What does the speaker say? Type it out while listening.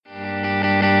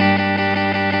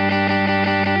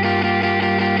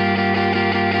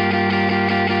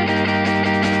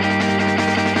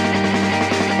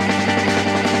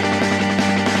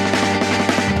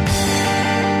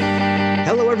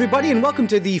and welcome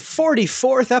to the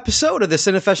 44th episode of the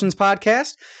Cinefessions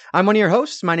podcast. I'm one of your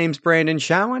hosts. My name's Brandon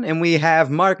Showen, and we have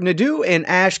Mark Nadeau and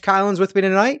Ash Collins with me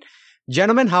tonight.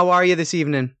 Gentlemen, how are you this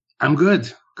evening? I'm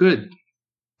good. Good.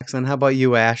 Excellent. How about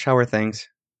you, Ash? How are things?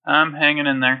 I'm hanging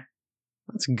in there.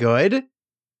 That's good.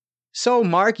 So,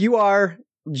 Mark, you are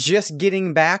just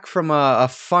getting back from a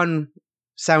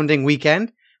fun-sounding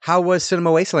weekend. How was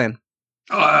Cinema Wasteland?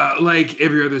 Like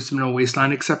every other Cinema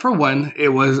Wasteland, except for one, it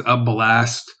was a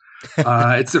blast.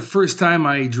 It's the first time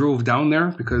I drove down there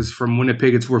because from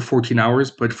Winnipeg it's 14 hours,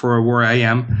 but for where I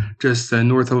am, just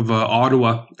north of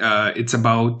Ottawa, it's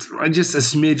about just a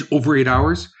smidge over 8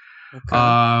 hours.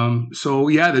 Okay. So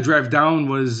yeah, the drive down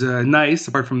was nice,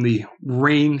 apart from the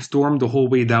rainstorm the whole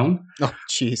way down. Oh,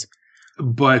 jeez.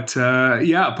 But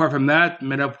yeah, apart from that,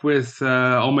 met up with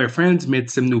all my friends, met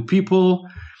some new people,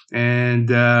 and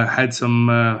had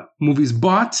some movies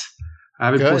bought. I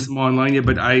haven't posted them online yet,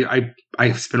 but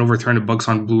I spent over $300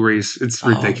 on Blu-rays. It's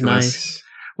ridiculous. Nice.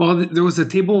 Well, there was a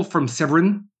table from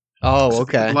Severin. Oh,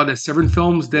 okay. A lot of Severin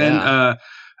films. Then I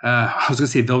was going to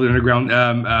say Velvet Underground.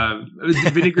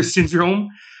 Vinegar Syndrome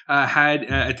had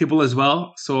a table as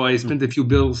well. So I spent a few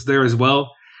bills there as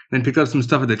well. Then picked up some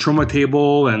stuff at the Trauma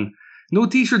table, and no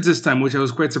T-shirts this time, which I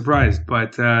was quite surprised.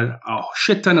 But a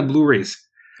shit ton of Blu-rays.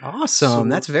 Awesome. So,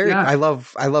 that's very, yeah. I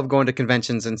love going to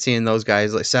conventions and seeing those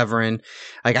guys like Severin.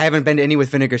 Like I haven't been to any with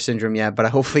Vinegar Syndrome yet, but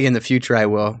hopefully in the future I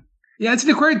will. Yeah, it's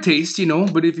an acquired taste,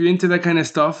 but if you're into that kind of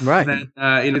stuff, right, then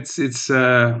it's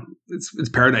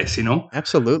paradise,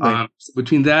 Absolutely. So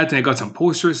between that and I got some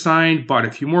posters signed, bought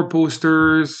a few more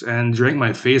posters, and drank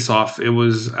my face off. It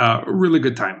was a really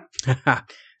good time.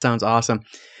 Sounds awesome.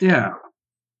 Yeah.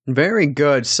 Very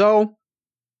good. So,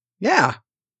 yeah.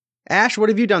 Ash, what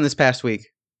have you done this past week?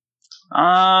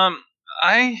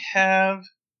 I have.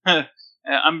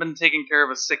 I've been taking care of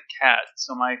a sick cat,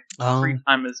 so my free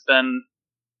time has been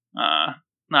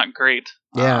not great.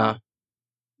 Yeah.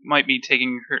 Might be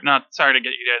taking her. Not sorry to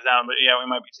get you guys down, but yeah, we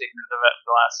might be taking her to the vet for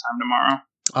the last time tomorrow.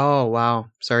 Oh wow!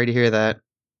 Sorry to hear that.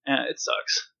 Yeah, it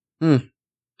sucks.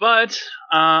 But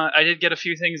I did get a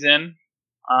few things in.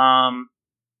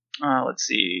 Let's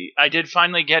see. I did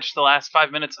finally catch the last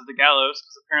 5 minutes of The Gallows,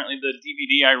 because apparently the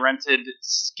DVD I rented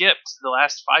skipped the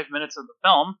last 5 minutes of the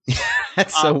film.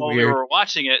 That's so while weird. we were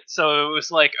watching it. So it was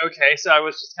like, okay, so I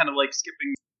was just kind of like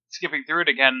skipping through it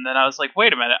again, and then I was like,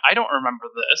 wait a minute, I don't remember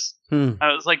this.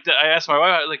 I was like, I asked my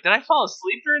wife, like, did I fall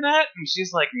asleep during that? And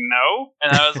she's like, no.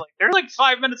 And I was like, there's like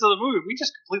 5 minutes of the movie we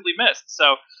just completely missed.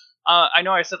 So I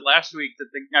know I said last week that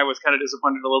I was kind of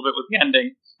disappointed a little bit with the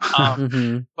ending,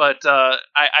 but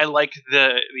I like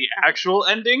the actual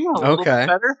ending a little bit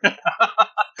better.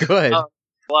 Good. A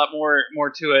lot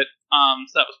more to it.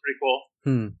 So that was pretty cool.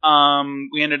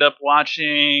 We ended up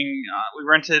watching. We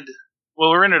rented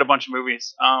a bunch of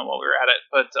movies while we were at it,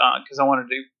 but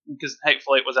because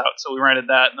Hateful Eight was out, so we rented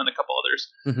that and then a couple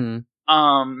others.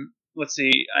 Let's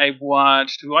see. We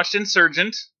watched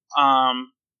Insurgent.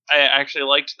 I actually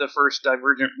liked the first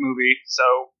Divergent movie,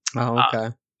 so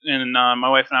and my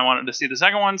wife and I wanted to see the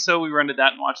second one, so we rented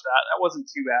that and watched that. That wasn't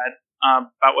too bad.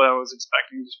 About what I was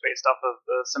expecting, just based off of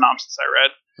the synopsis I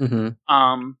read.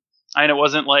 And it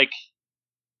wasn't like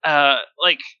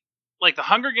the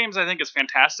Hunger Games. I think is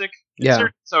fantastic. Yeah,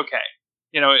 it's okay.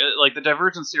 Like the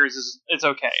Divergent series it's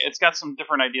okay. It's got some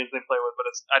different ideas they play with, but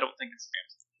I don't think it's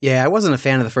fantastic. Yeah, I wasn't a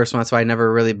fan of the first one, so I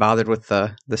never really bothered with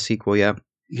the sequel yet.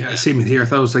 Yeah, same here. I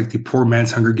thought it was like the poor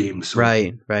man's Hunger Games. So.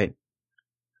 Right.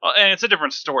 Well, and it's a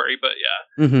different story, but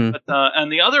yeah. But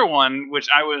and the other one, which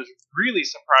I was really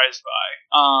surprised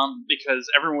by, because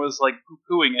everyone was like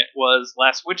poo-pooing it, was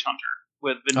Last Witch Hunter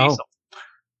with Vin Diesel.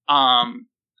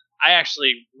 I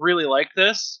actually really like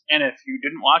this, and if you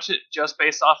didn't watch it just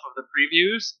based off of the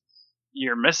previews,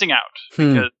 you're missing out,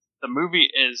 because the movie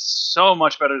is so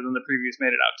much better than the previews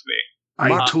made it out to be.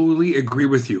 I totally agree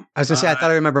with you. I was going to say, I thought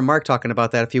I remember Mark talking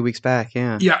about that a few weeks back,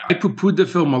 yeah. Yeah, I poo-pooed the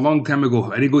film a long time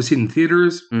ago. I didn't go see it in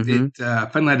theaters.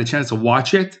 Finally had a chance to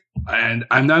watch it, and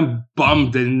I'm not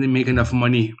bummed that they didn't make enough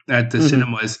money at the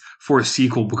cinemas for a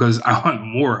sequel, because I want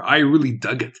more. I really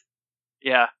dug it.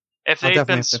 Yeah. If they'd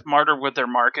been smarter with their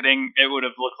marketing, it would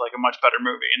have looked like a much better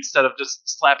movie, instead of just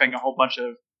slapping a whole bunch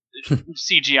of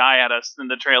CGI at us in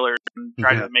the trailer and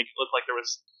trying to make it look like there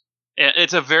was...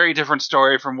 It's a very different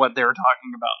story from what they were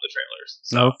talking about in the trailers.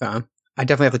 So, okay. I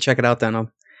definitely have to check it out then.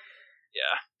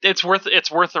 Yeah, it's worth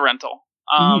the rental.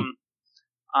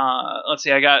 Let's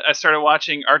see. I started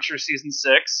watching Archer season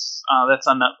 6. That's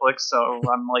on Netflix, so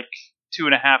I'm like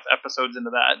 2.5 episodes into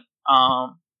that.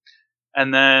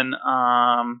 And then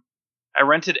I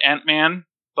rented Ant-Man,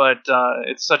 but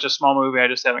it's such a small movie, I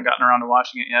just haven't gotten around to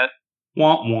watching it yet.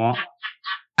 Wah wah.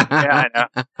 Yeah, I know.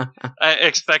 I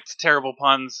expect terrible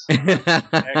puns.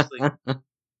 I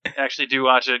actually do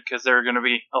watch it because there are going to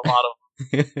be a lot of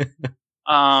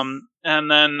them. And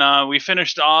then we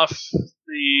finished off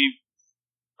the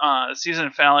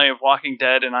season finale of Walking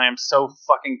Dead, and I am so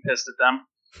fucking pissed at them.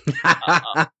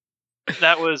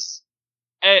 That was...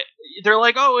 they're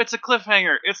like, oh, it's a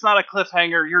cliffhanger. It's not a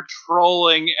cliffhanger. You're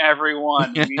trolling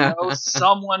everyone. You know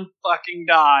someone fucking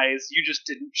dies. You just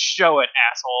didn't show it,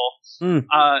 asshole.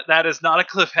 That is not a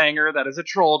cliffhanger. That is a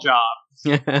troll job.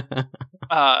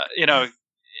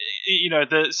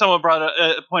 Someone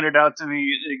pointed out to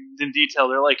me in detail.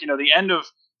 They're like, the end of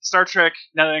Star Trek: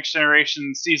 The Next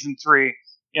Generation season 3.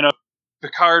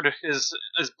 Picard is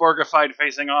Borgified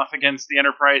facing off against the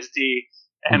Enterprise D,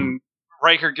 and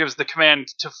Riker gives the command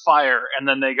to fire, and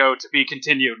then they go to be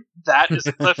continued. That is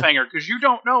a cliffhanger, because you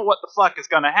don't know what the fuck is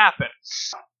going to happen.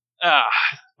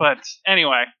 But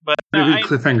anyway. Pretty good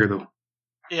cliffhanger, though.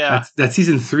 Yeah. That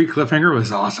season 3 cliffhanger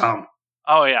was awesome.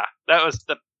 Oh, yeah. That was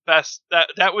the best.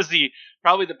 That was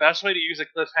probably the best way to use a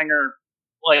cliffhanger,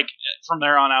 like, from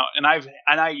there on out. And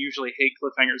I usually hate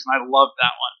cliffhangers, and I loved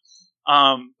that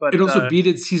one. But it also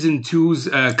beat season 2's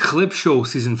clip show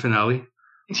season finale.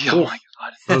 Oh my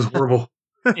god, that was horrible.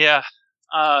 Yeah,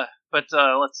 but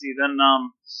let's see. Then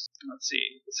let's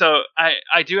see. So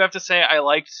I do have to say I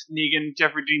liked Negan.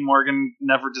 Jeffrey Dean Morgan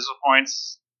never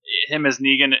disappoints. Him as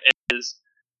Negan is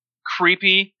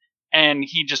creepy, and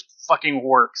he just fucking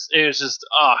works. It is just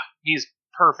he's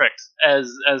perfect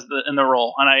as in the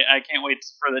role, and I can't wait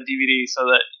for the DVD so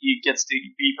that he gets to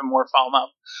be even more foul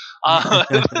mouthed.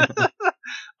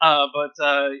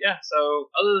 Yeah. So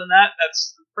other than that,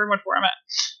 that's pretty much where I'm at.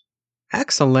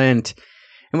 Excellent.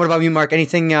 And what about you, Mark?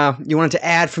 Anything you wanted to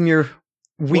add from your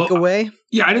week away?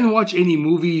 Yeah, I didn't watch any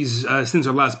movies since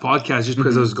our last podcast just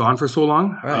because I was gone for so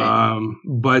long. Right.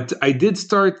 But I did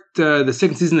start the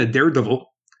second season of Daredevil.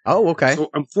 Oh, okay. So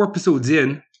I'm 4 episodes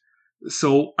in.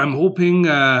 So I'm hoping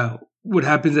what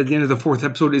happens at the end of the 4th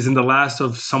episode is in the last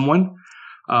of someone.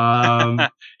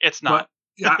 It's not.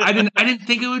 I didn't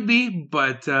think it would be,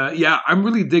 but I'm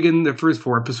really digging the first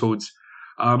 4 episodes.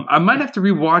 I might have to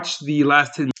rewatch the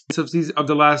last 10 minutes of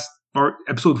the last part,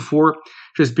 episode 4,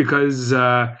 just because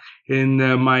in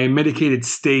my medicated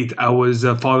state I was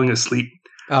falling asleep.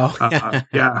 Oh,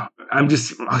 yeah. I'm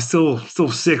still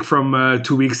sick from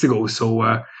 2 weeks ago, so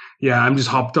I'm just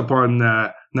hopped up on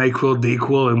NyQuil,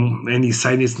 Dayquil, and any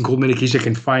sinus and cold medication I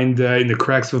can find in the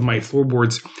cracks of my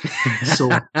floorboards. So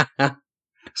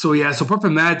apart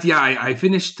from that, I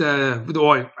finished.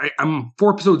 I'm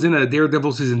 4 episodes in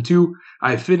Daredevil season 2.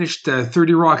 I finished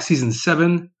 30 Rock season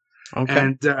 7,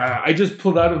 and I just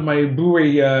pulled out of my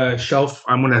Blu-ray shelf.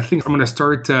 I'm gonna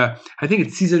start. I think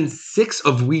it's season 6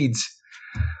 of Weeds.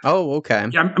 Oh, okay.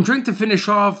 Yeah, I'm trying to finish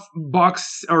off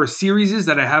box or series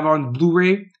that I have on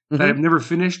Blu-ray that I've never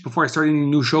finished before I start any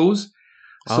new shows.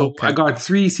 So I got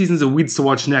 3 seasons of Weeds to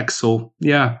watch next. So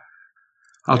yeah.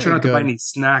 I'll try not to buy any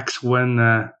snacks when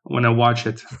I watch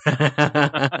it.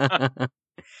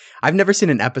 I've never seen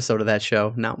an episode of that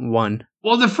show, not one.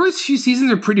 Well, the first few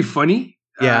seasons are pretty funny.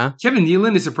 Yeah. Kevin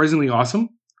Nealon is surprisingly awesome.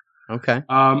 Okay.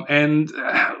 And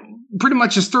pretty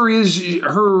much the story is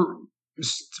her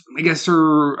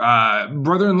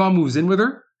brother-in-law moves in with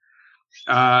her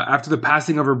after the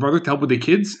passing of her brother to help with the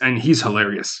kids, and he's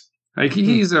hilarious. Like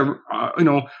he's a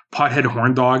pothead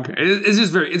horn dog.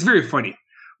 It's very funny.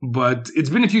 But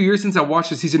it's been a few years since I watched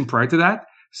the season prior to that,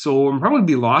 so I'm probably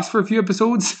be lost for a few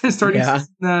episodes starting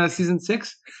season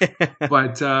 6.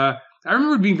 But I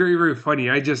remember it being very, very funny.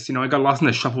 I just, I got lost in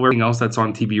the shuffle of everything else that's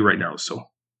on TV right now. So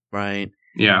right,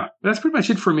 yeah, that's pretty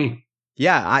much it for me.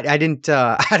 Yeah, I didn't.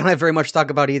 I don't have very much to talk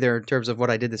about either in terms of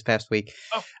what I did this past week.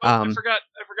 I forgot.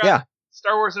 Yeah,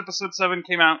 Star Wars Episode 7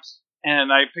 came out,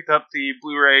 and I picked up the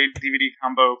Blu-ray DVD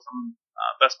combo from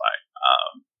Best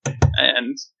Buy,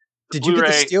 and. Did you get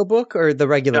the Steelbook or the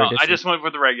regular edition? I just went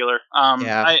with the regular.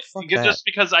 Just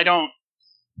because I don't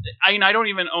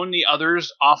even own the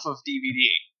others off of DVD.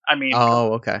 I mean,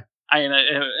 oh, okay. And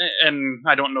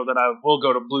I don't know that I will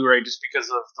go to Blu-ray just because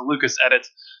of the Lucas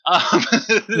edits.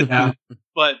 Yeah.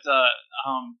 But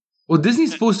well,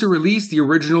 Disney's supposed to release the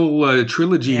original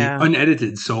trilogy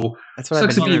unedited, so that's what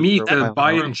sucks to be me to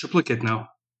buy it in triplicate now.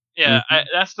 Yeah,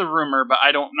 that's the rumor, but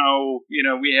I don't know.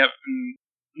 We have.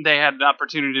 They had an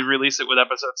opportunity to release it with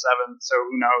Episode 7, so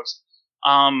who knows?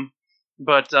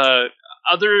 But the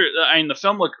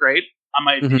film looked great on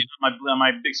my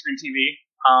big screen TV.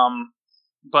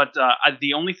 But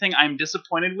the only thing I'm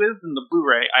disappointed with in the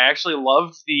Blu-ray, I actually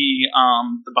loved the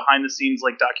behind the scenes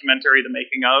like documentary, the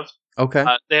making of. Okay.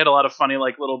 They had a lot of funny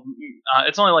like little.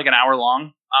 It's only like an hour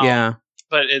long. Yeah.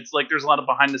 but it's like there's a lot of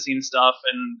behind the scenes stuff,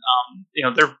 and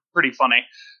they're pretty funny.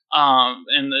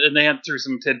 And they had through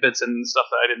some tidbits and stuff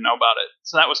that I didn't know about it,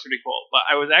 so that was pretty cool. But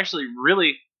I was actually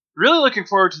really, really looking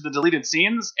forward to the deleted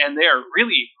scenes, and they are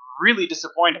really, really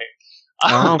disappointing.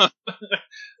 Wow.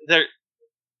 They're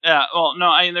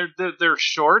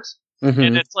short,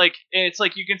 and it's like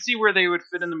you can see where they would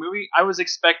fit in the movie. I was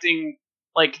expecting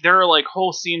there are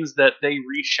whole scenes that they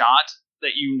reshot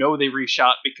that they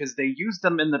reshot because they used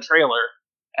them in the trailer,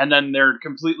 and then they're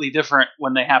completely different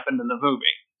when they happened in the movie.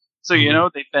 So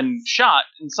they've been shot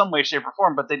in some way, shape, or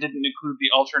form, but they didn't include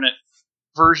the alternate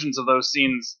versions of those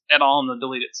scenes at all in the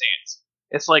deleted scenes.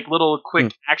 It's like little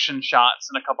quick action shots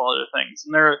and a couple other things,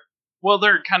 and they're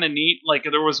kind of neat. Like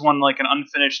there was one an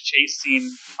unfinished chase scene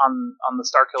on the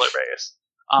Starkiller base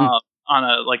on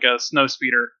a snow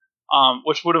speeder,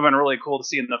 which would have been really cool to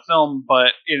see in the film,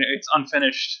 but it's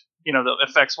unfinished. The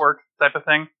effects work type of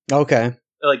thing. Okay.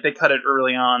 They cut it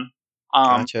early on.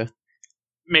 Gotcha.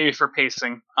 Maybe for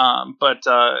pacing, and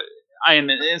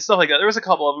stuff like that. There was a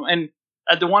couple of them,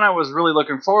 and the one I was really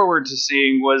looking forward to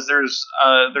seeing was there's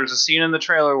a scene in the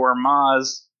trailer where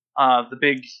Maz, the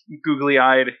big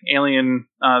googly-eyed alien,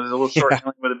 the little short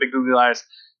alien with the big googly eyes,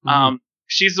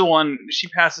 she's the one. She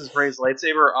passes Rey's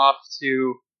lightsaber off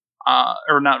to,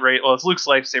 or not Rey. Well, it's Luke's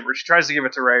lightsaber. She tries to give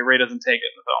it to Rey. Rey doesn't take it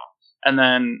in the film, and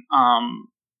then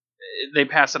they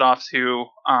pass it off to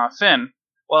Finn.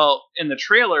 Well, in the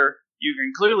trailer, you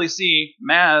can clearly see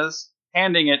Maz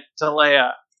handing it to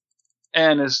Leia,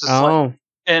 and it's just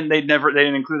and they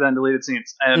didn't include that in deleted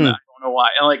scenes, and I don't know why.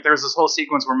 And there's this whole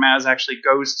sequence where Maz actually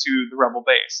goes to the Rebel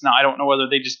base. Now I don't know whether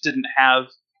they just didn't have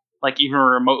even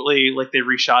remotely they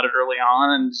reshot it early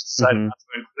on and just decided not to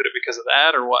include it because of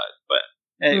that or what. But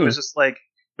it was just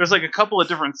there's a couple of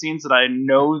different scenes that I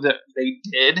know that they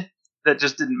did that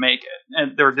just didn't make it,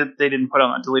 and they didn't put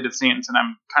on the deleted scenes, and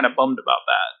I'm kind of bummed about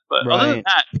that. But other than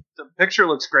that, the picture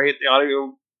looks great, the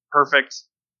audio perfect,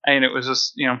 and it was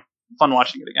just fun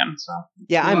watching it again. So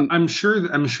yeah, I'm sure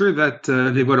that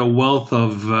they've got a wealth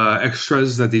of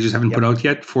extras that they just haven't put out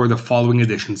yet for the following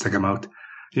editions to come out.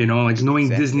 Knowing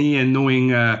Disney and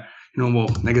knowing well,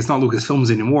 I guess not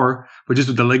Lucasfilms anymore, but just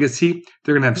with the legacy,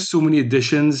 they're gonna have so many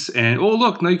editions, and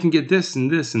look, now you can get this and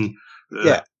this and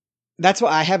yeah. That's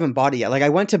why I haven't bought it yet. I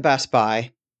went to Best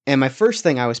Buy, and my first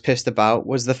thing I was pissed about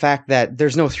was the fact that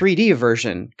there's no 3D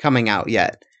version coming out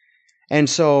yet. And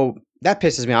so that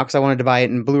pisses me off because I wanted to buy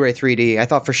it in Blu-ray 3D. I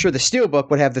thought for sure the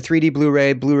Steelbook would have the 3D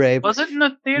Blu-ray. Was it in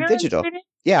the theater? Digital. In 3D?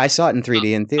 Yeah, I saw it in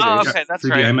 3D in theaters. Oh, okay, that's 3D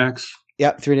right. IMAX.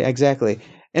 Yep, 3D, exactly.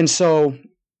 And so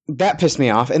that pissed me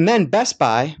off. And then Best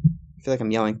Buy, I feel like I'm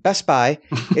yelling, Best Buy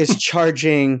is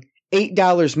charging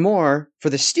 $8 more for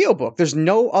the Steelbook. There's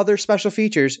no other special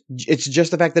features. It's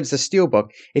just the fact that it's a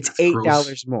Steelbook. It's $8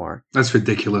 gross. More. That's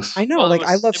ridiculous. I know.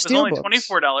 I love Steelbooks. It was only $24 if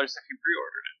you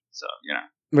pre-ordered it. So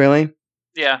Really?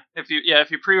 Yeah. If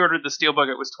you pre-ordered the Steelbook,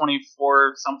 it was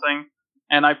 $24 something,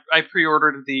 and I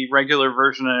pre-ordered the regular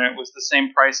version, and it was the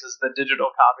same price as the digital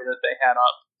copy that they had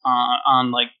up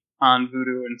on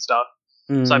Vudu and stuff.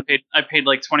 So I paid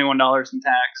 $21 in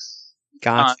tax.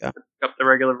 Gotcha. To pick up the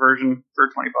regular version for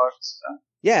 $20. So.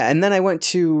 Yeah, and then I went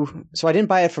so I didn't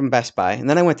buy it from Best Buy, and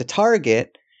then I went to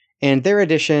Target, and their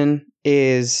edition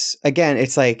is, again,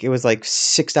 it was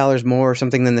 $6 more or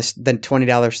something than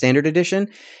 $20 standard edition.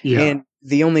 Yeah. And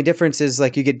the only difference is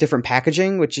you get different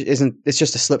packaging, which it's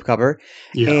just a slipcover.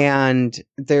 Yeah. And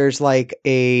there's an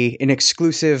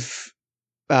exclusive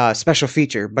special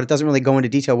feature, but it doesn't really go into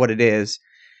detail what it is.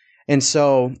 And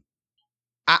so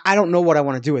I don't know what I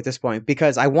want to do at this point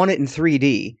because I want it in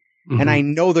 3D. And I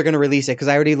know they're going to release it because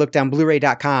I already looked down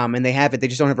Blu-ray.com and they have it. They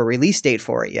just don't have a release date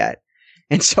for it yet.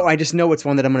 And so I just know it's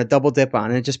one that I'm going to double dip on,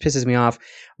 and it just pisses me off.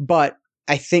 But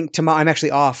I think tomorrow I'm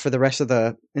actually off for the rest of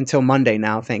until Monday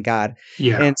now, thank God.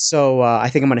 Yeah. And so I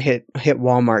think I'm going to hit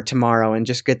Walmart tomorrow and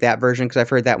just get that version because I've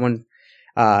heard that one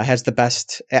has the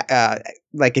best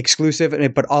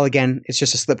exclusive, but again, it's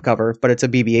just a slipcover, but it's a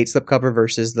BB-8 slipcover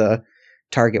versus the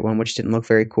Target one, which didn't look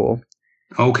very cool.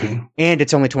 Okay. And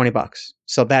it's only $20.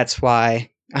 So that's why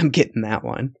I'm getting that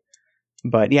one.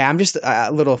 But yeah, I'm just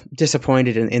a little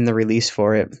disappointed in the release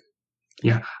for it.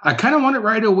 Yeah, I kind of want it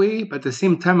right away, but at the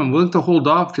same time, I'm willing to hold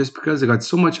off just because I got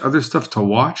so much other stuff to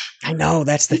watch. I know,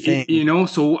 that's the thing.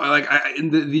 So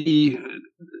the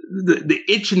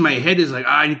itch in my head is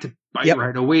I need to buy it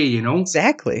right away.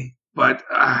 Exactly. But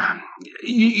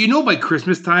by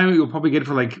Christmas time, you'll probably get it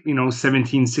for $17,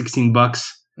 $16.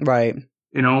 Right.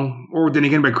 Or then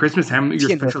again, by Christmas time,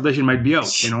 your special edition might be out.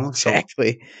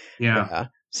 Exactly. Yeah.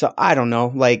 So I don't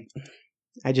know. I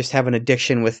just have an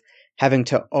addiction with having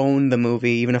to own the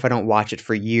movie, even if I don't watch it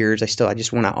for years. I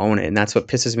just want to own it, and that's what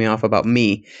pisses me off about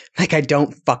me. Like, I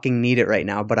don't fucking need it right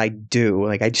now, but I do.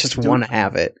 Like, I just want to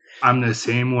have it. I'm the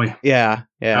same way. Yeah.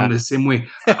 I'm the same way.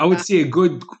 I would say a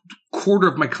good quarter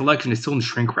of my collection is still in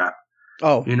shrink wrap.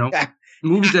 Oh, yeah.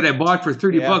 Movies that I bought for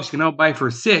 $30, you can now buy for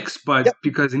 $6, but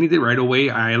because I need it right away,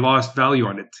 I lost value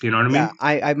on it. You know what I mean?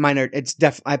 I mine are. It's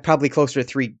I probably closer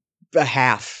to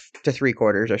 3.5 to 3/4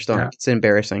 or so. Yeah. It's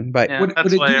embarrassing, but what I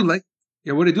do like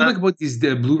about these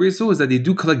Blu-rays though is that they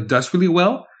do collect dust really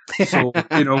well. So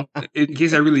in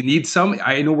case I really need some,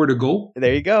 I know where to go.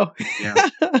 There you go. Yeah.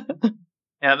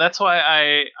 Yeah, that's why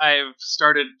I've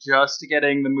started just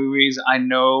getting the movies I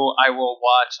know I will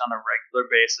watch on a regular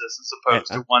basis, as opposed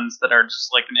to ones that are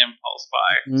just like an impulse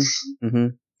buy. Mm-hmm.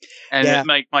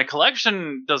 And my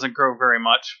collection doesn't grow very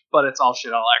much, but it's all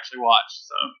shit I'll actually watch.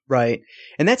 So right,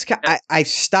 and that's I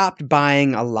stopped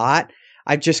buying a lot.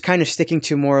 I'm just kind of sticking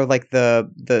to more like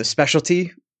the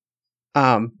specialty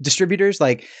distributors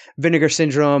like Vinegar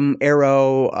Syndrome,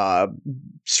 Arrow,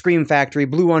 Scream Factory,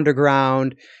 Blue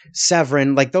Underground,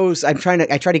 Severin, like those. I try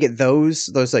to get those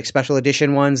like special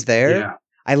edition ones there. Yeah.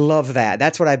 I love that.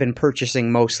 That's what I've been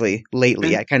purchasing mostly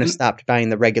lately. I kind of stopped buying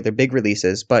the regular big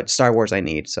releases, but Star Wars I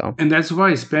need. So, and that's why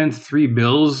I spent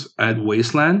 $3 at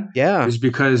Wasteland. Yeah, is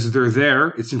because they're there.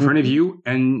 It's in front of you,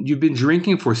 and you've been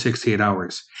drinking for 6 to 8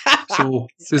 hours. So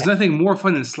there's nothing more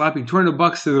fun than slapping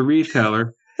 $200 to the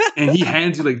retailer. And he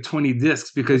hands you like 20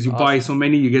 discs because you buy so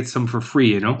many, you get some for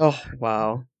free, Oh,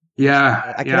 wow.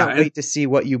 Yeah. I cannot wait to see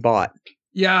what you bought.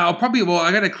 Yeah,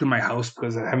 I got to clean my house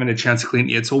because I haven't had a chance to clean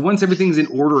it yet. So once everything's in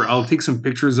order, I'll take some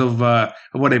pictures of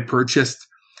what I purchased.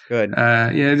 Good.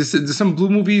 There's some blue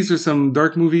movies or some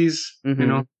dark movies,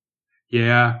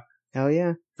 Yeah. Hell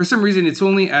yeah. For some reason, it's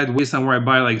only at Wasteland where I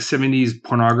buy like 70s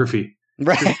pornography.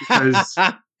 Right. Because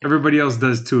everybody else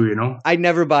does too, I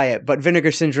never buy it, but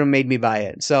Vinegar Syndrome made me buy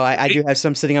it. So I do have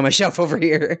some sitting on my shelf over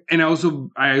here. And I also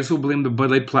blame the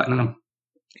Bud Light Platinum.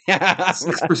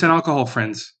 6% alcohol,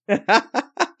 friends.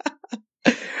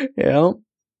 Yeah.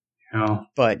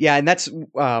 But yeah, and that's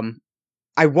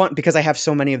I want, because I have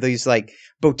so many of these like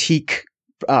boutique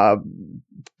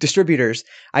distributors.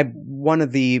 One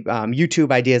of the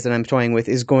YouTube ideas that I'm toying with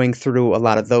is going through a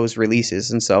lot of those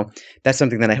releases, and so that's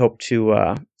something that I hope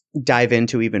to dive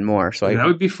into even more. So that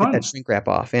would be fun. That shrink wrap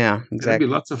off. Yeah, exactly. That'd be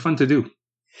lots of fun to do.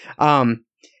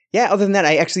 Yeah, other than that,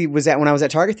 I actually when I was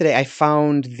at Target today, I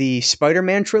found the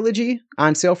Spider-Man trilogy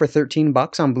on sale for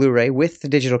 $13 on Blu-ray with the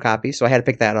digital copy, so I had to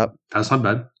pick that up. That's not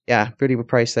bad. Yeah, pretty good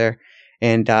price there.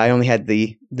 And I only had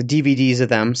the DVDs of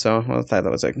them, so I thought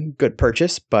that was a good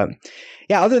purchase. But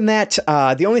yeah, other than that,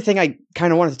 the only thing I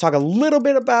kind of wanted to talk a little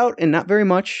bit about, and not very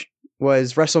much,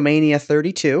 was WrestleMania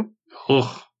 32.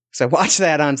 Oh. So I watched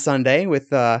that on Sunday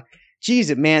with, the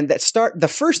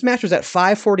first match was at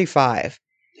 5:45.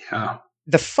 Yeah.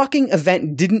 The fucking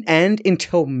event didn't end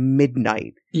until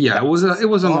midnight. Yeah, it was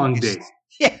a long day.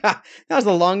 Yeah, that was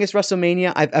the longest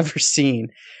WrestleMania I've ever seen.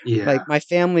 Yeah. Like, my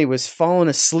family was falling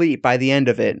asleep by the end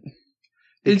of it.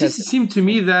 It just seemed to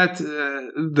me that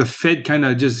the Fed kind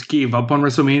of just gave up on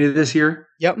WrestleMania this year.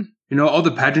 Yep. All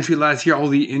the pageantry last year, all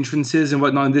the entrances and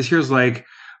whatnot. And this year's like,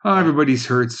 everybody's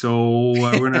hurt, so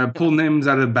we're going to pull names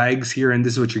out of the bags here, and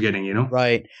this is what you're getting,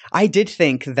 Right. I did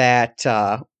think that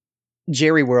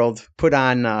Jerry World put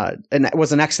on, and it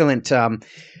was an excellent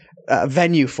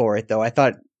venue for it, though. I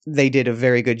thought they did a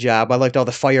very good job. I liked all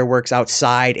the fireworks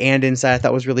outside and inside. I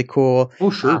thought was really cool.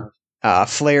 Oh, sure.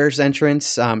 Flair's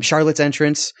entrance, Charlotte's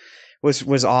entrance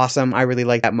was awesome. I really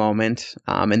liked that moment.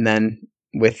 And then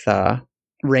with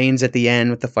Reigns at the end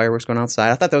with the fireworks going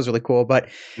outside, I thought that was really cool. But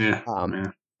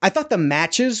I thought the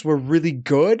matches were really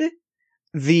good.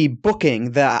 The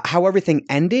booking, how everything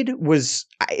ended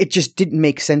it just didn't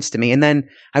make sense to me. And then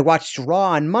I watched Raw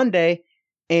on Monday,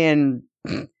 and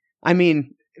I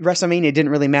mean, WrestleMania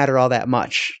didn't really matter all that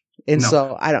much. And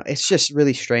so it's just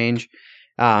really strange.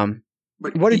 But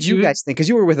what did you guys think? Because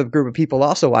you were with a group of people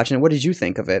also watching it. What did you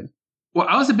think of it? Well,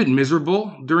 I was a bit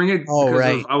miserable during it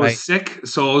because I was sick.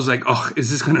 So I was like, oh, is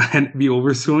this going to be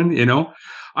over soon?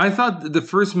 I thought the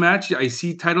first match,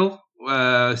 IC title,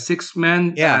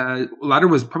 6-man ladder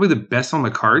was probably the best on the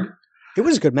card. It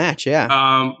was a good match,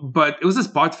 yeah. But it was a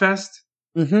spot fest,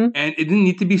 and it didn't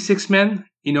need to be 6 men.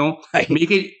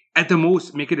 Make it at the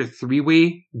most, make it a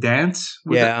 3-way dance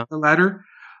with the ladder.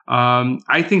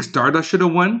 I think Stardust should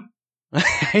have won.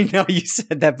 I know you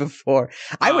said that before.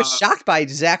 I was shocked by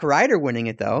Zack Ryder winning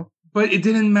it, though. But it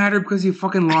didn't matter because he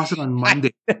fucking lost it on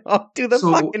Monday. Oh, dude, the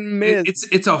fucking Miz.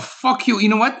 It's a fuck you. You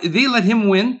know what? They let him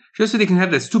win just so they can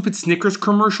have that stupid Snickers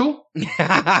commercial.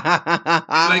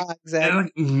 Exactly.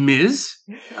 Miz?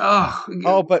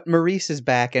 Oh, but Maurice is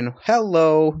back, and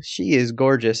hello, she is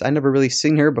gorgeous. I never really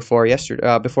seen her before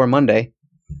before Monday.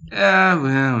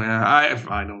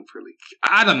 I don't really.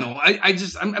 I don't know.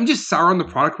 I'm just sour on the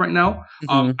product right now.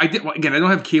 I don't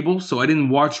have cable, so I didn't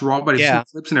watch Raw, but I saw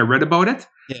clips and I read about it.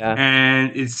 Yeah,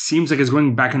 and it seems like it's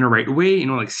going back in the right way. You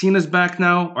know, like Cena's back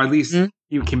now, or at least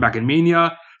he came back in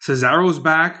Mania. Cesaro's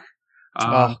back.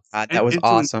 God, that was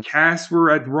awesome. Cass were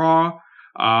at Raw.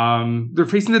 They're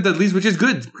facing the Dudleys, which is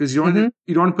good because you don't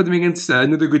want to put them against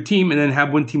another good team and then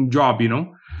have one team job. You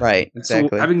know. Right, exactly.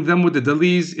 So having them with the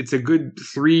Dudleys, it's a good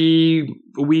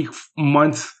 3-week,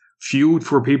 month feud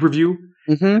for pay-per-view.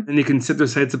 And they can set their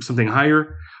sights up something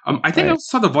higher. I think I also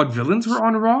saw the Vaudevillains were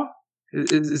on Raw.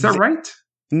 Is that right?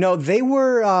 No, they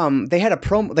were. They had a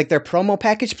promo, like their promo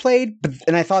package played,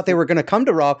 and I thought they were going to come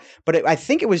to Raw, but I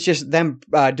think it was just them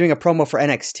doing a promo for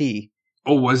NXT.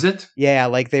 Oh, was it? Yeah,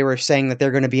 like they were saying that they're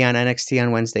going to be on NXT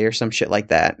on Wednesday or some shit like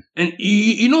that. And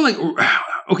you know, like,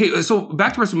 okay, so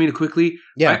back to WrestleMania quickly.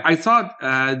 Yeah, I thought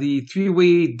the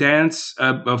 3-way dance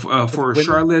for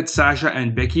Charlotte, Sasha,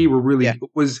 and Becky were really it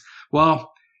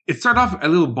started off a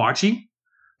little botchy.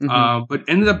 But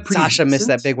ended up pretty Sasha decent. Missed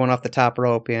that big one off the top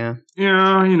rope, yeah.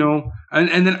 Yeah, you know.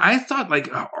 And then I thought, like,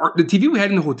 the TV we had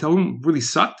in the hotel room really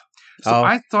sucked. So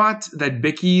I thought that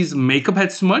Becky's makeup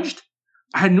had smudged.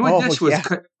 I had no idea she was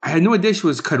cut. I had no idea she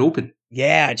was cut open.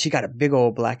 Yeah, and she got a big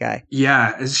old black eye.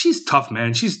 Yeah, she's tough,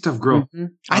 man. She's a tough girl.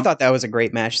 I thought that was a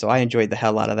great match, so I enjoyed the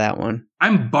hell out of that one.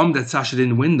 I'm bummed that Sasha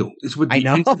didn't win, though. It's with the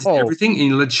entrance and everything, and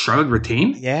you let Charlotte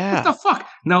retain? Yeah. What the fuck?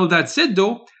 Now, that said,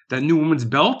 though, that new woman's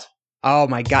belt... Oh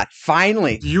my God,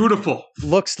 finally. Beautiful.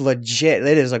 Looks legit.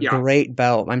 It is a great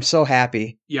belt. I'm so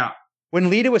happy. Yeah.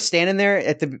 When Lita was standing there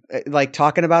at the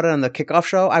talking about it on the kickoff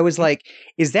show, I was like,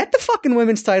 is that the fucking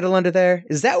women's title under there?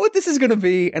 Is that what this is going to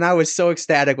be? And I was so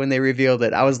ecstatic when they revealed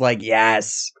it. I was like,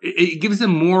 yes. It gives them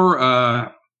more,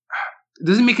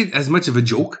 doesn't make it as much of a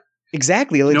joke.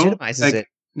 Exactly. It legitimizes it.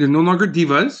 They're no longer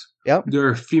divas. Yep.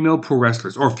 They're female pro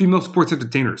wrestlers or female sports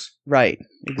entertainers. Right.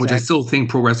 Exactly. Which I still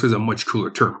think pro wrestler is a much cooler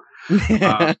term.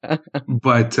 That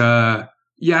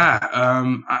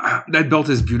belt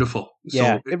is beautiful.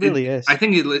 Yeah, so it really is. I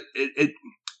think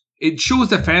it shows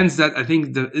the fans that I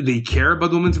think they care about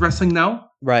women's wrestling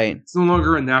now. Right. It's no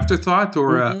longer an afterthought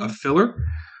or a filler.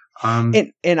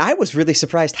 And I was really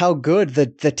surprised how good the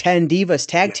 10 Divas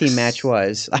tag team match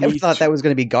was. I thought that was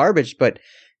going to be garbage, but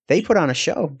they put on a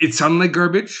show. It sounded like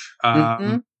garbage,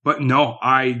 but no,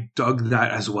 I dug that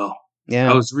as well. Yeah,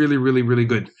 that was really, really, really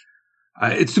good.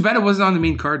 It's too bad it wasn't on the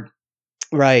main card.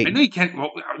 Right. I know you can't.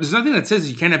 Well, there's nothing that says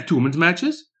you can't have 2 women's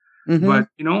matches, but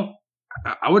you know,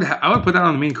 I would put that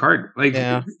on the main card. Like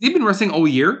they've been wrestling all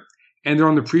year, and they're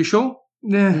on the pre-show.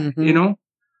 You know,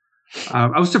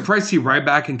 I was surprised to see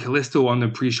Ryback and Kalisto on the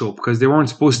pre-show because they weren't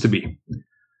supposed to be.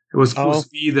 It was supposed to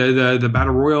be the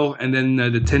Battle Royal, and then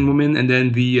the 10 women, and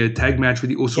then the tag match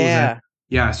with the Usos.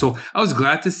 Yeah. So I was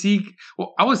glad to see.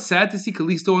 Well, I was sad to see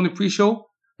Kalisto on the pre-show,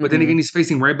 but then again, he's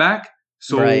facing Ryback.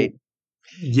 So,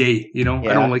 yay, you know,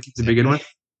 I don't like him to begin with.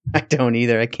 I don't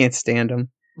either. I can't stand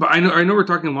him. But I know we're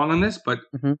talking long on this, but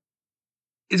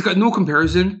it's got no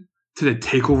comparison to the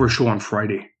TakeOver show on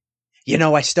Friday. You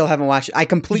know, I still haven't watched it. I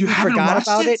completely forgot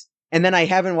about it, and then I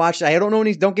haven't watched it. I don't know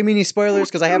don't give me any spoilers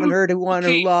because I haven't heard who won or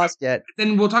who lost yet.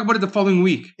 Then we'll talk about it the following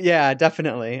week. Yeah,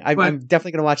 definitely. I'm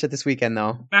definitely going to watch it this weekend,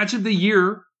 though. Match of the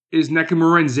year is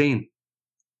Nakamura and Zayn.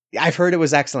 I've heard it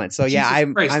was excellent. So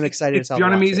I'm excited. It's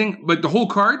beyond amazing. But the whole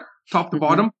card, top to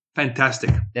bottom, fantastic.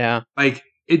 Yeah. Like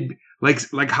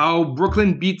how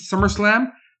Brooklyn beat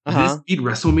SummerSlam, this beat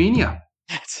WrestleMania.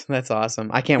 That's awesome.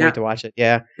 I can't wait to watch it.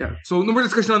 Yeah. Yeah. So no more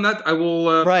discussion on that. I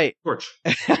will torch.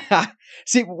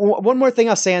 See, one more thing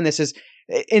I'll say on this is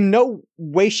in no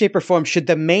way, shape, or form should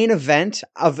the main event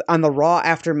on the Raw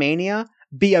after Mania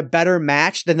be a better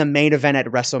match than the main event at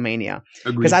WrestleMania.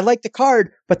 Because I like the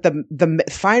card, but the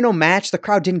final match, the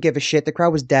crowd didn't give a shit. The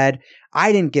crowd was dead.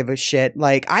 I didn't give a shit.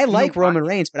 Like, I like Roman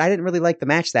Reigns, but I didn't really like the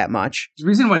match that much. The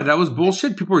reason why that was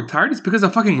bullshit, people were tired, is because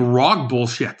of fucking Rock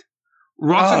bullshit.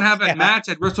 Rock's gonna have a match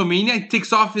at WrestleMania. He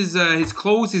takes off his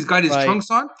clothes. He's got his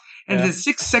trunks on. And it's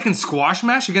a 6-second squash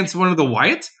match against one of the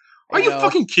Wyatts. Are you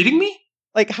fucking kidding me?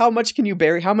 Like, how much can you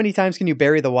bury? How many times can you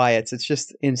bury the Wyatts? It's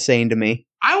just insane to me.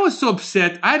 I was so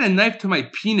upset. I had a knife to my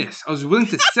penis. I was willing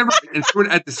to sever it and throw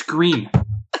it at the screen.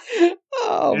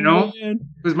 Oh, you know?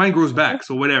 Because mine grows back,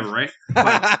 so whatever, right?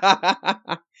 But,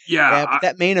 but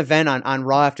that main event on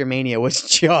Raw after Mania was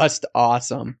just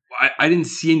awesome. I didn't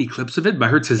see any clips of it, but I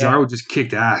heard Cesaro just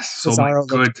kicked ass. So Cesaro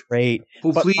good. looks great.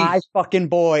 Hopefully, but my fucking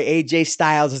boy AJ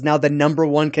Styles is now the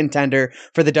 #1 contender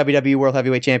for the WWE World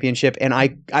Heavyweight Championship, and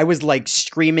I was like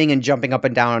screaming and jumping up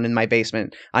and down in my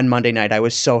basement on Monday night. I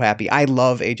was so happy. I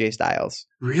love AJ Styles.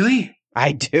 Really?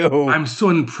 I do. I'm so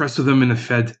impressed with him in the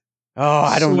Fed. Oh,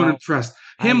 I don't know. So impressed.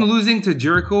 Him losing to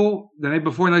Jericho the night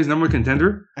before, now he's #1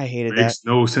 contender. I hated Makes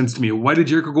that. no sense to me. Why did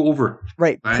Jericho go over?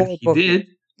 Right. He did.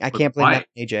 I can't blame that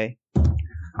on AJ.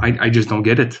 I just don't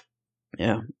get it.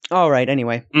 Yeah. All right.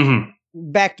 Anyway,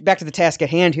 back to the task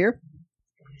at hand here.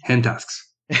 Hand tasks.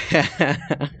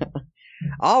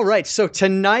 All right. So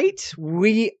tonight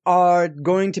we are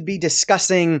going to be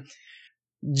discussing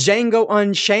Django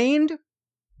Unchained,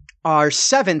 our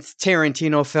 7th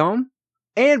Tarantino film,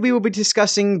 and we will be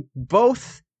discussing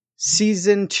both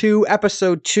Season 2,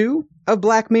 Episode 2 of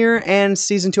Black Mirror and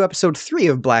Season 2, Episode 3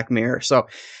 of Black Mirror. So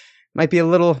might be a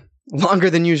little longer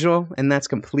than usual, and that's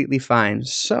completely fine.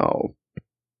 So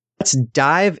let's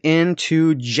dive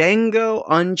into Django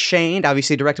Unchained,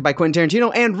 obviously directed by Quentin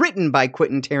Tarantino and written by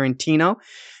Quentin Tarantino.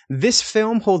 This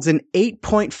film holds an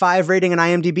 8.5 rating on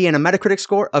IMDb and a Metacritic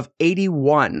score of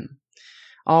 81.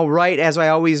 All right, as I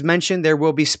always mention, there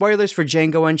will be spoilers for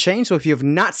Django Unchained, so if you have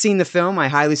not seen the film, I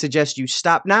highly suggest you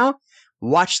stop now,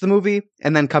 watch the movie,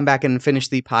 and then come back and finish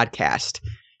the podcast.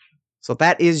 So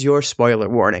that is your spoiler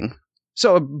warning.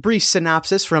 So a brief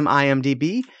synopsis from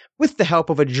IMDb. With the help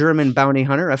of a German bounty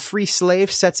hunter, a free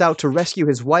slave sets out to rescue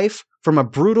his wife from a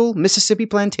brutal Mississippi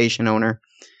plantation owner.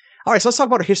 All right, so let's talk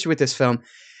about our history with this film.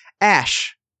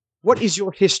 Ash, what is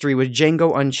your history with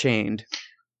Django Unchained?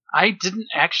 I didn't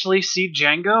actually see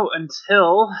Django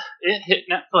until it hit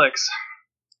Netflix.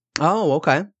 Oh,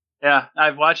 okay. Yeah,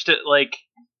 I've watched it like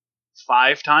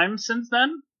 5 times since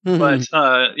then. But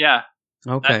yeah.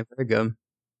 Okay, very good.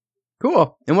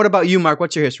 Cool. And what about you, Mark?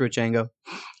 What's your history with Django?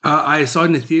 I saw it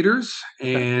in the theaters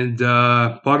and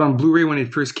bought on Blu-ray when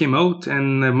it first came out,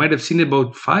 and I might have seen it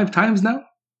about 5 times now.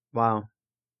 Wow.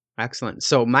 Excellent.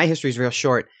 So my history is real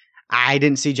short. I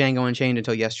didn't see Django Unchained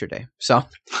until yesterday. So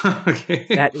okay.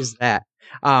 That is that.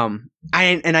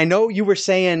 I know you were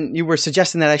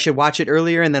suggesting that I should watch it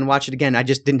earlier and then watch it again. I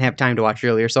just didn't have time to watch it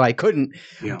earlier, so I couldn't.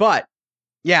 Yeah. But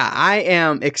yeah, I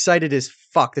am excited as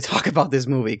fuck to talk about this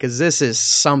movie because this is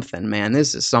something, man.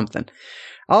 This is something.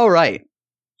 All right.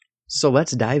 So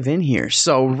let's dive in here.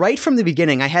 So right from the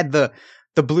beginning, I had the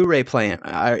Blu-ray playing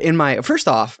in my. First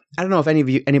off, I don't know if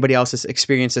anybody else has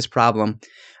experienced this problem,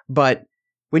 but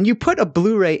when you put a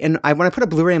Blu-ray when I put a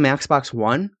Blu-ray in my Xbox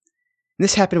One, and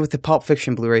this happened with the Pulp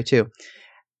Fiction Blu-ray too,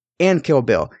 and Kill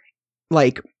Bill,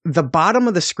 like the bottom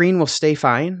of the screen will stay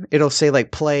fine. It'll say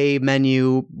like play,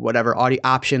 menu, whatever, audio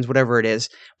options, whatever it is.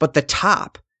 But the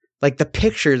top, like the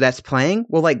picture that's playing,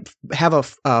 will like have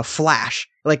a flash.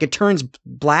 Like it turns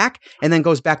black and then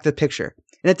goes back to the picture.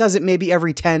 And it does it maybe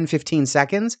every 10, 15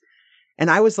 seconds.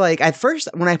 And I was like, at first,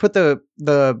 when I put I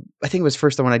think it was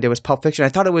first the one I did was Pulp Fiction. I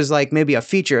thought it was like maybe a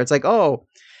feature. It's like, oh,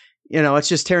 it's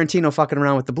just Tarantino fucking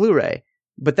around with the Blu-ray.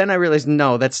 But then I realized,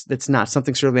 no, that's not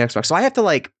something sort of my Xbox. So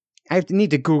I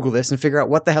need to Google this and figure out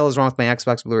what the hell is wrong with my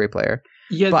Xbox Blu-ray player.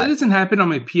 Yeah, that doesn't happen on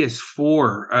my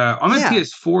PS4. On my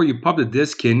PS4, you pop the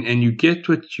disc in and you get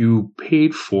what you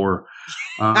paid for.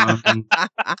 I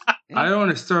don't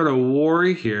want to start a war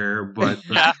here, but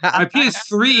my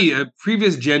PS3,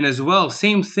 previous gen as well,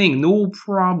 same thing, no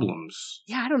problems.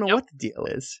 Yeah, I don't know what the deal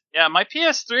is. Yeah, my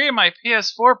PS3 and my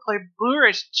PS4 play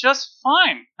Blu-rays just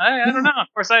fine. I don't know. Of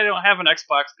course, I don't have an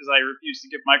Xbox because I refuse to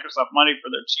give Microsoft money for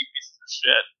their cheap pieces of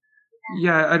shit.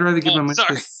 Yeah, I'd rather give my money.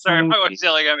 Sorry, my wife's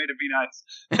yelling at me to be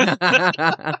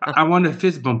nice. I want a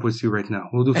fist bump with you right now.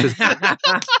 We'll do fist bump.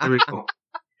 There we go.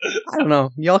 I don't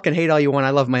know. Y'all can hate all you want. I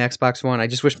love my Xbox One. I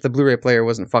just wish the Blu-ray player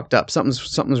wasn't fucked up.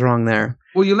 Something's wrong there.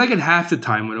 Well, you like it half the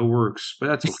time when it works, but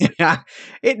that's okay. Yeah,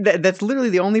 that's literally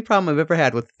the only problem I've ever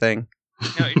had with the thing.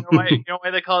 You know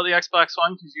why they call it the Xbox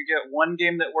One? Because you get one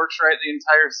game that works right the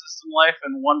entire system life,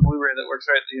 and one Blu-ray that works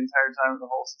right the entire time of the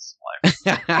whole system life.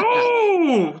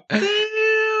 Oh,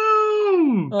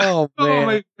 damn! Oh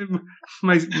man,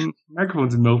 my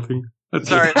microphone's melting. That's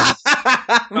sorry.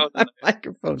 My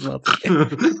microphone's melting.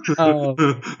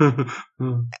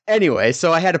 Anyway,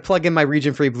 so I had to plug in my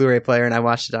region-free Blu-ray player, and I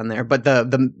watched it on there. But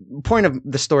the point of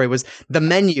the story was the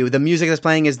menu. The music that's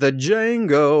playing is the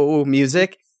Django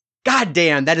music. God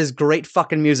damn, that is great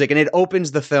fucking music, and it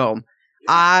opens the film.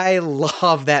 I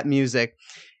love that music.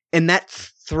 And that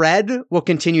thread will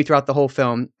continue throughout the whole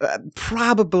film.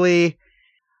 Probably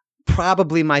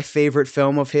my favorite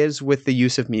film of his with the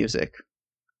use of music.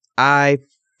 I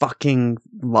fucking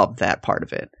love that part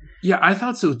of it. Yeah, I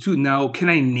thought so too. Now, can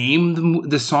I name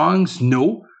the songs?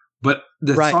 No. But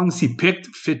the songs he picked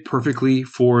fit perfectly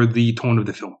for the tone of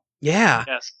the film. Yeah.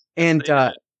 Yes. And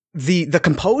the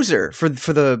composer for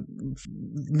the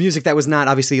music that was not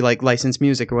obviously like licensed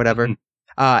music or whatever,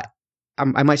 I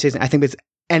might say, I think it's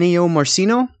Ennio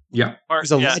Morricone. Yeah.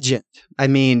 He's a legend. I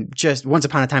mean, just Once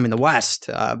Upon a Time in the West.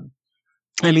 I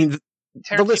mean,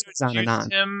 the list goes on and on.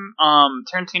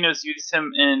 Tarantino's used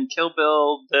him in Kill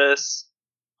Bill, this.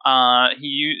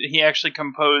 He actually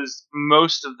composed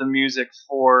most of the music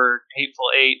for Hateful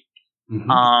Eight.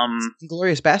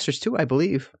 Inglourious Basterds too, I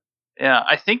believe. Yeah,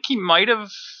 I think he might have.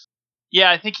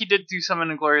 Yeah, I think he did do some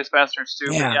in Inglourious Basterds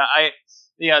too. Yeah.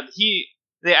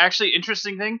 The actually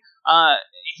interesting thing,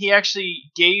 he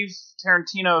actually gave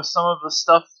Tarantino some of the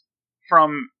stuff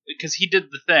from, because he did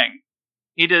The Thing.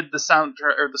 He did the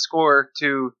soundtrack or the score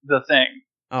to The Thing.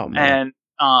 Oh man.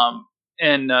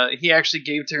 And he actually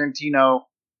gave Tarantino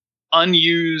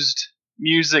unused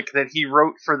music that he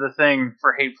wrote for The Thing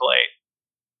for Hateful Eight.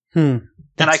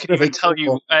 And I can even tell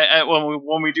you,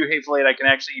 when we do Hateful Eight, I can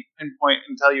actually pinpoint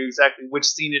and tell you exactly which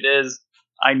scene it is.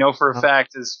 I know for a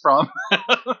fact is from.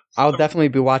 I'll definitely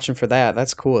be watching for that.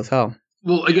 That's cool as hell.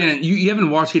 Well, again, you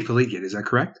haven't watched Hateful Eight yet, is that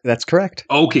correct? That's correct.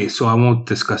 Okay, so I won't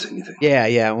discuss anything.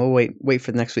 Yeah, we'll wait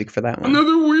for next week for that one.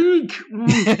 Another week!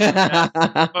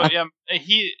 But yeah,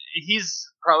 he's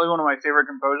probably one of my favorite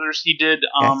composers. He did...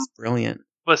 That's brilliant.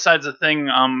 Besides The Thing,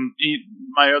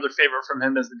 my other favorite from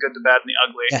him is The Good, the Bad, and the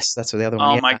Ugly. Yes, that's the other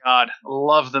one. Oh my god,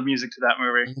 love the music to that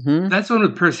movie. Mm-hmm. That's the one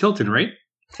with Paris Hilton, right?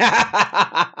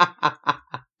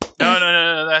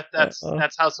 No. That's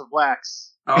House of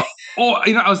Wax. I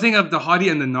was thinking of The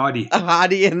Hottie and the Naughty. The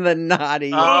Hottie and the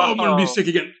Naughty. I'm gonna be sick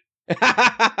again.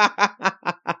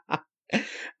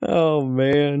 Oh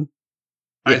man.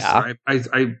 Yeah.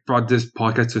 I brought this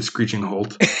podcast to a screeching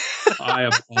halt. I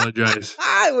apologize.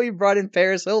 We brought in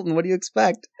Paris Hilton. What do you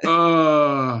expect?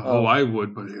 I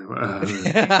would, but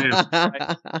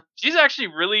she's actually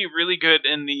really, really good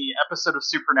in the episode of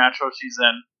Supernatural she's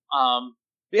in.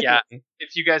 Yeah,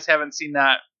 if you guys haven't seen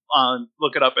that,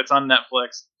 look it up. It's on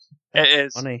Netflix. It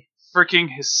is freaking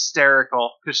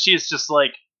hysterical because she is just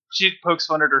like, she pokes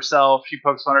fun at herself, she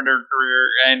pokes fun at her career,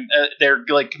 and they're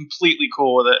like completely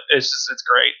cool with it. It's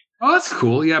great. Oh, that's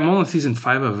cool. Yeah, I'm on season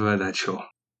 5 of that show.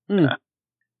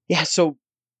 Yeah, so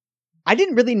I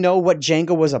didn't really know what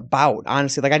Django was about,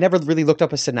 honestly. Like, I never really looked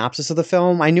up a synopsis of the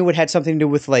film. I knew it had something to do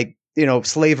with, like,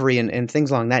 slavery and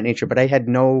things along that nature, but I had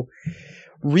no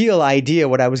real idea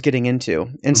what I was getting into.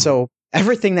 And so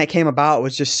everything that came about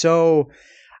was just so,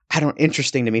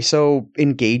 interesting to me, so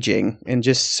engaging and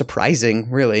just surprising,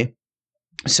 really.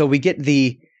 So we get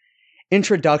the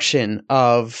introduction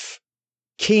of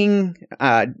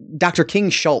Dr. King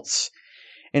Schultz,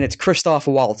 and it's Christoph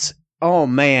Waltz. Oh,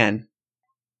 man.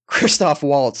 Christoph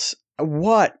Waltz.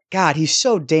 God, he's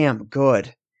so damn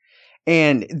good.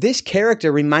 And this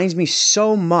character reminds me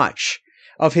so much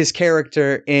of his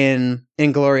character in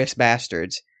Inglourious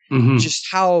Basterds. Just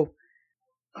how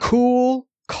cool,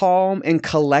 calm, and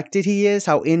collected he is,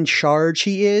 how in charge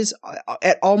he is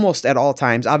almost at all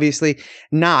times. Obviously,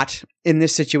 not in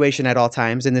this situation at all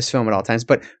times, in this film at all times,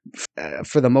 but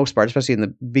for the most part, especially in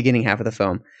the beginning half of the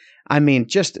film. I mean,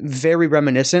 just very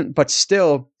reminiscent, but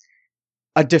still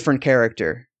a different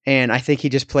character. And I think he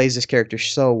just plays this character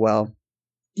so well.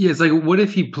 Yeah, it's like, what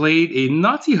if he played a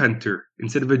Nazi hunter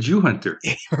instead of a Jew hunter?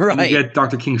 Right. And you get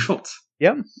Dr. King Schultz.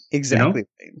 Yep, exactly.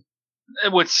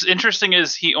 What's interesting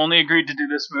is he only agreed to do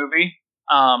this movie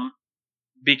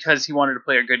because he wanted to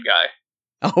play a good guy.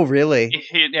 Oh, really?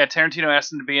 Tarantino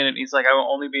asked him to be in it. And he's like, I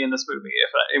will only be in this movie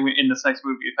in this next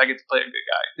movie if I get to play a good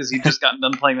guy, because he just got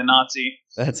done playing the Nazi.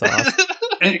 That's awesome.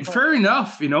 And fair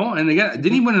enough, And again,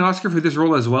 didn't he win an Oscar for this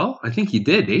role as well? I think he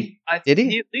did, eh? Did he?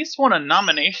 He at least won a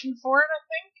nomination for it, I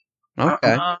think.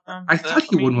 Okay. I thought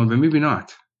he won one, but maybe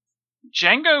not.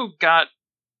 Django got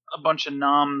a bunch of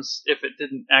noms if it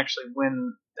didn't actually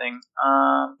win thing.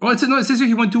 Well, it says here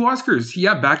he won 2 Oscars.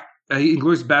 Yeah, back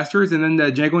Inglourious Basterds and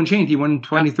then Django Unchained. He won in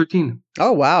 2013.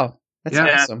 Oh, wow. That's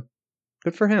awesome.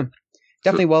 Good for him.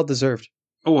 Definitely well deserved.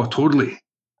 Oh, totally.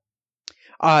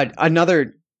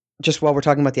 Another, just while we're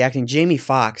talking about the acting, Jamie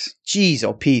Foxx. Jeez,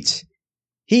 oh Pete.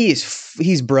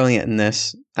 He's brilliant in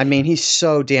this. I mean, he's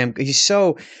so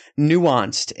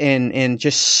nuanced and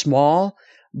just small,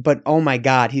 but oh my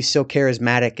God, he's so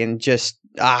charismatic and just,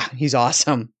 he's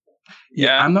awesome.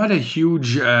 Yeah, I'm not a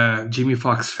huge Jamie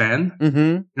Foxx fan.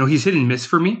 Mm-hmm. He's hit and miss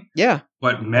for me. Yeah.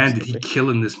 But man, did he kill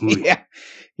in this movie. Yeah,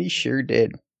 he sure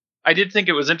did. I did think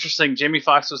it was interesting. Jamie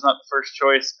Foxx was not the first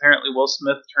choice. Apparently, Will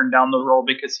Smith turned down the role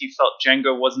because he felt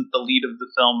Django wasn't the lead of the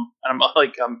film. And I'm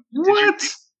like, what?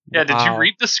 Did you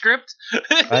read the script?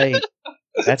 Right.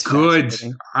 That's good.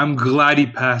 I'm glad he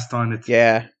passed on it.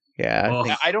 Yeah.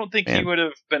 I don't think he would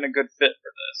have been a good fit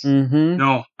for this. Mm-hmm.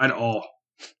 No, at all.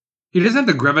 He doesn't have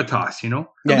the gravitas,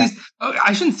 At least,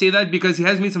 I shouldn't say that because he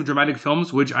has made some dramatic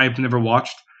films, which I've never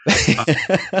watched.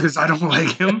 Because I don't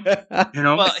like him,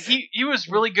 Well, he was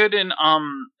really good in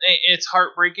it's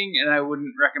heartbreaking, and I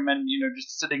wouldn't recommend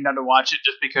just sitting down to watch it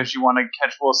just because you want to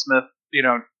catch Will Smith,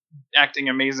 acting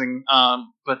amazing.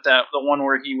 But the one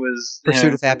where he was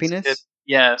Pursuit of Happiness.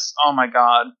 Yes. Oh my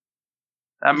God,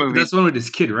 that movie. That's the one with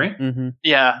his kid, right? Mm-hmm.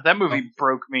 Yeah, that movie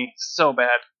broke me so bad.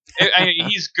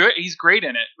 He's good. He's great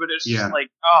in it, but it's just like,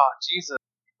 oh Jesus.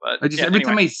 But every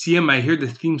time I see him, I hear the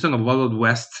theme song of Wild Wild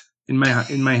West in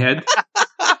my head.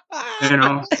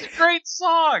 It's a great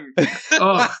song.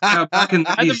 Back in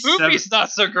and the movie's not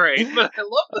so great, but I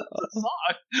love the song.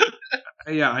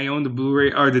 Yeah, I own the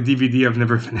Blu-ray or the DVD. I've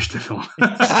never finished the film.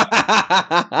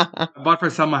 I bought for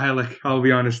Salma Hayek. I'll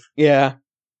be honest. Yeah.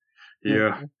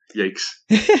 Yikes.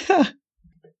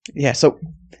 Yeah. So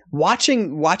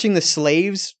watching the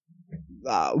slaves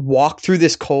walk through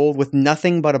this cold with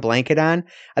nothing but a blanket on,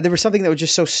 there was something that was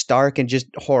just so stark and just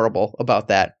horrible about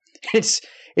that.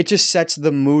 It just sets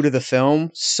the mood of the film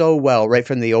so well right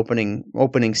from the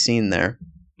opening scene there.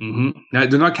 Mm-hmm. Now,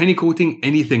 they're not candy coating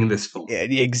anything in this film. Yeah,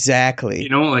 exactly.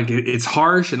 It's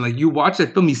harsh, and you watch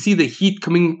that film, you see the heat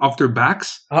coming off their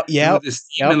backs. Oh yeah,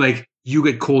 and you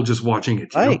get cold just watching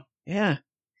it. Right? Yeah,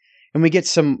 and we get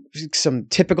some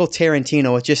typical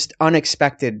Tarantino with just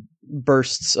unexpected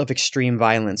bursts of extreme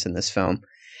violence in this film,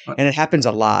 and it happens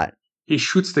a lot. He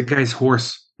shoots the guy's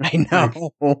horse. I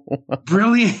know.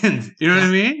 Brilliant. You know what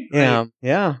I mean?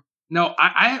 Yeah. Now,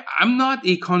 I'm not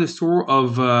a connoisseur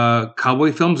of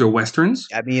cowboy films or westerns.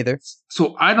 Yeah, me either.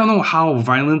 So I don't know how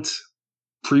violent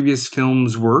previous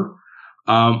films were,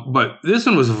 but this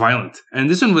one was violent, and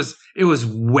this one was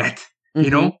wet.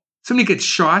 Mm-hmm. Somebody gets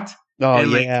shot. Oh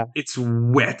and, yeah, it's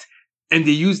wet, and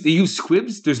they use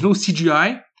squibs. There's no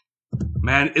CGI.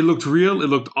 Man, it looked real. It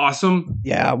looked awesome.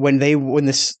 Yeah, when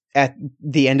this at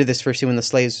the end of this first scene, when the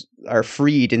slaves are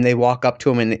freed and they walk up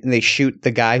to him and they shoot the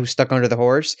guy who's stuck under the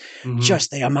horse, just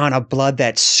the amount of blood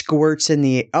that squirts in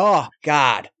the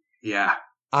God. Yeah,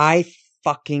 I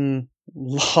fucking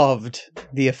loved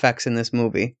the effects in this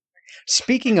movie.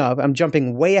 Speaking of, I'm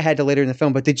jumping way ahead to later in the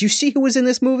film, but did you see who was in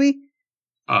this movie?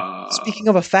 Speaking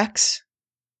of effects.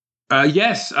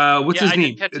 Yes. What's his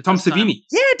name? Tom Savini.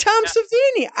 Yeah, Tom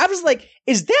Savini. I was like,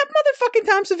 is that motherfucking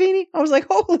Tom Savini? I was like,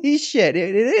 holy shit,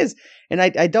 it is. And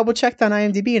I double checked on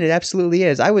IMDb, and it absolutely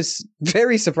is. I was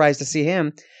very surprised to see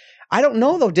him. I don't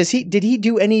know though. Did he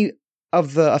do any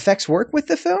of the effects work with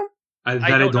the film? I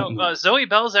don't know. Zoe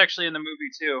Bell's actually in the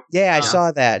movie too. Yeah, I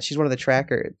saw that. She's one of the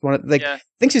trackers. I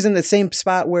think she's in the same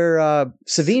spot where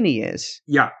Savini is.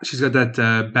 Yeah, she's got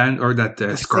that band or that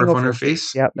scarf on her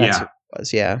face. Yep, that's what it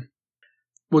was. Yeah.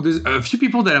 Well, there's a few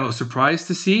people that I was surprised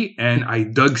to see, and I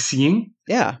dug seeing.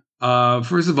 Yeah.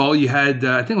 First of all, you had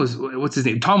I think it was what's his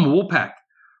name, Tom Wopat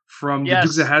from The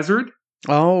Dukes of Hazzard.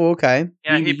 Oh, okay.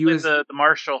 Yeah, he played the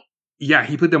marshal. Yeah,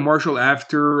 he played the marshal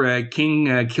after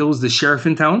King kills the sheriff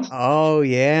in town. Oh,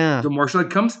 yeah. The marshal that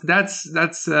comes. That's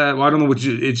well, I don't know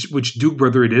which Duke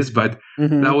brother it is, but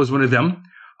that was one of them.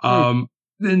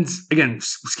 Then again,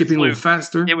 skipping a little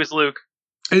faster. It was Luke.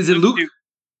 Is it Luke? Duke.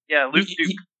 Yeah, Luke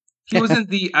Duke. He wasn't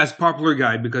the as popular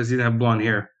guy because he didn't have blonde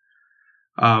hair.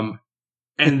 And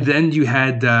then you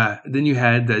had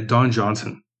Don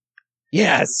Johnson.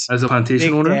 Yes, as a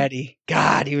plantation Big owner. Daddy.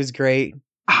 God, he was great.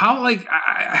 How he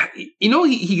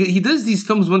does these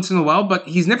films once in a while, but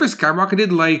he's never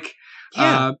skyrocketed like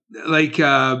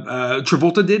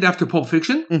Travolta did after Pulp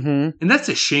Fiction, and that's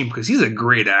a shame because he's a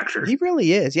great actor. He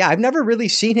really is. Yeah, I've never really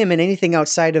seen him in anything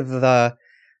outside of the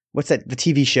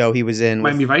TV show he was in?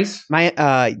 Miami Vice.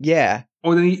 Yeah.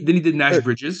 Oh, then he did Nash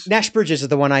Bridges. Nash Bridges is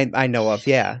the one I know of.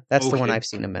 Yeah, that's the one I've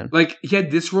seen him in. Like he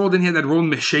had this role, then he had that role in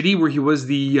Machete where he was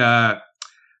the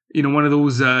one of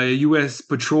those U.S.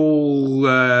 Patrol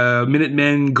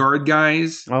Minutemen guard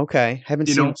guys. Okay, haven't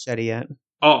seen Machete yet.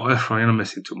 Oh, I'm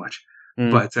missing too much.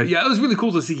 But it was really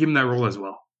cool to see him in that role as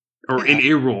well, or in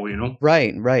a role,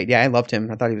 Right. Yeah, I loved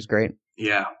him. I thought he was great.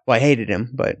 Yeah. Well, I hated him,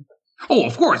 but. Oh,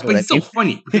 of course, but he's still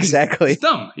funny. Exactly. He's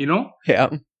dumb, Yeah.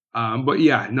 But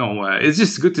yeah, no, it's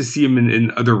just good to see him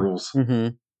in other roles.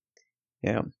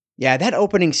 Yeah. Yeah, that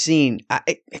opening scene.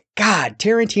 God,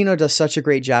 Tarantino does such a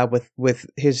great job with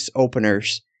his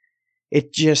openers.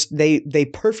 It just they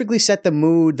perfectly set the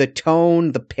mood, the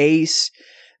tone, the pace,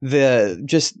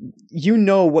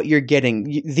 what you're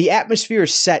getting. The atmosphere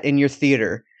is set in your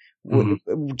theater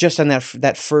just on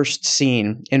that first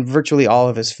scene in virtually all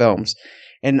of his films.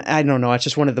 And I don't know, it's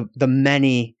just one of the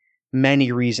many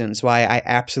many reasons why I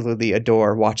absolutely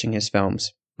adore watching his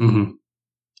films. Mm-hmm.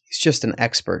 He's just an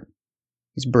expert.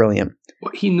 He's brilliant.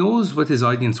 Well, he knows what his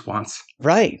audience wants.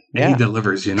 Right. And he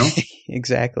delivers,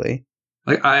 Exactly.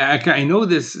 Like I know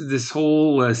this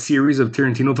whole series of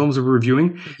Tarantino films that we're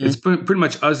reviewing. Mm-hmm. It's pretty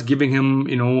much us giving him,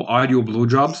 audio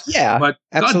blowjobs. Yeah, but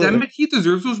absolutely. God damn it, he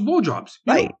deserves those blowjobs.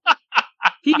 Right.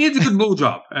 He needs a good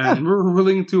blowjob, and we're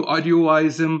willing to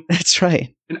audioize him. That's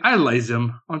right. And idolize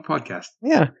him on podcast.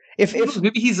 Yeah. If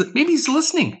maybe he's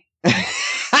listening.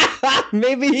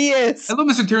 Maybe he is. Hello,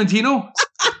 Mr. Tarantino.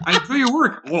 I enjoy your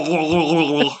work.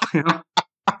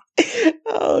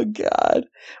 Oh God!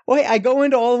 Well, I go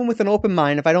into all of them with an open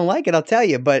mind. If I don't like it, I'll tell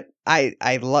you. But I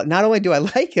not only do I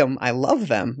like them, I love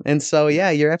them. And so,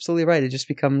 yeah, you're absolutely right. It just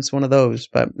becomes one of those.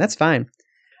 But that's fine.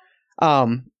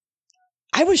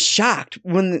 I was shocked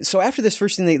after this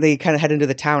first thing they kind of head into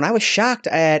the town. I was shocked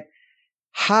at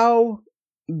how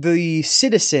the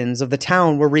citizens of the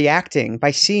town were reacting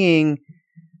by seeing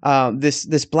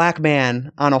this black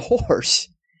man on a horse.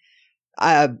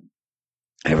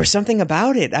 There was something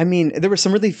about it. I mean, there was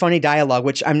some really funny dialogue,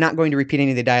 which I'm not going to repeat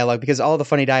any of the dialogue because all the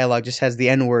funny dialogue just has the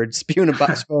N-word spewing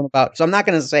about. So I'm not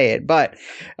going to say it, but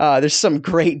there's some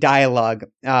great dialogue.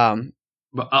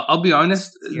 But I'll be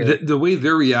honest, the way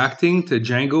they're reacting to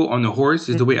Django on the horse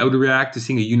is the way I would react to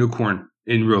seeing a unicorn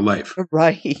in real life.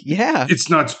 Right, yeah. It's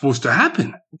not supposed to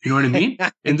happen. You know what I mean?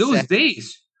 In those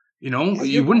days,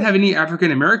 you wouldn't have any African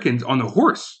Americans on the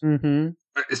horse,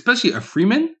 especially a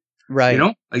freeman. Right.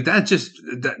 Like that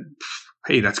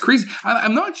hey, that's crazy.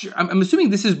 I'm not sure. I'm assuming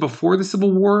this is before the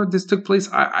Civil War this took place.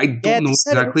 I don't know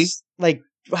exactly. Like,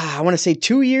 I want to say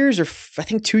 2 years or I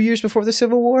think 2 years before the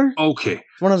Civil War. Okay.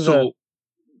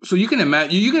 So you can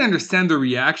imagine, you can understand the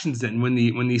reactions then when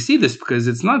they see this, because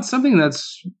it's not something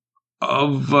that's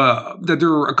that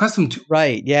they're accustomed to.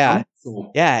 Right. Yeah.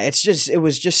 Yeah. It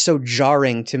was just so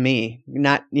jarring to me.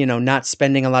 Not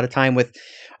spending a lot of time with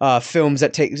films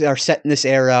that are set in this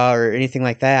era or anything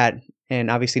like that, and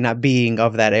obviously not being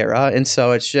of that era. And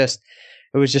so it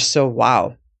was just so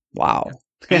wow.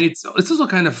 And it's also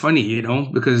kind of funny,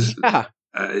 because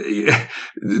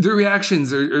the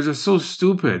reactions are just so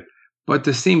stupid. But at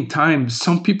the same time,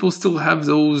 some people still have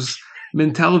those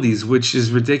mentalities, which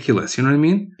is ridiculous. You know what I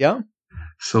mean? Yeah.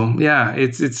 So yeah,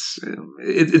 it's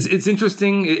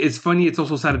interesting. It's funny. It's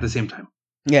also sad at the same time.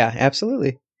 Yeah,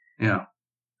 absolutely. Yeah.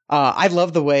 I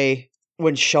love the way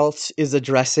when Schultz is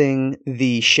addressing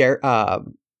the sheriff,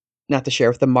 not the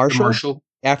sheriff, the marshal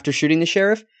after shooting the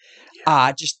sheriff.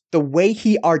 Yeah. Just the way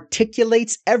he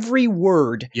articulates every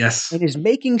word. Yes. And is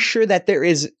making sure that there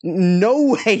is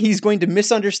no way he's going to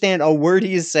misunderstand a word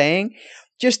he is saying.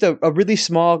 Just a really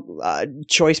small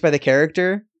choice by the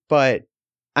character, but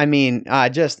I mean,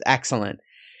 just excellent.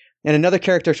 And another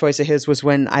character choice of his was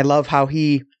when I love how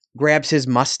he grabs his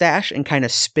mustache and kind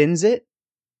of spins it.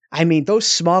 I mean, those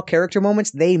small character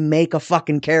moments, they make a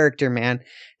fucking character, man.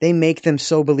 They make them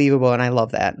so believable, and I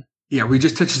love that. Yeah, we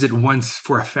just touches it once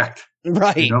for effect.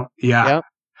 Right. Yeah. Yep.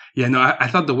 Yeah, no, I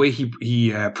thought the way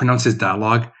he pronounces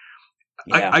dialogue,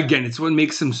 again, it's what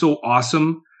makes him so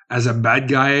awesome as a bad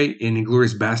guy in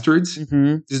Inglourious Bastards.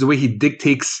 Mm-hmm. This is the way he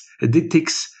dictates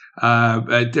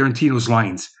Tarantino's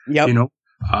lines. Yep.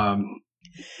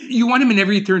 You want him in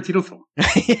every Tarantino film.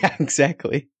 Yeah,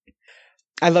 exactly.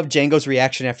 I love Django's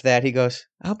reaction after that. He goes,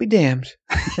 "I'll be damned."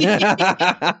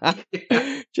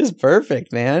 Just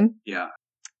perfect, man. Yeah.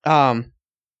 I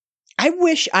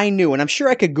wish I knew, and I'm sure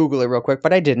I could Google it real quick,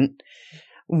 but I didn't.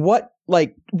 What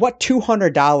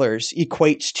 $200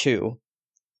 equates to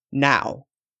now?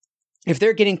 If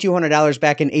they're getting $200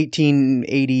 back in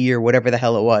 1880 or whatever the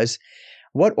hell it was,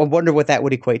 I wonder what that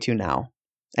would equate to now.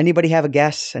 Anybody have a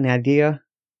guess, an idea?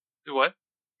 What?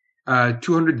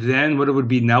 200 then, what it would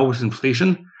be now with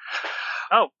inflation?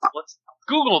 Oh, let's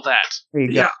Google that. There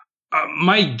you go.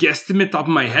 My guesstimate, top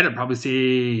of my head, I'd probably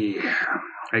say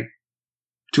like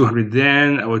 200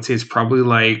 then. I would say it's probably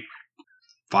like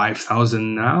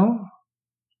 5,000 now.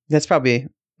 That's probably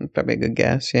a good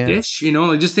guess. Yeah. Ish,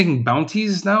 like just thinking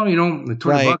bounties now. Like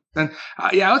 $20. And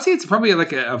I would say it's probably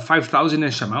like a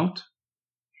 5,000-ish amount.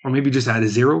 Or maybe just add a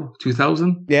 0,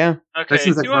 2,000. Okay, Yeah. $200 in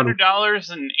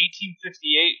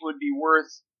 1858 would be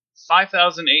worth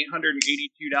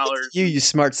 $5,882. You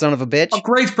smart son of a bitch. Oh,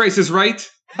 great, Price is Right.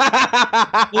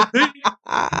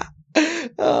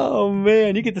 Oh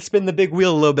man, you get to spin the big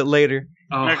wheel a little bit later.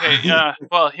 Oh. Okay,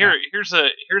 well here's a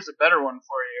better one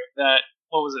for you. That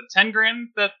what was it, 10 grand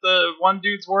that the one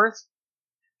dude's worth?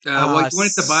 Well, he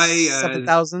wanted to buy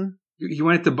 7,000. He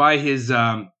wanted to buy his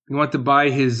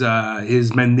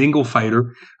his Mandingo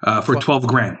fighter for 12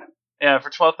 grand. Yeah,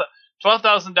 for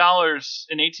 $12,000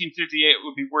 in 1858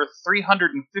 would be worth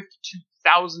 $352,000 in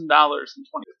 2015.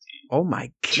 Oh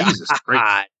my God. Jesus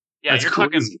Christ. Yeah, That's you're crazy.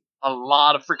 talking a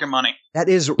lot of freaking money. That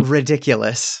is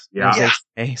ridiculous. Yeah.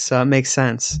 So it makes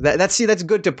sense. That's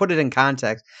good to put it in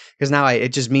context, because now it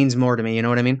just means more to me. You know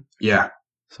what I mean? Yeah.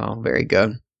 So very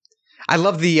good. I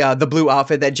love the blue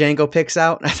outfit that Django picks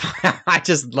out. I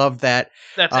just love that.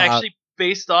 That's actually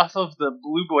based off of the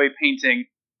Blue Boy painting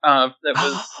that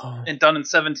was done in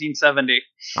 1770.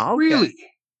 Okay. Really?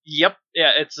 Yep.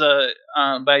 Yeah, it's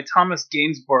by Thomas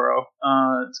Gainsborough.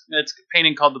 It's a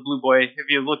painting called the Blue Boy. If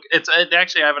you look,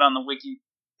 actually I have it on the wiki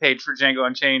page for Django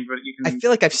Unchained, but you can. I feel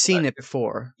like I've seen it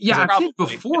before. Yeah, I've seen it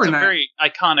before. It's a very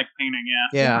iconic painting.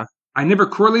 Yeah. I never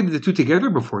correlated the two together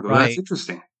before, though. Right. That's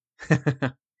interesting.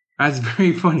 That's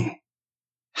very funny.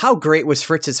 How great was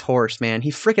Fritz's horse, man? He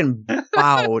freaking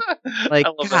bowed. Like,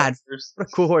 God, what a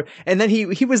cool horse. And then he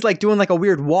was like doing like a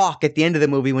weird walk at the end of the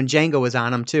movie when Django was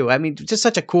on him too. I mean, just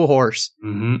such a cool horse.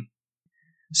 Mm-hmm.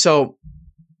 So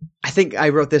I think I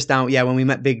wrote this down. Yeah, when we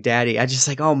met Big Daddy, I just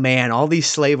like, oh man, all these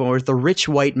slave owners, the rich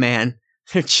white man,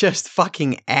 they're just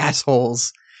fucking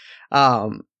assholes.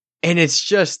 And it's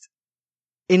just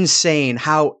insane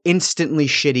how instantly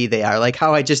shitty they are. Like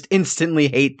how I just instantly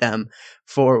hate them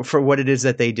for what it is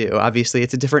that they do. Obviously,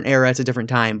 it's a different era, it's a different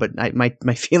time, but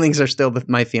my feelings are still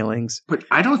my feelings. But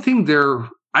I don't think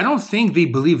they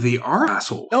believe they are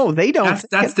assholes. No, they don't.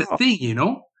 That's the thing, you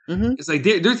know? Mm-hmm. It's like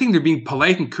they're thinking they're being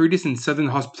polite and courteous in Southern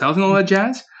hospitality and all that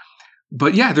jazz.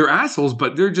 But yeah, they're assholes,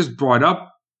 but they're just brought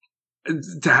up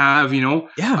to have,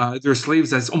 their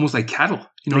slaves as almost like cattle.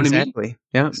 You know what I mean? Exactly.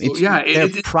 Yeah. So,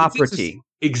 it's property.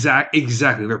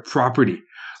 Exactly. Their property.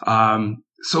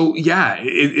 So yeah,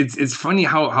 it's funny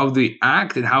how they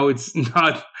act and how it's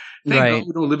not. Thank God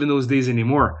we don't live in those days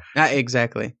anymore.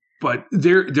 Exactly. But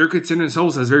they're considering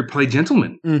themselves as very polite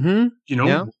gentlemen. Mm-hmm. You know,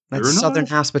 yeah. That's Southern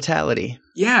hospitality.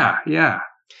 Yeah, yeah.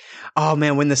 Oh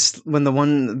man, when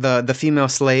the female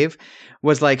slave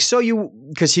was like,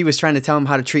 because he was trying to tell him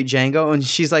how to treat Django, and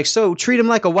she's like, so treat him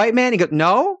like a white man. He goes,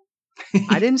 no,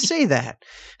 I didn't say that.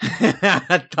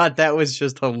 I thought that was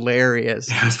just hilarious.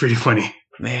 Yeah, it's pretty funny,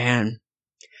 man.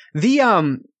 The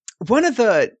one of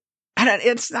the,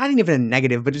 it's not even a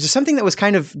negative, but it's just something that was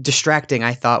kind of distracting.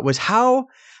 I thought was how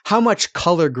much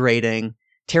color grading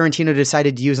Tarantino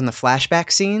decided to use in the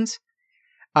flashback scenes.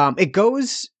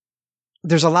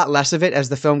 There's a lot less of it as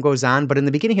the film goes on, but in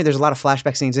the beginning here, there's a lot of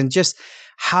flashback scenes, and just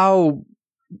how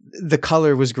the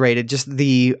color was graded, just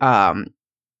the, I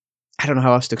don't know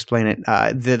how else to explain it.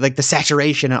 The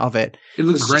saturation of it. It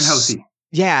looks grindhousey.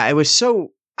 Yeah, it was so,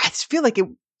 I feel like it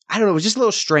was just a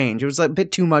little strange. It was a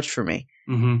bit too much for me.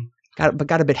 Mm-hmm.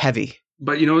 Got a bit heavy.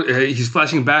 But, he's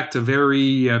flashing back to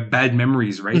very bad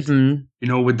memories, right?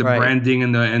 Mm-hmm. With the branding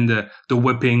and the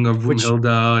whipping of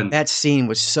Brunhilde. And that scene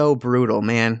was so brutal,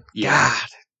 man. Yeah. God.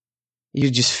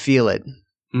 You just feel it.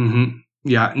 Mm-hmm.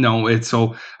 Yeah, no, it's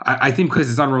so... I think because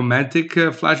it's not a romantic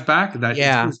flashback, that it's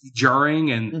supposed to be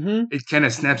jarring, and it kind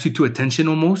of snaps you to attention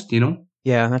almost,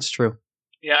 Yeah, that's true.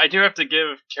 Yeah, I do have to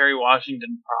give Kerry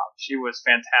Washington props. She was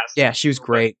fantastic. Yeah, she was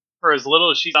great. For as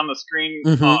little as she's on the screen,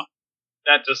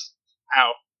 that just...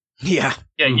 Ow. Yeah.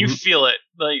 Yeah, you feel it.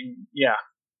 Like, yeah.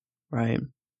 Right.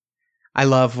 I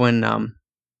love when,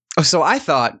 so I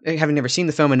thought, having never seen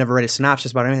the film and never read a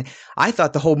synopsis about anything, I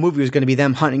thought the whole movie was going to be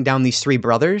them hunting down these three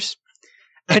brothers.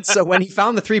 And so when he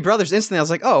found the three brothers instantly, I was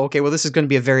like, oh, okay, well, this is going to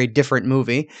be a very different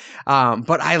movie.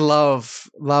 But I love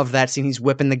that scene. He's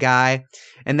whipping the guy.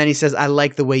 And then he says, I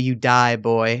like the way you die,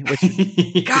 boy.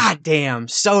 Which, goddamn,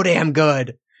 so damn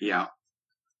good. Yeah.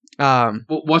 Well,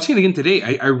 watching it again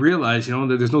today, I realized,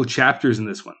 that there's no chapters in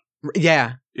this one.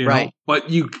 Yeah, right.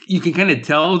 But you can kind of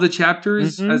tell the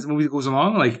chapters as the movie goes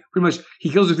along. Like, pretty much,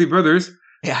 he kills the three brothers.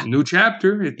 Yeah. New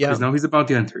chapter. Because now he's a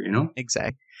bounty hunter,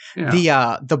 Exactly.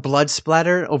 Yeah. The blood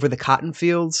splatter over the cotton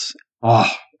fields.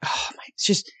 Oh my, it's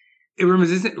just... It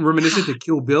reminiscent to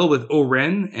Kill Bill with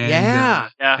Oren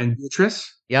and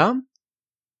Beatrice. Yeah.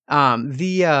 And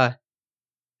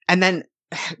then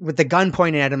with the gun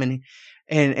pointed at him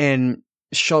and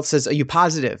Schultz says, are you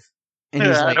positive? And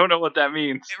he's like, I don't know what that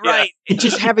means. Right. Yeah.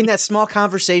 Just having that small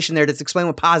conversation there to explain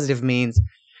what positive means.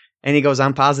 And he goes,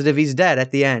 I'm positive he's dead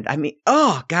at the end. I mean,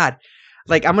 oh, God.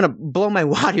 Like, I'm going to blow my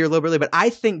wad here a little bit, but I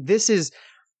think this is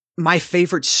my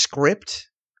favorite script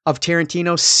of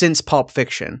Tarantino since Pulp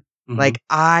Fiction. Mm-hmm. Like,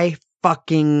 I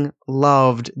fucking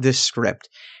loved this script.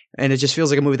 And it just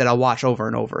feels like a movie that I'll watch over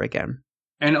and over again.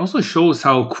 And it also shows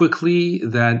how quickly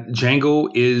that Django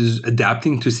is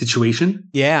adapting to situation.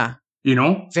 Yeah.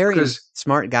 Very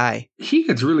smart guy. He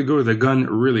gets really good with a gun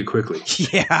really quickly.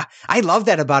 Yeah. I love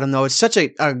that about him, though. It's such a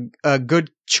good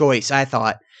choice, I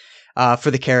thought.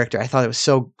 for the character. I thought it was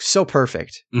so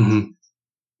perfect. Mm-hmm.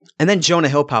 And then Jonah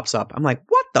Hill pops up. I'm like,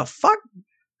 what the fuck?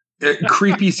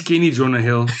 Creepy, skinny Jonah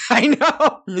Hill. I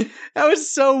know. That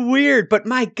was so weird. But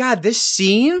my God, this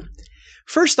scene,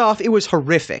 first off, it was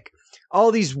horrific.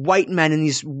 All these white men in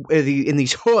these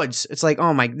hoods. It's like,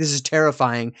 oh my, this is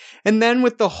terrifying. And then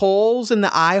with the holes in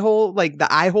the eye hole, like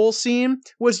the eye hole scene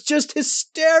was just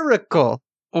hysterical.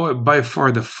 Oh, by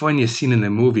far the funniest scene in the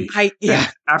movie.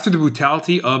 Yeah. After the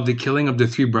brutality of the killing of the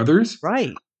three brothers,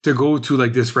 right, to go to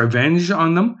like this revenge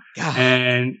on them,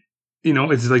 and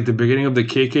it's like the beginning of the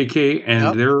KKK,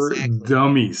 and they're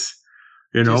dummies,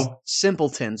 just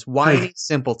simpletons, whiny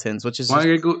simpletons, which is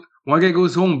one guy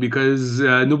goes home because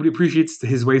nobody appreciates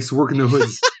his wife's work in the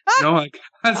hoods.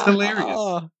 That's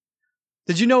hilarious.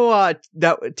 Did you know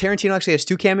that Tarantino actually has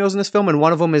 2 cameos in this film, and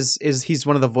one of them is he's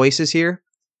one of the voices here?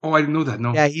 Oh, I didn't know that.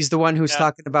 No. Yeah, he's the one who's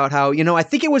talking about how, I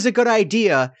think it was a good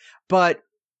idea, but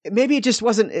maybe it just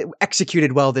wasn't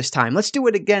executed well this time. Let's do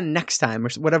it again next time, or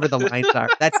whatever the lines are.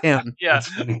 That's him. Yeah. That's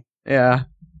funny. Yeah.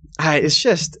 It's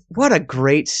just, what a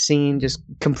great scene, just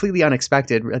completely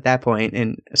unexpected at that point,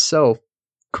 and so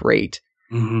great.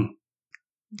 Mm-hmm.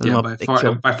 Yeah, by far,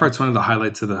 it's one of the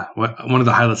highlights of the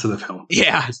film.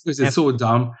 Yeah, it's so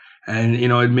dumb, and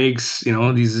it makes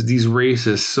these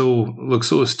racists look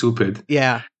so stupid.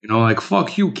 Yeah, like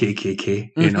fuck you,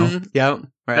 KKK. Yeah,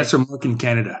 right. That's from Mark in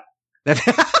Canada.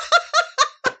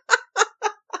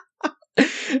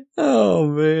 Oh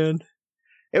man,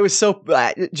 it was so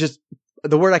just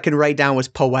the word I could write down was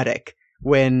poetic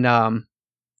when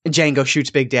Django shoots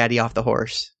Big Daddy off the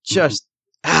horse. Just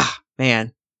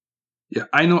man. Yeah,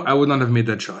 I know I would not have made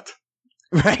that shot.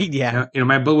 Right, yeah.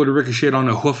 My blood would have ricocheted on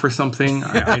a hoof or something.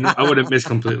 I know I would have missed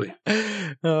completely.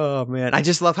 Oh, man. I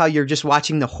just love how you're just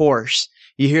watching the horse.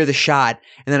 You hear the shot,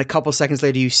 and then a couple seconds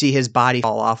later, you see his body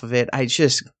fall off of it. I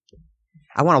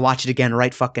want to watch it again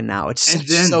right fucking now. It's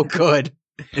so good.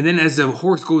 And then as the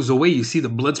horse goes away, you see the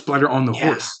blood splatter on the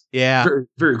horse. Yeah. Very,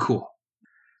 very cool.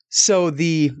 So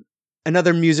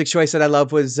another music choice that I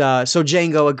love was, so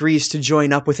Django agrees to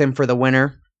join up with him for the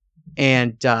winter.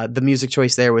 And the music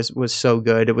choice there was so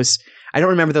good. It was, I don't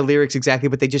remember the lyrics exactly,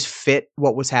 but they just fit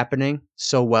what was happening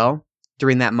so well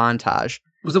during that montage.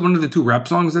 Was it one of the 2 rap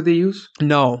songs that they use?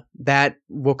 No, that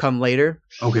will come later.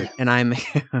 Okay. And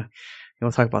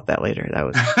we'll talk about that later. That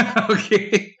was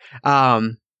okay.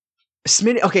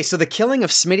 Smitty. Okay, so the killing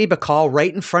of Smitty Bacall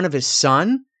right in front of his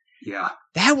son. Yeah.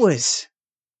 That was,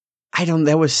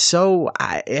 it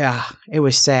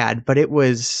was sad, but it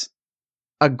was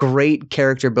a great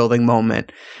character building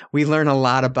moment. We learn a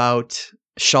lot about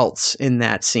Schultz in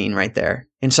that scene right there,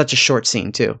 in such a short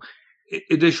scene too.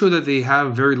 They show that they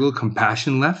have very little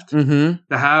compassion left. Mm-hmm.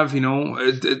 To have,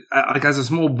 like as a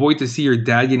small boy, to see your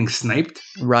dad getting sniped.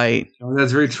 Right.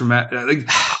 That's very traumatic. Like,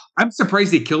 I'm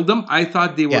surprised they killed him. I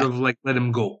thought they would have let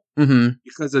him go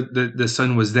because the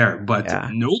son was there, but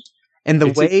nope. And the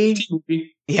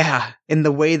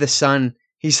way the son,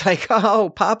 he's like,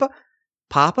 oh, Papa?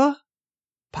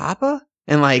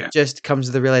 And just comes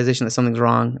to the realization that something's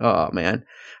wrong. Oh man,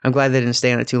 I'm glad they didn't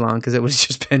stay on it too long because it would have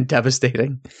just been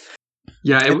devastating.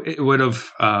 Yeah, it would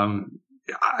have. I'm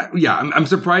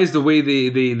surprised the way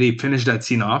they finished that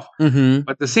scene off. Mm-hmm.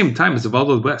 But at the same time, it's the Wild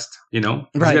Wild West. Right. You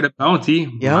get a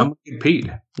bounty. Yeah, I'm gonna get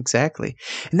paid. Exactly,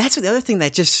 and that's the other thing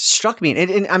that just struck me,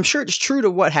 and I'm sure it's true to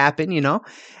what happened.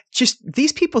 Just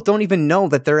these people don't even know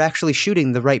that they're actually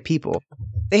shooting the right people.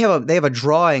 They have a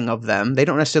drawing of them. They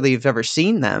don't necessarily have ever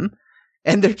seen them,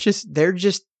 and they're just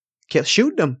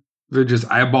shooting them. They're just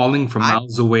eyeballing from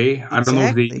miles away. Exactly. I don't know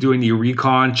if they do any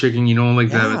recon checking,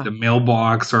 the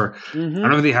mailbox, or I don't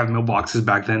know if they have mailboxes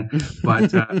back then.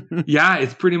 But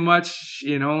it's pretty much,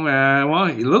 well,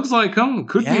 it looks like him.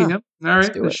 Could be him. All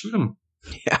right, let's shoot him.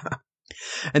 Yeah.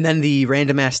 And then the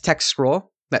random ass text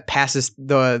scroll that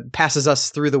passes us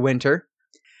through the winter.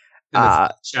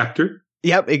 Chapter.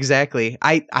 Yep, exactly.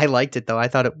 I liked it though. I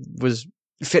thought it was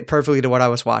fit perfectly to what I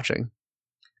was watching.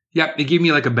 Yeah, it gave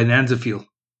me like a Bonanza feel.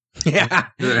 Yeah.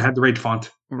 It had the right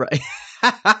font. Right.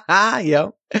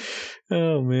 Yep.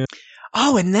 Oh man.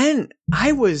 Oh, and then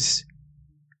I was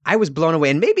blown away,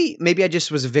 and maybe I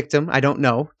just was a victim. I don't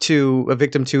know. A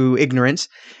victim to ignorance.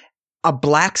 A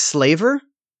black slaver?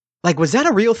 Like, was that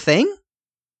a real thing?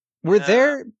 Were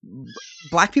there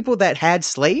black people that had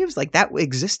slaves? Like, that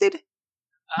existed?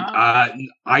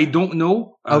 I don't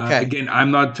know. Okay. Again,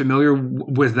 I'm not familiar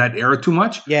with that era too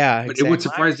much. Yeah, but it would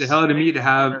surprise the hell out of me to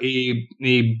have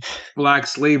a black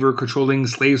slaver controlling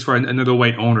slaves for another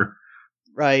white owner.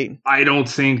 Right. I don't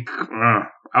think.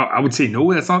 I would say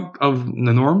no. That's not of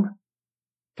the norm.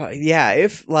 But yeah,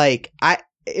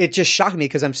 it just shocked me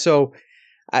because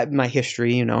my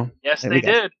history, you know. Yes, they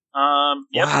did.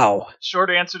 Yep. Wow. Short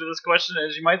answer to this question,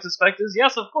 as you might suspect, is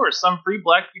yes, of course. Some free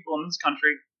black people in this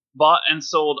country bought and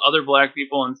sold other black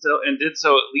people and did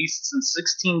so at least since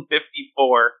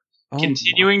 1654,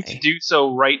 continuing to do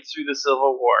so right through the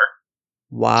Civil War.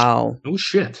 Wow. No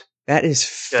shit. That is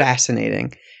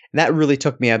fascinating. That really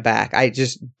took me aback. I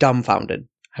just dumbfounded.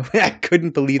 I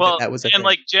couldn't believe that was a thing. And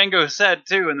like Django said,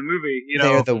 too, in the movie, you know...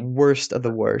 They're the worst of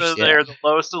the worst. They're the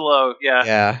lowest of the low,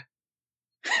 yeah.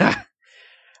 Yeah.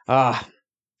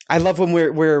 I love when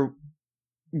we're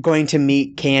going to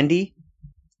meet Candy.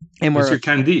 And Mr.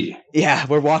 Candy. Yeah,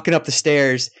 we're walking up the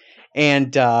stairs,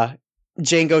 and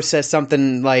Django says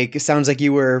something like, it sounds like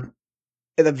you were...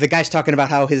 The guy's talking about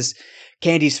how his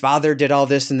Candy's father did all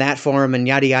this and that for him, and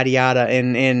yada, yada, yada,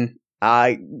 and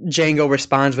Django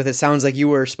responds with, it sounds like you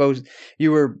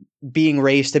were being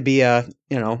raised to be a,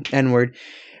 you know, N-word.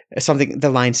 The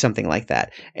line's something like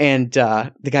that. And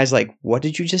the guy's like, what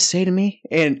did you just say to me?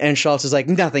 And Schultz is like,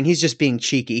 nothing. He's just being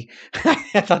cheeky.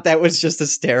 I thought that was just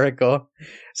hysterical.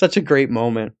 Such a great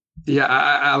moment. Yeah,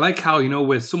 I like how, you know,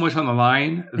 with so much on the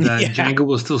line, that Django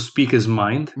will still speak his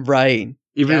mind. Right.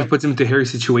 Even if it puts him into hairy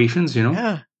situations, you know?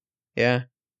 Yeah. Yeah.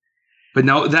 But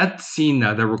now that scene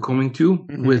that we're coming to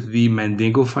with the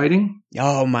Mandingo fighting.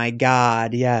 Oh my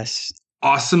God, yes.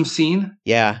 Awesome scene.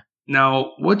 Yeah.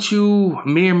 Now, what you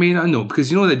may or may not know, because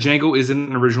you know that Django is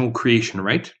an original creation,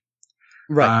 right?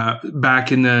 Right.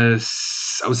 Back in the,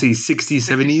 I would say, 60s,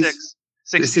 70s?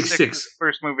 66.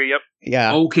 First movie, yep.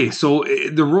 Yeah. Okay, so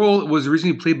the role was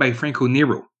originally played by Franco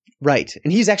Nero. Right.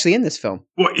 And he's actually in this film.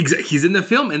 Well, exactly. He's in the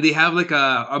film, and they have like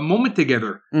a moment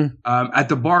together at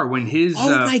the bar when his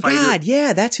my fighter, God.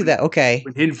 Yeah, that's who that... Okay.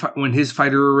 When his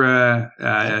fighter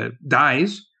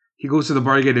dies, he goes to the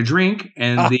bar to get a drink,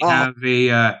 and they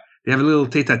have a little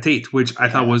tete-a-tete, which I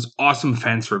thought was awesome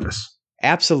fan service.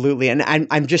 Absolutely. And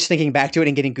I'm just thinking back to it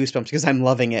and getting goosebumps because I'm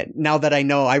loving it. Now that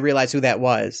I realize who that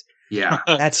was. Yeah.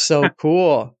 That's so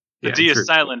cool. The D is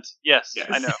silent. Yes,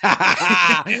 I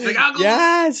know.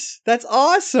 Yes, that's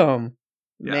awesome,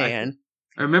 man.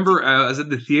 I remember I was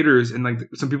at the theaters and like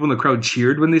some people in the crowd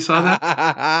cheered when they saw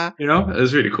that. You know, it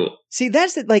was really cool. See,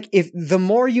 that's it. Like, if the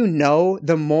more you know,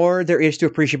 the more there is to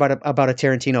appreciate about a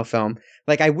Tarantino film.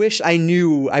 Like, I wish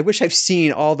I've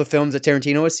seen all the films that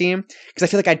Tarantino has seen, because I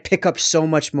feel like I'd pick up so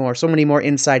many more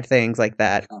inside things like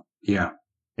that. Yeah,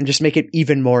 and just make it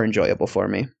even more enjoyable for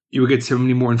me. You would get so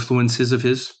many more influences of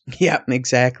his. Yeah,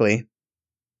 exactly.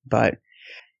 But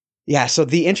yeah, so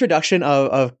the introduction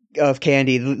of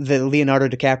Candy, the Leonardo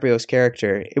DiCaprio's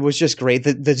character, it was just great.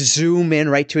 The zoom in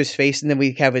right to his face, and then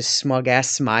we have his smug ass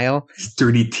smile, his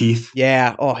dirty teeth.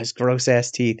 Yeah, his gross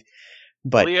ass teeth.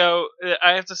 But Leo,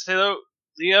 I have to say though,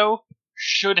 Leo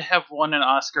should have won an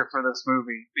Oscar for this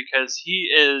movie because he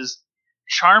is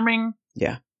charming.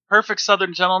 Yeah. Perfect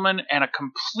Southern gentleman and a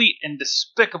complete and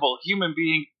despicable human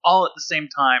being all at the same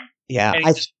time. Yeah. And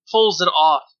he just pulls it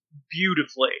off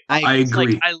beautifully. I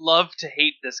agree. Like, I love to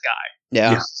hate this guy.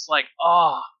 Yeah. It's just like,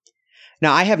 oh.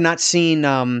 Now, I have not seen,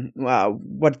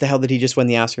 what the hell did he just win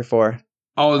the Oscar for?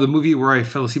 Oh, the movie where I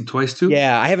fell asleep twice to?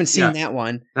 Yeah, I haven't seen that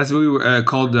one. That's a movie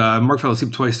called Mark Fell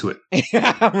Asleep Twice to It.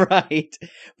 Right.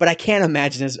 But I can't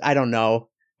imagine I don't know.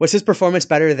 Was his performance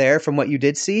better there from what you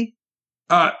did see?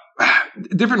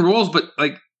 Different roles, but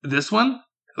like this one,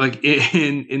 like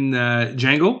in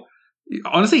Django,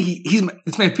 honestly,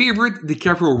 it's my favorite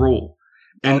DiCaprio role.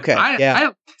 And okay,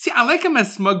 I like him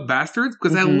as smug bastards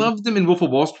because I loved him in Wolf of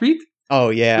Wall Street. Oh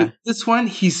yeah, but this one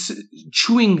he's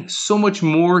chewing so much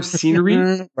more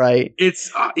scenery. Right.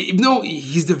 It's even though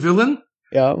he's the villain,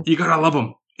 you gotta love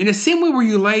him in the same way where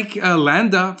you like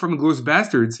Landa from Inglourious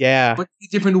Bastards. Yeah, but in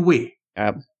a different way.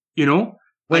 You know,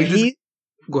 when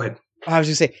go ahead. I was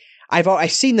gonna say,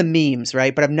 I've seen the memes,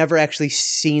 right? But I've never actually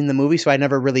seen the movie, so I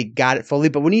never really got it fully.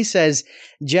 But when he says,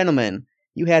 "Gentlemen,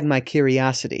 you had my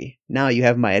curiosity. Now you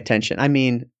have my attention." I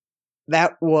mean,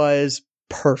 that was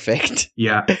perfect.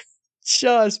 Yeah.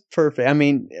 Just perfect. I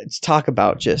mean, talk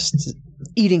about just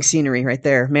eating scenery right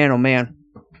there. Man, oh man.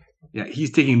 Yeah,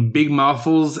 he's taking big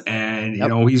mouthfuls and, you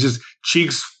know, he's just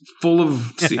cheeks full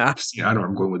of... I don't know where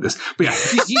I'm going with this. But yeah,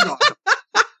 he's awesome.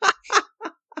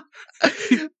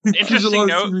 Interesting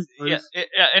note.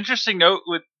 Interesting note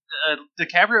with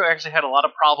DiCaprio actually had a lot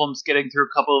of problems getting through a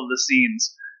couple of the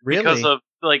scenes because of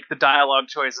like the dialogue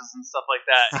choices and stuff like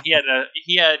that.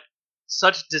 He had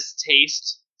such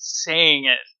distaste saying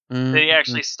it that he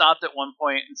actually stopped at one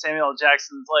point, and Samuel L.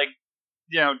 Jackson's like,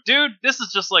 you know, dude, this is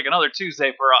just like another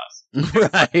Tuesday for us.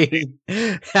 Right.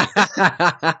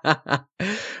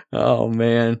 Oh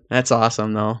man, that's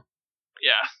awesome though.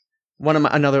 Yeah. one of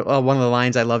the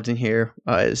lines I loved in here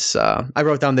is I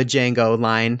wrote down the Django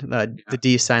line, the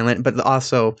D silent, but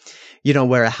also you don't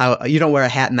wear a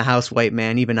hat in the house, white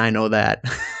man. Even I know that.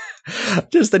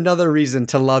 Just another reason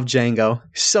to love Django.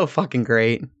 So fucking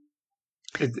great.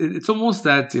 It's almost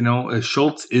that,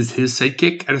 Schultz is his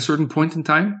sidekick at a certain point in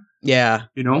time. Yeah.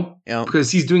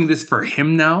 Because he's doing this for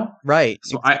him now. Right.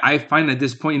 So I find at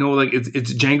this point,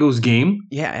 it's Django's game.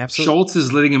 Yeah, absolutely. Schultz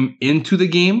is letting him into the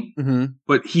game,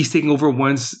 but he's taking over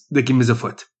once the game is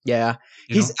afoot. Yeah.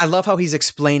 I love how he's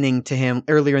explaining to him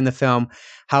earlier in the film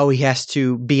how he has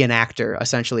to be an actor,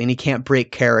 essentially, and he can't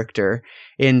break character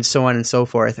and so on and so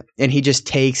forth. And he just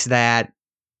takes that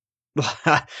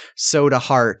so to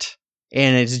heart.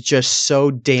 And it's just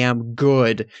so damn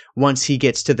good once he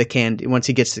gets to the Candy, once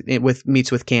he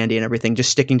meets with Candy and everything,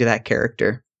 just sticking to that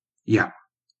character. Yeah.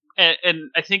 And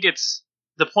I think it's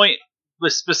the point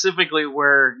was specifically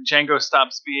where Django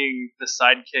stops being the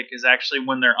sidekick is actually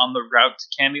when they're on the route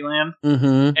to Candyland.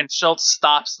 Mm-hmm. And Schultz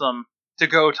stops them to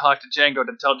go talk to Django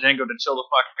to tell Django to chill the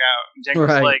fuck out. And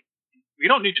Django's like, we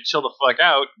don't need to chill the fuck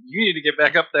out. You need to get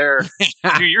back up there,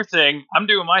 do your thing. I'm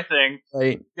doing my thing.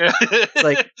 Right. It's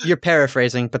like, you're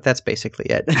paraphrasing, but that's basically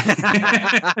it.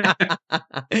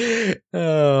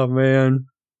 Oh, man.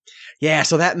 Yeah,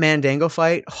 so that Mandingo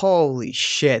fight, holy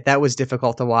shit, that was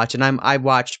difficult to watch. And I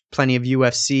watched plenty of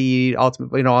UFC,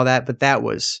 Ultimate, all that, but that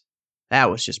was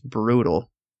just brutal.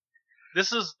 The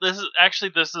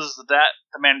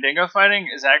Mandingo fighting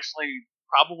is actually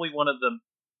probably one of the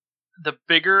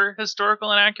bigger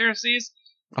historical inaccuracies.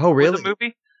 Oh, really? With the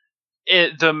movie.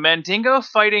 The Mandingo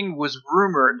fighting was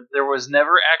rumored. There was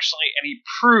never actually any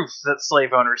proof that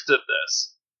slave owners did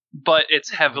this, but it's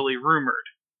heavily rumored.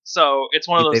 So it's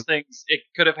one of those things. It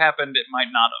could have happened. It might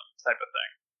not have, type of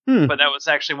thing. But that was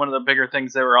actually one of the bigger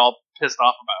things they were all pissed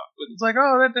off about. It's like,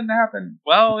 oh, that didn't happen.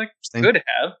 Well, it could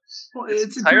have. Well,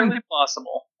 it's entirely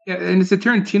possible. Yeah, and it's a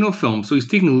Tarantino film, so he's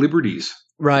taking liberties.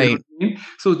 Right. You know what I mean?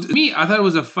 So to me, I thought it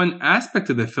was a fun aspect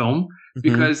of the film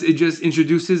because it just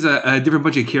introduces a different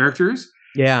bunch of characters.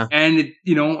 Yeah. And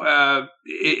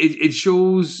it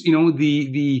shows,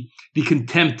 the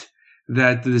contempt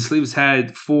that the slaves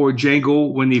had for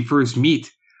Django when they first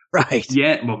meet. Right.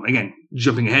 Yeah. Well, again,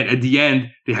 jumping ahead, at the end,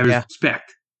 they have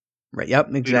respect. Right.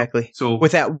 Yep. Exactly. So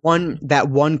with that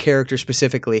one character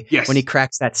specifically, yes, when he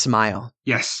cracks that smile.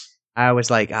 Yes. I was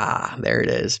like, there it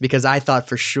is. Because I thought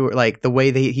for sure, like, the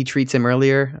way he treats him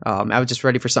earlier, I was just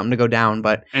ready for something to go down.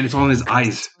 And it's all in his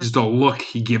eyes. Just the look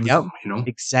he gives them,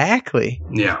 Exactly.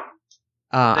 Yeah.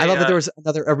 I love that there was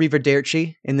another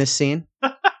Arrivederci in this scene.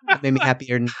 It made me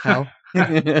happier than hell.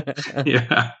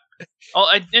 Yeah. Well,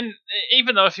 and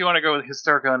even though if you want to go with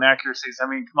historical inaccuracies, I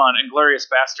mean, come on, Inglourious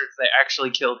Bastards, they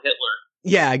actually killed Hitler.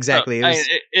 Yeah, exactly. So,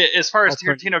 as far as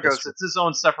Tarantino goes, it's his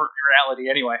own separate reality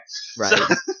anyway. Right.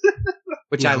 So.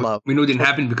 Which I love. We know it didn't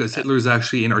happen because Hitler is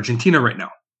actually in Argentina right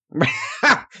now.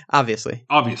 Obviously.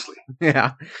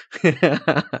 Yeah.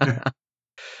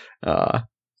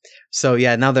 So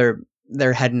yeah, now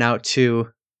they're heading out to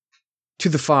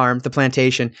the farm, the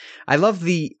plantation. I love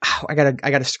I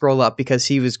gotta scroll up because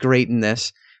he was great in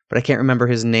this, but I can't remember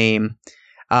his name.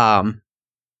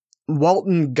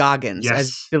 Walton Goggins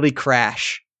as Billy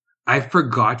Crash. I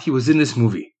forgot he was in this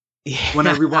movie. Yeah. When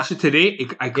I rewatched it today,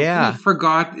 I completely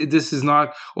forgot this is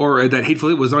not, or that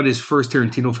Hateful Eight was not his first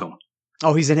Tarantino film.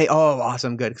 Oh, he's in it. Oh,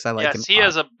 awesome. Good. Because I like him. Yes, he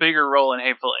has a bigger role in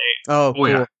Hateful Eight. Oh, cool.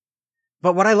 Yeah.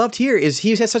 But what I loved here is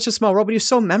he has such a small role, but he was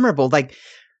so memorable. Like,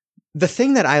 the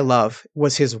thing that I love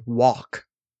was his walk.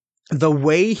 The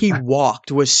way he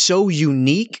walked was so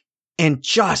unique and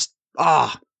just,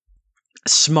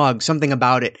 smug. Something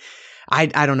about it. I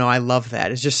don't know. I love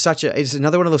that. It's just it's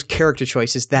another one of those character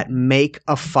choices that make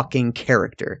a fucking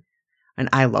character. And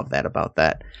I love that about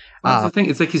that. That's the thing.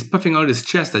 It's like he's puffing out his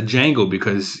chest at Django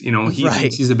because, he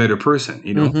thinks he's a better person,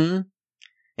 Mm-hmm.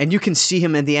 And you can see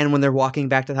him at the end when they're walking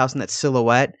back to the house in that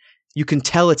silhouette. You can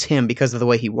tell it's him because of the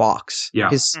way he walks. Yeah.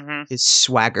 His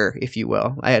swagger, if you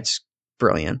will. It's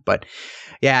brilliant. But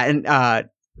yeah, and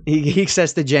he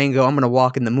says to Django, I'm going to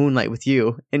walk in the moonlight with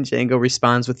you. And Django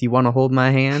responds with, you want to hold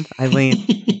my hand?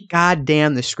 Eileen, God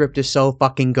damn, the script is so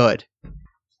fucking good.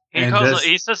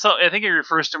 He says so, I think he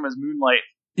refers to him as Moonlight.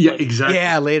 Yeah, exactly.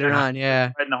 Yeah, later on,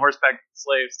 yeah. Riding a horseback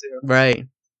slaves, too. Right.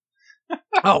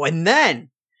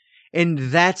 And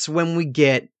that's when we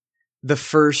get the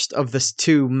first of the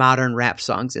two modern rap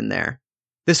songs in there.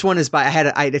 This one is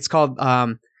it's called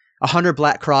 100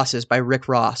 Black Crosses by Rick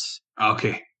Ross.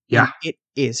 Okay. Yeah. And it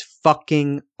is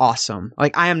fucking awesome.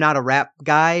 Like, I am not a rap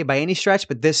guy by any stretch,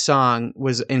 but this song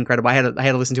was incredible. I had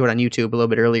to listen to it on YouTube a little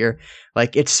bit earlier.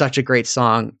 Like, it's such a great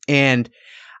song. And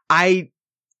I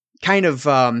kind of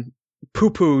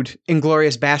poo-pooed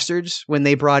Inglourious Bastards when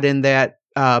they brought in that,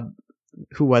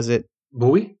 who was it?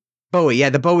 Bowie? Bowie, yeah,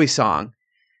 the Bowie song.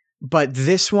 But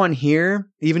this one here,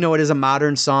 even though it is a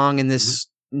modern song in this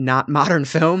not modern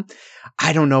film,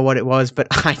 I don't know what it was, but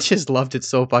I just loved it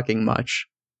so fucking much.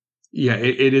 Yeah,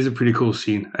 it is a pretty cool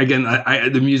scene. Again,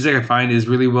 the music I find is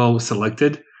really well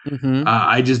selected. Mm-hmm.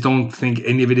 I just don't think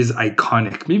any of it is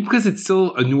iconic. Maybe because it's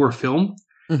still a newer film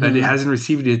that it hasn't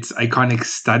received its iconic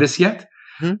status yet.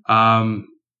 Mm-hmm.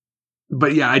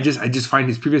 But yeah, I just find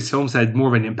his previous films had more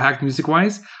of an impact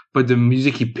music-wise, but the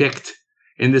music he picked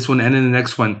in this one and in the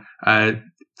next one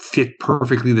fit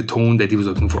perfectly the tone that he was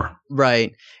looking for.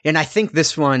 Right. And I think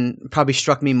this one probably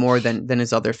struck me more than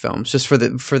his other films, just for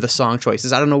the song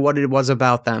choices. I don't know what it was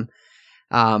about them.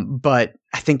 But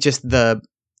I think just the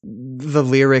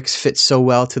lyrics fit so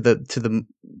well to the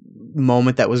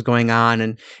moment that was going on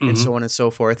and so on and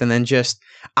so forth. And then just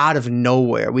out of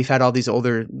nowhere, we've had all these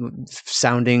older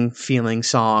sounding, feeling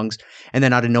songs. And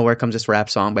then out of nowhere comes this rap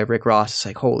song by Rick Ross. It's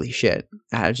like, holy shit.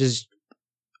 Just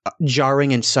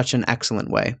jarring in such an excellent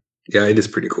way. Yeah, it is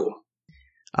pretty cool.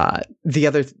 The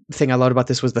other thing I loved about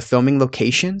this was the filming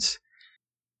locations.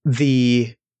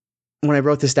 When I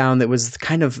wrote this down, that was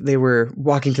kind of, they were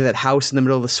walking to that house in the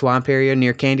middle of the swamp area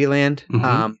near Candyland.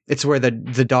 It's where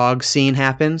the dog scene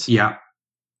happens. Yeah.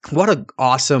 What a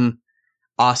awesome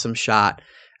shot.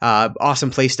 Awesome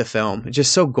place to film.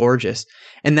 Just so gorgeous.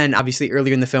 And then obviously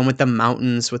earlier in the film with the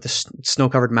mountains, with the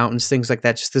snow-covered mountains, things like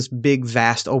that, just this big,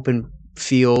 vast, open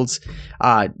fields.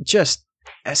 Just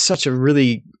such a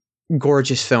really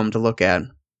gorgeous film to look at.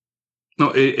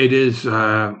 No, it is.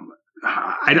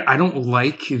 I don't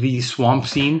like the swamp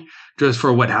scene just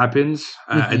for what happens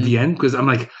at the end, because I'm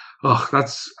like,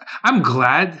 I'm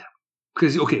glad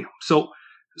because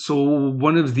so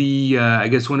one of the I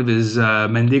guess one of his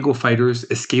Mandingo fighters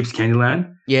escapes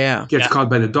Candyland. Yeah, gets caught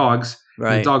by the dogs.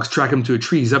 Right, the dogs track him to a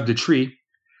tree. He's up the tree,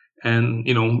 and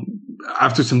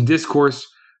after some discourse,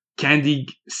 Candy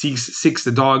seeks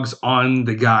the dogs on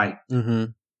the guy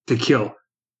to kill.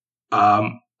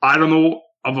 I don't know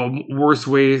of a worse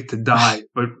way to die,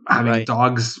 but having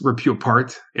dogs rip you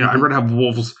apart. I'd rather have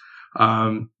wolves.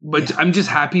 But I'm just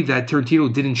happy that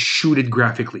Tarantino didn't shoot it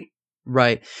graphically.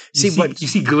 Right. You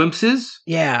see glimpses.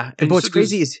 Yeah. And what's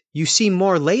crazy is you see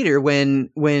more later when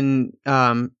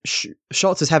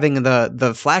Schultz is having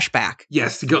the flashback.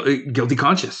 Yes, guilty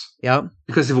conscious. Yep.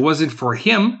 Because if it wasn't for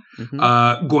him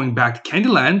going back to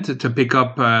Candyland to pick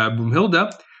up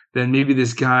Broomhilda, then maybe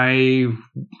this guy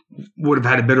would have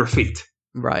had a better fate.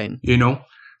 Right.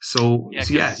 So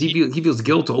he feels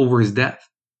guilt over his death.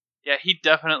 Yeah, he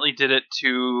definitely did it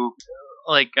to,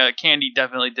 Candy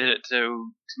definitely did it to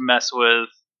mess with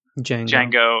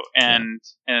Django and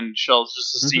Schultz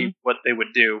just to see what they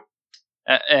would do.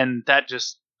 And that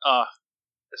just,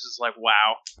 this is like,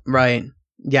 wow. Right.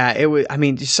 Yeah, it was,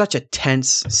 just such a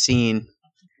tense scene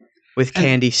with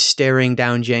Candy staring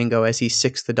down Django as he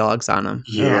sicks the dogs on him.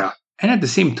 Yeah. Ugh. And at the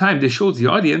same time, this shows the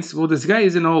audience, well, this guy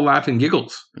isn't all laugh and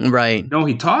giggles. Right.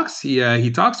 He talks. He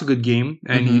talks a good game,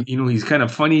 and he's kind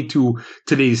of funny to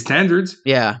today's standards.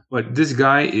 Yeah. But this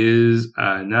guy is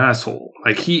an asshole.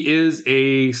 Like, he is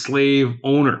a slave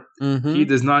owner. He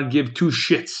does not give two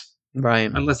shits. Right.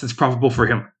 Unless it's profitable for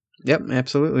him. Yep,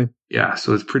 absolutely. Yeah,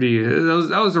 so it's pretty.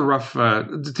 That was a rough.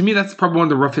 To me, that's probably one of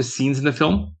the roughest scenes in the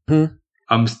film.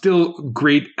 Still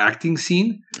great acting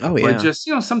scene. Oh yeah. But just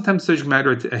sometimes subject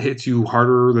matter hits you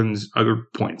harder than other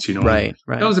points. Right.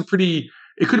 That was it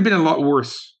could have been a lot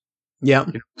worse. Yeah.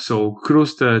 So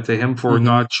kudos to him for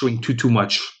not showing too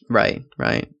much. Right.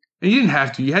 And you didn't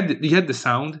have to. You had the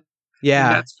sound.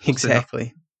 Yeah.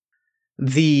 Exactly.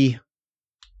 The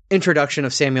introduction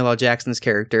of Samuel L. Jackson's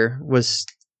character was,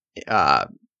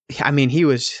 he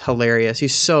was hilarious.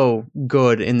 He's so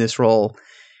good in this role.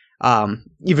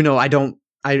 Even though I don't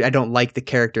like the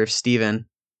character of Steven,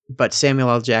 but Samuel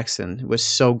L. Jackson was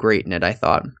so great in it, I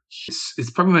thought.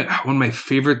 It's probably one of my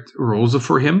favorite roles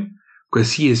for him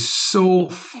because he is so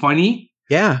funny.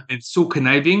 Yeah. And so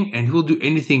conniving, and he'll do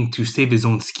anything to save his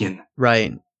own skin.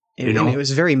 Right. And it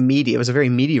was very meaty. It was a very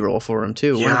meaty role for him,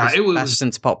 too. Yeah, it was best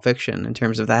since Pulp Fiction in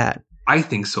terms of that. I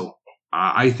think so.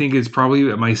 I think it's probably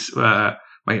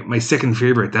my second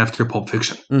favorite after Pulp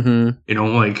Fiction.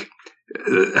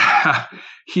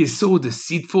 He is so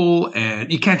deceitful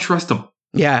and you can't trust him.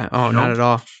 Yeah. Oh, not at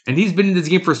all. And he's been in this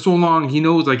game for so long. He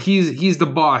knows he's the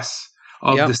boss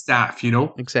of the staff,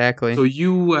 Exactly. So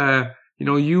you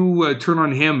turn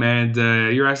on him and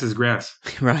your ass is grass.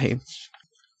 Right.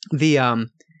 The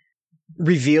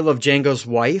reveal of Django's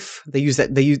wife, they use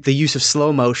the use of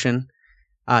slow motion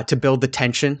to build the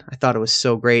tension. I thought it was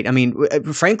so great. I mean,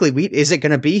 frankly, is it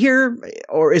going to be her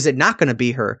or is it not going to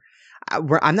be her? I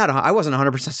wasn't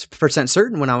 100%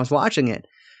 certain when I was watching it.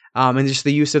 And just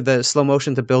the use of the slow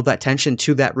motion to build that tension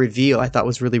to that reveal, I thought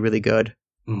was really, really good.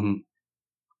 Mm-hmm.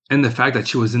 And the fact that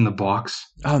she was in the box.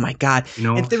 Oh my God.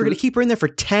 And if they were going to keep her in there for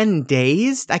 10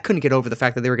 days, I couldn't get over the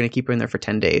fact that they were going to keep her in there for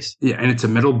 10 days. Yeah. And it's a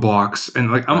metal box.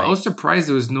 And like, I was surprised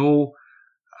there was no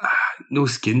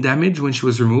skin damage when she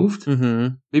was removed.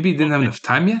 Mm-hmm. Maybe didn't have enough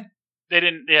time yet. They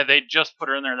didn't. Yeah, they just put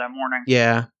her in there that morning.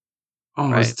 Yeah. Oh,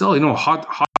 right. Still, hot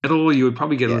metal. You would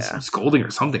probably get some scolding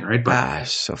or something, right? But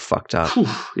so fucked up.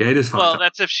 Yeah, it is fucked up. Well,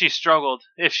 that's if she struggled.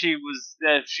 If she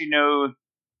knew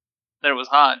that it was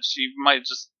hot, she might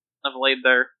just have laid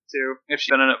there too. If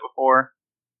she'd been in it before.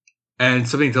 And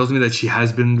something tells me that she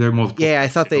has been there multiple. Yeah, I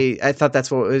thought that's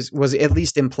what was at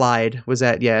least implied, was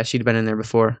that she'd been in there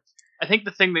before. I think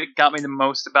the thing that got me the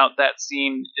most about that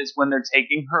scene is when they're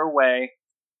taking her away.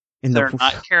 They're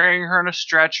not carrying her in a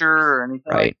stretcher or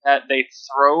anything like that. They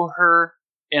throw her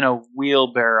in a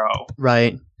wheelbarrow.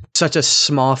 Right. Such a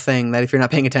small thing that if you're not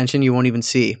paying attention, you won't even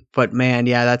see. But man,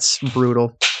 yeah, that's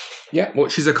brutal. Yeah, well,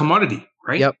 she's a commodity,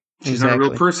 right? Yep. She's not a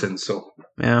real person, so.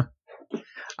 Yeah.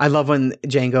 I love when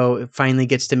Django finally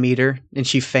gets to meet her and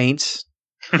she faints.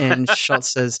 And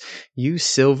Schultz says, "You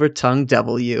silver-tongued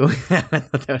devil, you." I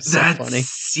thought that was so funny.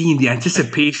 Scene, the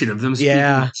anticipation of them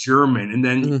speaking German, and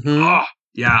then I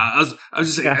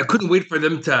was just I couldn't wait for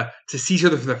them to see each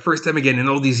other for the first time again in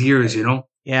all these years,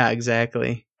 Yeah,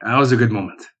 exactly. That was a good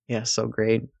moment. Yeah, so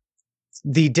great.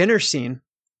 The dinner scene,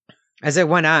 as it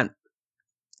went on,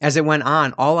 it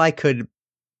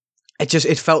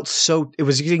felt so, it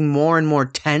was getting more and more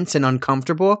tense and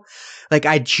uncomfortable. Like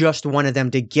I just wanted them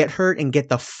to get hurt and get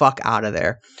the fuck out of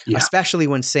there. Yeah. Especially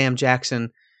when Sam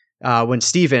Jackson, when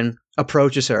Steven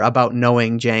approaches her about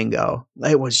knowing Django.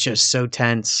 It was just so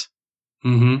tense.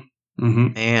 Mm-hmm.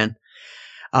 Mm-hmm. Man.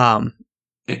 And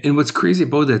what's crazy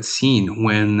about that scene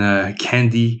when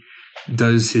Candy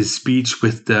does his speech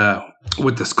with the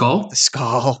skull. The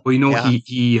skull. Well,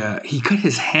 he cut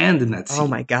his hand in that scene. Oh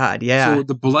my God, yeah. So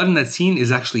the blood in that scene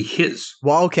is actually his.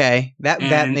 Well, okay.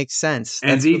 That makes sense.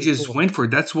 And they really just went for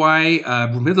it. That's why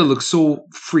Brunhilde looks so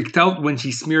freaked out when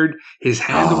she smeared his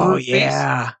hand over her face.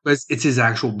 Because it's his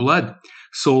actual blood.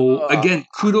 So again,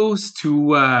 kudos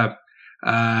to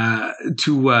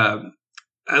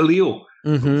Leo.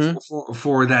 Mm-hmm.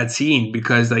 For that scene,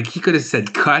 because like he could have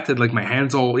said cut and like my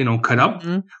hands all cut up,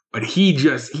 but he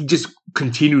just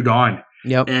continued on.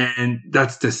 Yep. And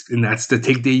that's the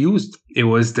take they used. He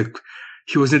was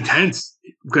intense,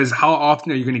 because how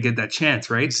often are you going to get that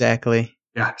chance, right? Exactly.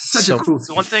 Yeah, such a cool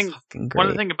scene.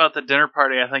 One thing about the dinner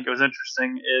party I think it was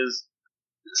interesting is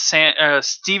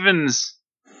Steven's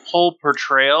whole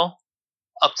portrayal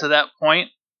up to that point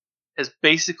has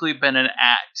basically been an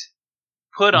act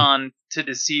put on to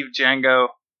deceive Django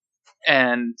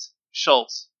and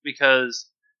Schultz, because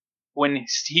when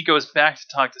he goes back to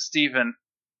talk to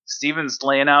Steven's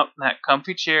laying out in that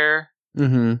comfy chair,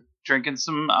 drinking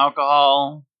some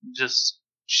alcohol, just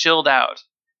chilled out.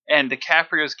 And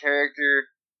DiCaprio's character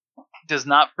does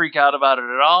not freak out about it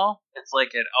at all. It's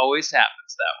like it always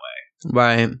happens that way.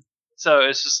 Right. So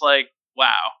it's just like,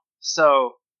 wow.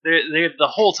 So they the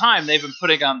whole time they've been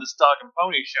putting on this dog and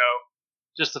pony show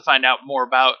just to find out more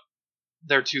about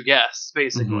their two guests,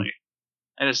 basically.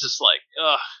 And it's just like,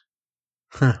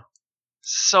 ugh.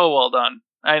 So well done.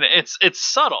 And it's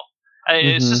subtle.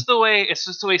 It's just the way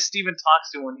Steven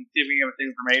talks to him when he's giving him the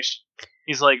information.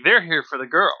 He's like, they're here for the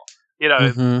girl.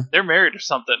 They're married or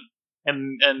something.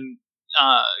 And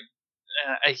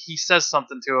he says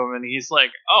something to him, and he's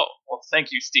like, "Oh, well,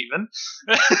 thank you, Steven."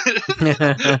 In a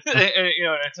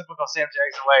typical Sam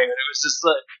Jackson way. And it was just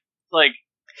like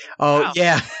oh wow.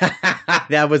 Yeah,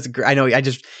 that was great. I know. It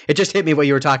just hit me what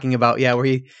you were talking about. Yeah, where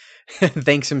he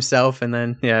thanks himself, and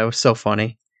then it was so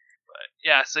funny.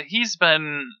 But, so he's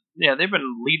been they've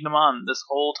been leading him on this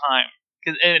whole time,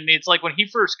 and it's like when he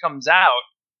first comes out,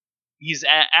 he's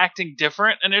acting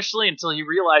different initially until he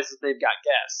realizes they've got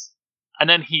guests, and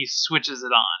then he switches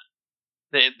it on.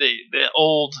 The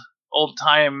old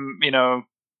time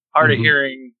hard of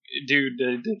hearing dude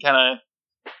to kind of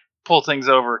pull things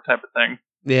over type of thing.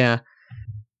 Yeah,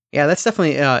 that's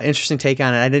definitely an interesting take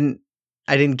on it.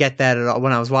 I didn't get that at all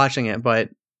when I was watching it,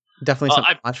 but definitely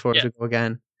something to watch for as we go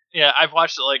again. Yeah, I've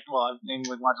watched it we've watched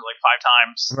it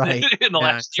 5 times in the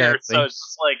last year. So it's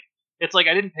just it's like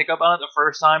I didn't pick up on it the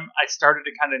first time. I started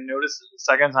to kind of notice it the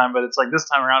second time, but it's like this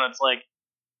time around, it's like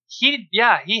he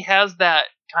has that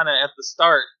kind of at the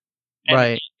start,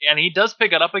 and and he does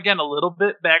pick it up again a little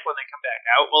bit back when they come back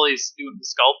out while he's doing the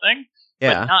skull thing.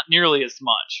 But not nearly as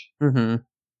much.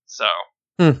 So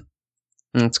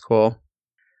That's cool.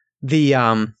 The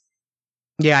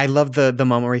I love the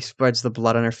moment where he spreads the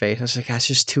blood on her face. I was like, that's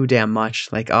just too damn much.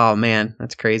 Like, oh man,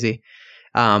 that's crazy.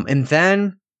 And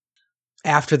then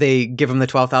after they give him the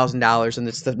 $12,000 and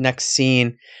it's the next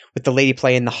scene with the lady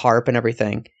playing the harp and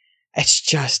everything, it's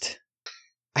just,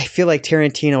 I feel like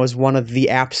Tarantino is one of the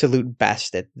absolute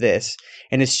best at this.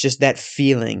 And it's just that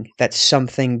feeling that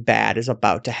something bad is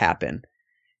about to happen.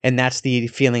 And that's the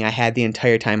feeling I had the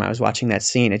entire time I was watching that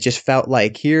scene. It just felt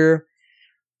like here,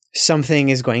 something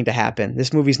is going to happen.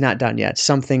 This movie's not done yet.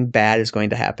 Something bad is going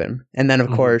to happen. And then, of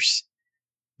course,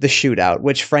 the shootout,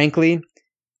 which frankly,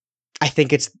 I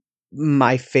think it's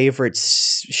my favorite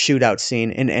shootout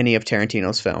scene in any of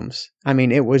Tarantino's films. I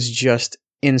mean, it was just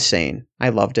insane. I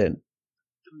loved it.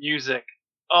 The music.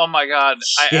 Oh my God.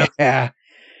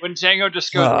 When Django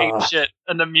just goes ape shit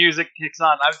and the music kicks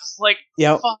on, I was just like,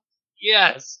 fuck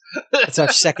yes. It's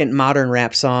our second modern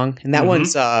rap song. And that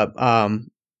one's,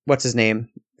 what's his name?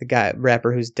 The guy,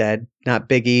 rapper who's dead. Not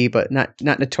Biggie, but not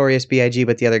Notorious B.I.G.,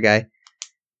 but the other guy.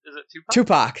 Is it Tupac?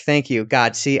 Tupac, thank you.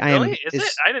 God, see, I am I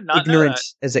did not ignorant know that.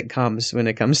 as it comes when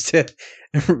it comes to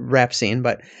rap scene.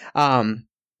 But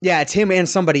it's him and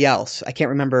somebody else. I can't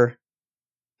remember.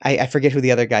 I forget who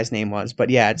the other guy's name was. But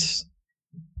yeah, it's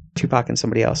Tupac and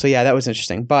somebody else. So yeah, that was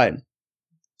interesting. But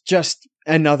just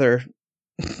another,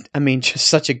 I mean, just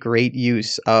such a great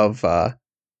use of the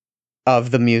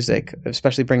music,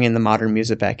 especially bringing the modern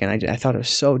music back in. I thought it was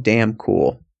so damn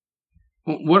cool.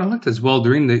 What I liked as well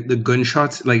during the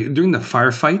gunshots, like during the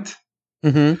firefight,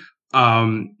 he's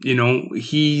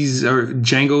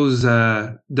Django's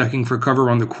ducking for cover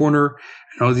around the corner,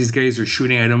 and all these guys are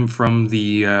shooting at him from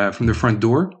the front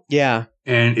door. Yeah,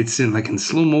 and it's in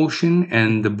slow motion,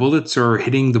 and the bullets are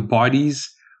hitting the bodies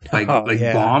like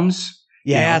bombs.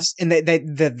 Yes, and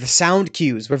the sound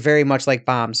cues were very much like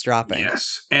bombs dropping.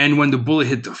 Yes, and when the bullet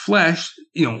hit the flesh,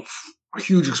 a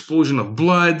huge explosion of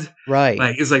blood. Right,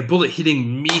 like it's like bullet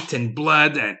hitting meat and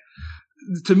blood, and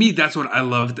to me, that's what I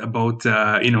loved about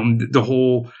the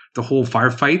whole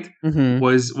firefight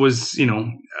was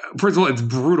first of all, it's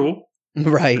brutal,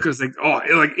 right? Because it's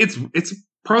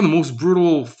probably the most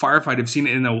brutal firefight I've seen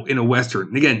in a Western.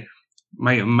 And again,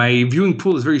 my viewing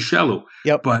pool is very shallow.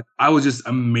 Yep. But I was just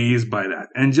amazed by that.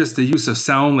 And just the use of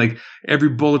sound, like every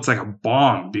bullet's like a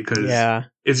bomb because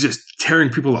it's just tearing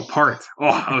people apart.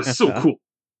 Oh, it was so cool.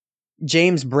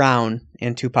 James Brown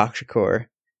and Tupac Shakur.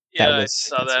 Yeah, I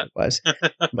saw that. What it was.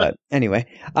 But anyway.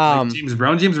 Like James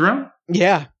Brown?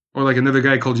 Yeah. Or like another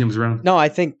guy called James Brown? No, I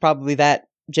think probably that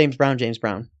James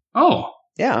Brown. Oh.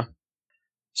 Yeah.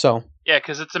 So. Yeah,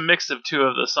 because it's a mix of two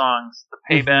of the songs. The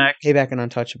Payback. Payback and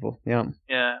Untouchable. Yeah.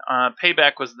 Yeah.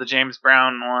 Payback was the James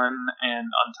Brown one, and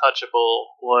Untouchable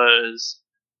was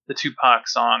the Tupac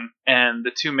song. And the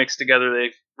two mixed together,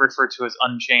 they refer to as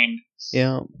Unchained.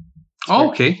 Yeah. Oh,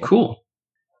 okay, cool.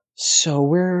 So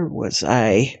where was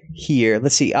I here?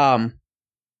 Let's see. One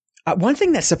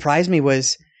thing that surprised me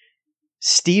was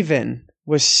Steven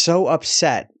was so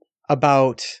upset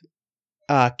about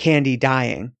Candy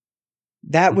dying.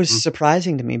 That was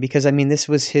surprising to me because, I mean, this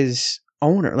was his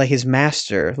owner, like his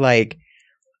master. Like,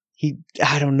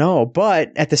 I don't know.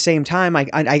 But at the same time,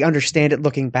 I understand it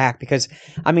looking back because,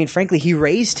 I mean, frankly, he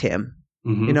raised him.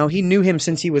 Mm-hmm. He knew him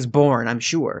since he was born, I'm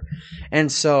sure.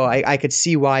 And so I could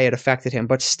see why it affected him.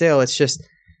 But still, it's just,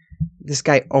 this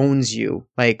guy owns you.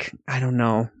 Like, I don't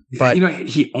know. But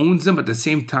he owns them, but at the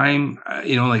same time,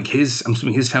 I'm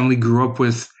assuming his family grew up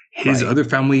with his other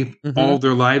family all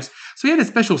their lives. So he had a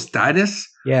special status.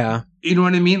 Yeah. You know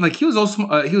what I mean? Like he was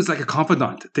also, he was like a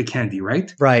confidant to Candy,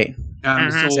 right? Right.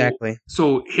 Exactly.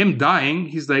 So him dying,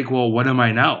 he's like, well, what am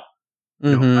I now?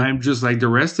 I'm just like the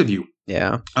rest of you.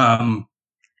 Yeah.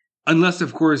 Unless,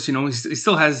 of course, he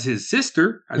still has his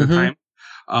sister at the time.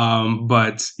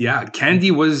 But yeah,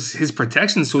 Candy was his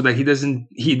protection so that he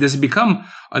doesn't become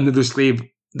another slave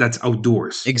that's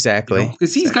outdoors. Exactly.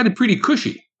 Because he's got it pretty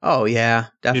cushy. Oh yeah,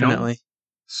 definitely.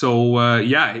 So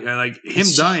like him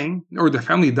dying or the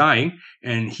family dying,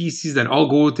 and he sees that all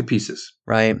go to pieces.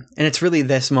 Right, and it's really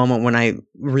this moment when I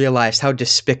realized how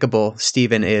despicable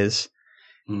Steven is.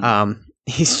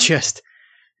 He's just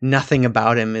nothing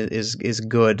about him is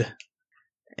good,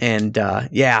 and No,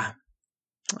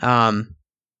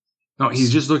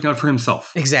 he's just looking out for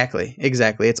himself. Exactly.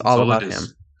 It's all about him.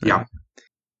 Yeah.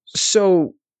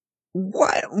 So.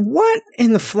 What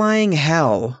in the flying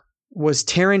hell was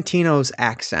Tarantino's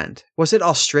accent? Was it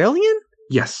Australian?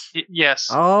 Yes. Yes.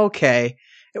 Okay.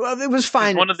 Well, it was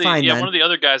fine. One of the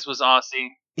other guys was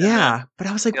Aussie. Yeah, but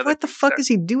I was like, what the fuck is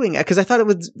he doing? Because I thought it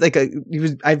was like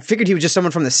I figured he was just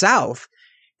someone from the South.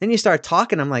 Then you start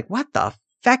talking, I'm like, what the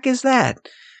feck is that?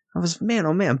 I was, man,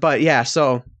 oh man. But yeah,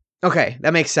 so okay,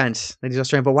 that makes sense. That he's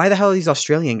Australian. But why the hell are these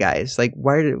Australian guys? Like,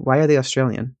 why are they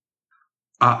Australian?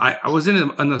 I was in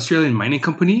an Australian mining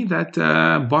company that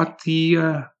bought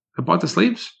the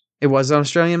slaves. It was an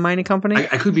Australian mining company?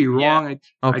 I could be wrong.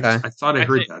 Yeah. Okay. I thought I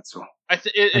heard that. So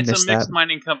it's a mixed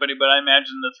mining company, but I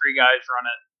imagine the 3 guys run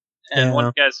it. And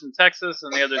one guy's from Texas,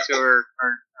 and the other 2 are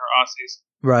Aussies.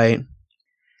 Right.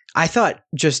 I thought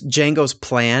just Django's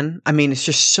plan, I mean, it's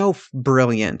just so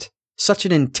brilliant. Such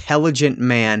an intelligent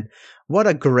man. What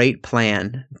a great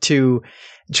plan to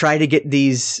try to get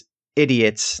these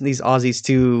idiots, these Aussies,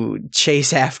 to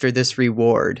chase after this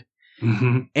reward.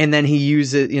 Mm-hmm. And then he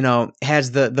uses,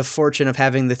 has the fortune of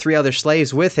having the 3 other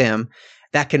slaves with him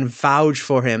that can vouch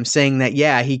for him, saying that,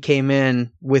 yeah, he came in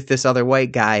with this other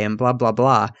white guy and blah, blah,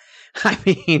 blah. I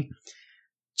mean,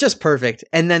 just perfect.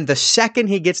 And then the second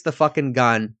he gets the fucking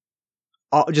gun,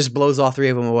 just blows all 3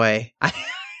 of them away.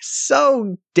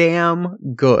 So damn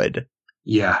good.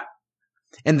 Yeah.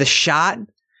 And the shot,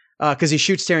 because he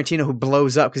shoots Tarantino, who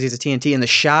blows up because he's a TNT, and the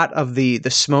shot of the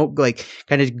smoke, like,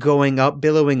 kind of going up,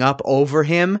 billowing up over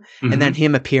him, and then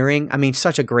him appearing. I mean,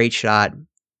 such a great shot.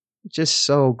 Just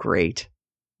so great.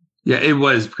 Yeah, it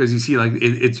was, because you see, like,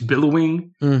 it's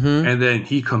billowing, and then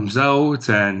he comes out,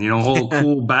 and, all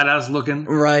cool, badass looking.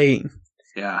 Right.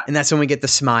 Yeah. And that's when we get the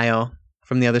smile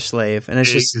from the other slave, and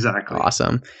it's just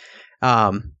awesome.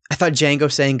 I thought Django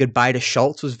saying goodbye to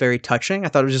Schultz was very touching. I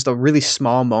thought it was just a really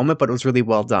small moment, but it was really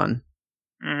well done.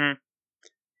 Mm-hmm.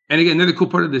 And again, another cool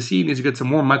part of the scene is you get some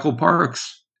more Michael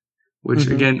Parks, which,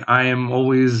 again, I am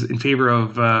always in favor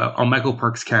of a Michael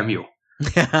Parks cameo.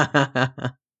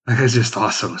 It's just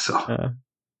awesome. So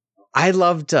I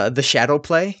loved the shadow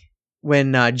play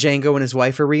when Django and his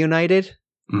wife are reunited.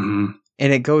 Mm-hmm.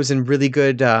 And it goes in really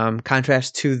good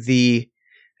contrast to the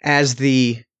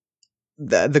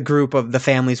group of the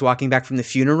families walking back from the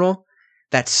funeral,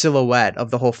 that silhouette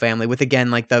of the whole family with,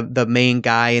 again, like the main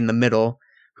guy in the middle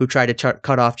who tried to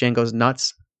cut off Django's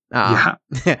nuts.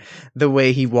 The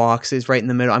way he walks is right in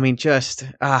the middle. I mean, just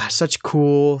such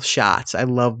cool shots. I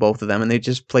love both of them, and they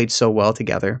just played so well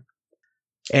together.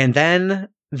 And then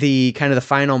the kind of the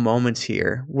final moments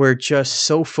here were just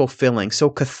so fulfilling, so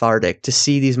cathartic to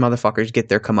see these motherfuckers get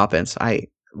their comeuppance.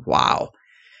 Wow.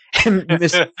 And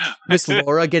Miss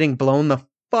Laura getting blown the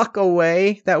fuck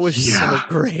away. That was so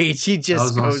great. She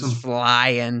just goes awesome.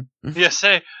 Flying. Yeah,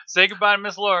 say goodbye to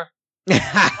Miss Laura.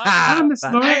 Bye, Miss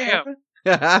Laura.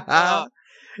 I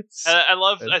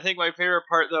think my favorite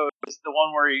part though is the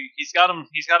one where he's got him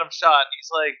shot. He's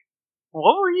like,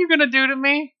 "What were you gonna do to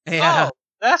me?" Yeah. Oh,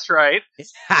 that's right.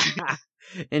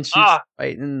 And she's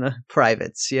fighting the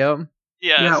privates. Yep.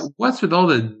 Yeah. What's with all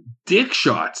the dick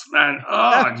shots, man?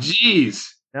 Oh, jeez.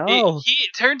 No.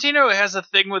 Tarantino has a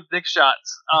thing with dick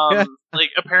shots.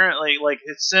 Like, apparently, like,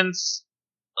 since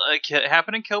it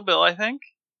happened in Kill Bill, I think.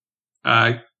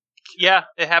 Yeah,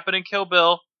 it happened in Kill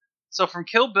Bill. So from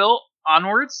Kill Bill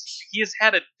onwards, he has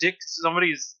had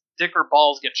somebody's dick or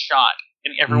balls get shot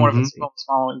in every one of his films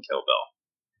following Kill Bill.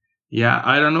 Yeah,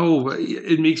 I don't know.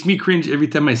 It makes me cringe every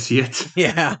time I see it.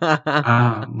 Yeah.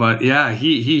 But yeah,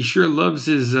 he sure loves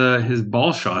his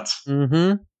ball shots.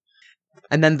 Mm-hmm.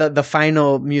 And then the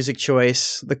final music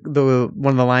choice, the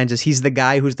one of the lines is, "He's the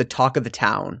guy who's the talk of the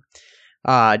town."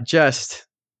 Just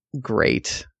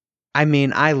great. I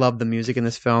mean, I love the music in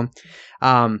this film.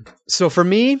 So for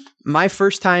me, my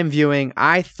first time viewing,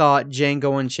 I thought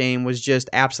Django Unchained was just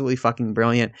absolutely fucking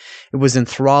brilliant. It was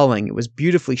enthralling. It was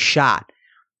beautifully shot.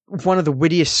 One of the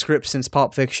wittiest scripts since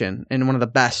Pulp Fiction, and one of the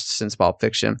best since Pulp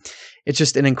Fiction. It's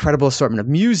just an incredible assortment of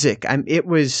music. It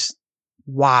was,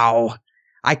 wow.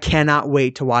 I cannot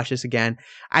wait to watch this again.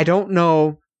 I don't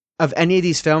know of any of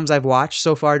these films I've watched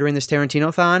so far during this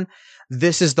Tarantinothon.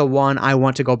 This is the one I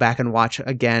want to go back and watch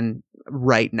again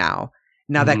right now.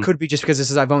 Now, that could be just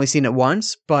because I've only seen it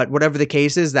once, but whatever the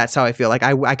case is, that's how I feel. Like,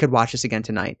 I could watch this again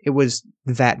tonight. It was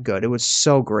that good. It was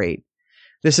so great.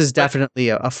 This is definitely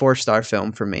a 4-star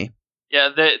film for me. Yeah,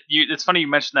 it's funny you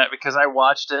mentioned that, because I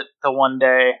watched it the one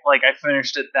day. Like, I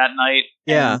finished it that night.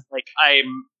 Yeah. And, like, I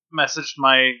messaged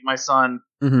my son.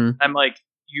 I'm like,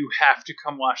 "You have to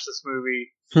come watch this movie.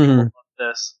 You will love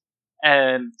this."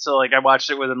 And so, like, I watched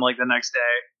it with him, like, the next day.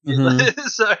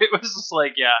 So it was just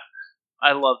like, yeah,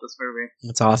 I love this movie.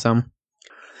 That's awesome.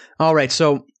 All right,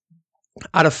 so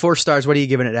out of 4 stars, what are you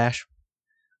giving it, Ash?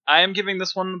 I am giving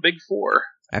this one a big 4.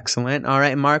 Excellent. All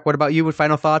right, Mark, what about you with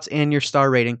final thoughts and your star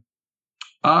rating?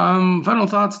 Final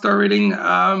thoughts, star rating.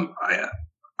 I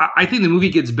think the movie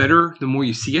gets better the more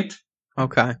you see it.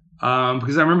 Okay.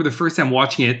 Because I remember the first time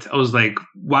watching it, I was like,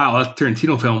 wow, that's a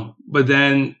Tarantino film. But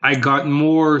then I got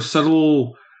more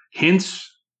subtle hints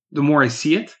the more I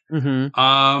see it.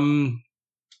 Mm-hmm.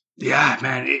 Yeah,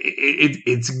 man,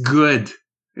 it's good.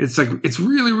 It's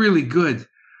really, really good.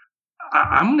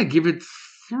 I'm going to give it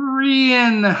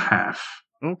 3.5.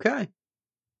 Okay.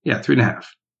 Yeah, 3.5.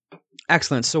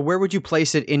 Excellent. So where would you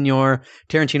place it in your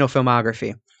Tarantino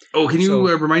filmography? Oh, can you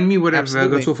remind me what I've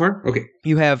got so far? Okay.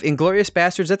 You have Inglourious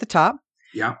Bastards at the top.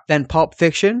 Yeah. Then Pulp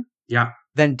Fiction. Yeah.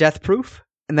 Then Death Proof.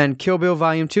 And then Kill Bill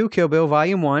Volume 2, Kill Bill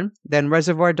Volume 1. Then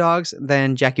Reservoir Dogs.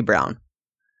 Then Jackie Brown.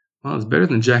 Well, it's better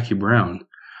than Jackie Brown.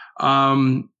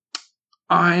 I'm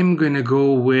going to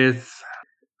go with...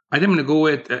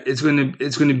 it's going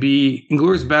to be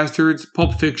Inglourious Bastards,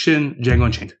 Pulp Fiction, Django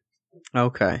Unchained.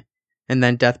 Okay. And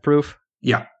then Death Proof?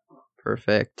 Yeah.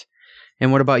 Perfect.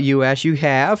 And what about you, Ash? You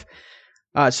have...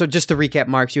 so just to recap,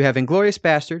 Marks, you have Inglourious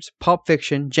Bastards, Pulp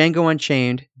Fiction, Django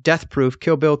Unchained, Death Proof,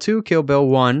 Kill Bill 2, Kill Bill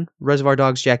 1, Reservoir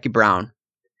Dogs, Jackie Brown.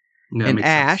 Yeah, and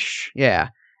Ash,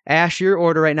 Ash, your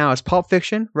order right now is Pulp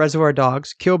Fiction, Reservoir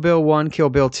Dogs, Kill Bill 1, Kill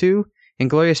Bill 2,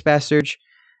 Inglourious Bastards,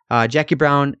 Jackie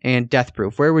Brown, and Death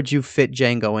Proof. Where would you fit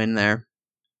Django in there?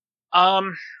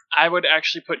 I would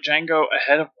actually put Django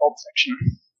ahead of Pulp Fiction.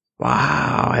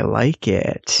 Wow, I like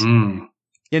it. Mm.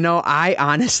 You know, I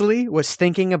honestly was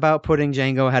thinking about putting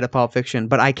Django ahead of Pulp Fiction,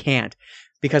 but I can't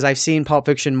because I've seen Pulp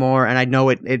Fiction more and I know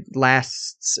it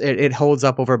lasts, it holds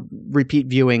up over repeat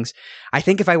viewings. I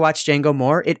think if I watch Django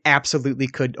more, it absolutely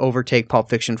could overtake Pulp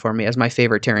Fiction for me as my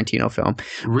favorite Tarantino film.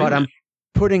 Really? But I'm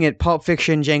putting it Pulp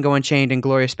Fiction, Django Unchained,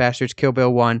 Inglourious Bastards, Kill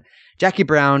Bill 1, Jackie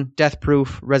Brown, Death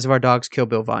Proof, Reservoir Dogs, Kill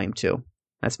Bill Volume 2.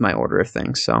 That's my order of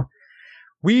things. So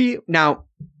now...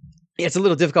 It's a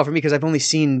little difficult for me because I've only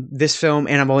seen this film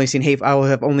and I will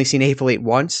have only seen Hateful Eight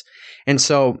once. And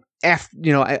so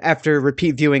after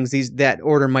repeat viewings, that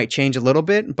order might change a little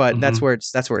bit, but that's where it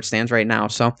stands right now.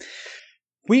 So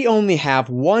we only have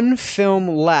one film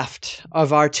left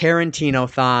of our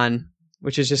Tarantinothon,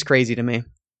 which is just crazy to me.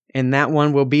 And that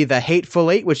one will be The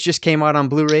Hateful Eight, which just came out on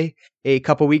Blu-ray a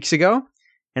couple weeks ago.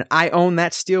 And I own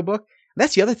that steelbook.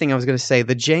 That's the other thing I was going to say.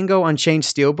 The Django Unchained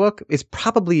steelbook is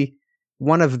probably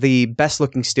one of the best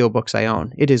looking steelbooks I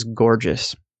own. It is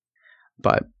gorgeous.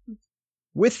 But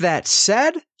with that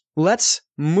said, let's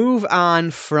move on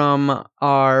from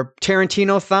our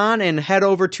Tarantinothon and head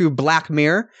over to Black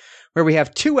Mirror, where we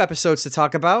have 2 episodes to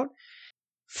talk about.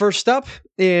 First up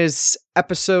is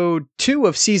episode 2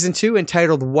 of season 2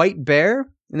 entitled White Bear.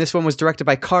 And this one was directed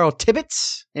by Carl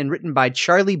Tibbets and written by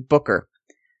Charlie Booker.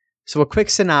 So a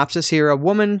quick synopsis here. A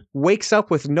woman wakes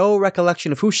up with no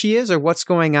recollection of who she is or what's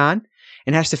going on,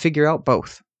 and has to figure out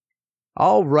both.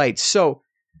 All right. So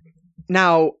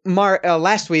now, Mark,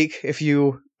 last week, if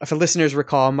the listeners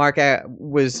recall, Mark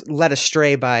was led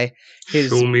astray by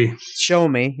his Show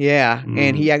Me, yeah,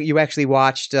 and you actually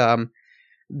watched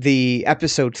the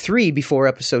episode 3 before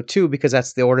episode 2 because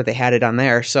that's the order they had it on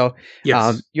there. So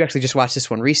yes. You actually just watched this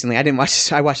one recently. I didn't watch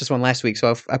this. I watched this one last week,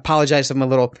 so I apologize if I'm a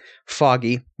little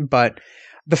foggy. But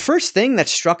the first thing that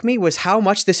struck me was how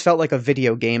much this felt like a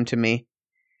video game to me.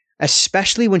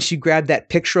 Especially when she grabbed that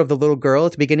picture of the little girl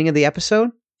at the beginning of the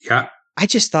episode. Yeah. I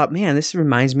just thought, man, this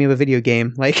reminds me of a video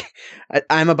game. Like,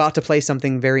 I'm about to play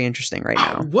something very interesting right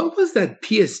now. What was that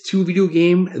PS2 video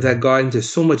game that got into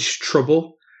so much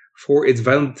trouble for its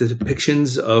violent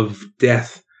depictions of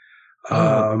death?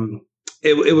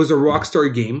 It was a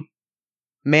Rockstar game.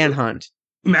 Manhunt.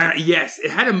 Yes, it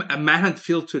had a Manhunt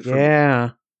feel to it. Yeah.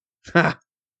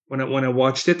 When I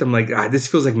watched it, I'm like, this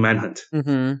feels like Manhunt.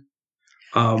 Mm-hmm.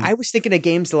 I was thinking of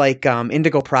games like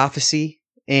Indigo Prophecy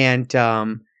and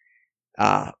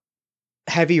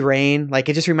Heavy Rain. Like,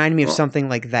 it just reminded me of something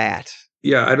like that.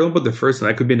 Yeah, I don't know about the first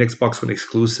one. It could be an Xbox One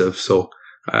exclusive, so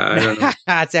I don't know.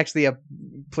 It's actually a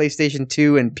PlayStation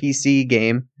 2 and PC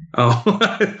game. Oh.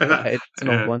 It's an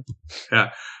old one.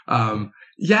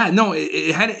 Yeah. No,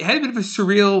 it had a bit of a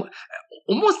surreal,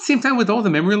 almost the same time with all the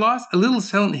memory loss, a little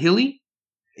Silent Hilly.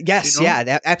 Yes,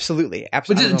 absolutely.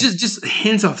 But just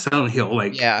hints of Silent Hill,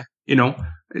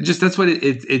 that's what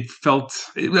it felt.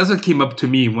 That's what came up to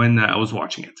me when I was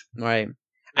watching it. Right.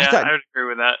 Yeah, I would agree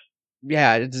with that.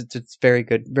 Yeah, it's very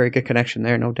good connection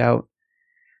there, no doubt.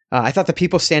 I thought the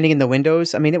people standing in the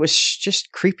windows, I mean, it was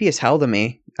just creepy as hell to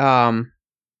me. Man,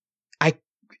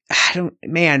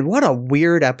 what a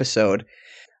weird episode.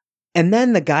 And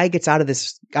then the guy gets out of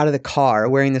the car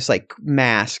wearing this like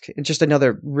mask. It's just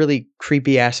another really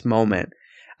creepy ass moment.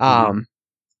 I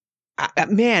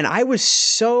was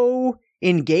so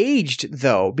engaged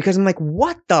though, because I'm like,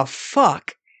 what the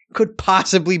fuck could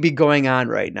possibly be going on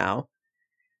right now?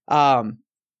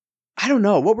 I don't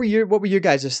know. What were your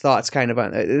guys' thoughts kind of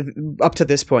on up to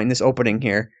this point in this opening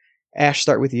here? Ash,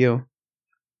 start with you.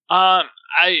 I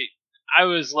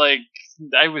was like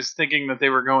I was thinking that they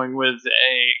were going with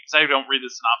because I don't read the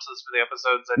synopsis for the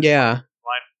episodes. Yeah.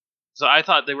 So I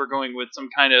thought they were going with some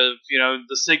kind of,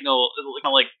 the signal,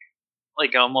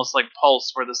 like almost like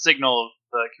Pulse, where the signal of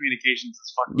the communications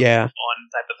is fucking one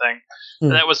type of thing.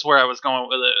 And that was where I was going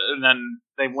with it, and then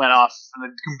they went off in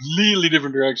a completely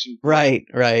different direction. Right.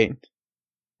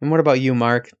 And what about you,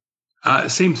 Mark?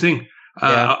 Same thing.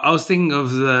 I was thinking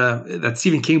of that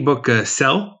Stephen King book,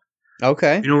 Cell.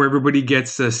 Okay. Where everybody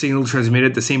gets a signal transmitted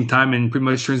at the same time and pretty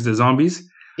much turns to zombies.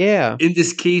 Yeah. In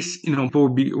this case, people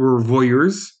were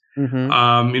voyeurs.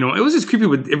 Mm-hmm. It was just creepy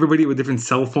with everybody with different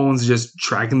cell phones just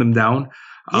tracking them down.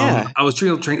 I was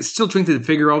still trying to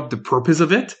figure out the purpose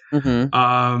of it.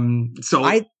 Mm-hmm. So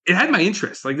it had my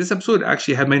interest. Like, this episode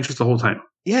actually had my interest the whole time.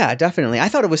 Yeah, definitely. I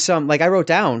thought it was I wrote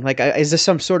down, is this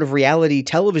some sort of reality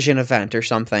television event or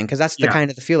something? Because that's the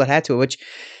kind of the feel it had to it, which,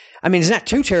 I mean, it's not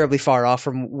too terribly far off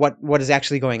from what is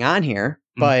actually going on here.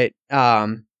 But,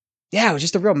 it was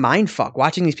just a real mind fuck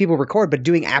watching these people record, but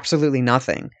doing absolutely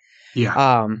nothing.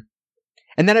 Yeah.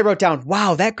 And then I wrote down,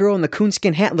 wow, that girl in the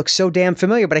coonskin hat looks so damn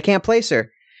familiar, but I can't place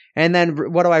her. And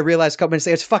then what do I realize a couple minutes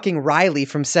later? It's fucking Riley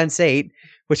from Sense8,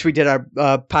 which we did our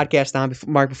podcast on,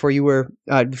 Mark, before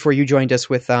you joined us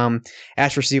with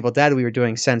Ash vs. Evil Dead. We were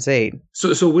doing Sense8.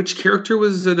 So which character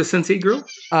was the Sense8 girl?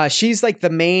 She's like the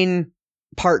main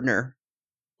partner.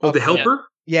 Oh, the helper?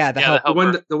 Yeah, the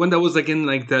helper. The one that was like in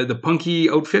like the punky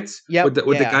outfits? Yep.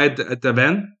 With the guy at the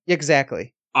van?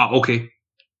 Exactly. Oh, okay.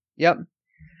 Yep.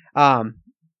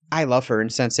 I love her in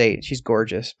Sense8. She's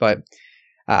gorgeous, but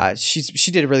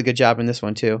she did a really good job in this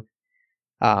one too.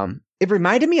 It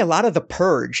reminded me a lot of The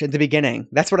Purge at the beginning.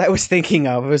 That's what I was thinking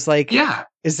of. It was like,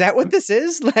 is that what this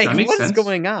is? Like, what is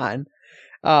going on?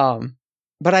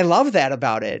 But I love that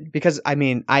about it because, I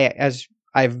mean, as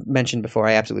I've mentioned before,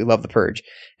 I absolutely love The Purge.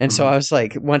 And so I was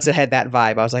like, once it had that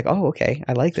vibe, I was like, oh, okay,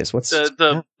 I like this. What's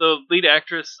the lead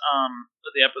actress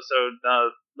of the episode,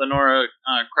 Lenora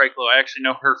Kreiklo? I actually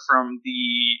know her from the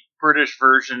British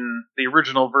version, the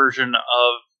original version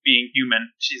of Being Human.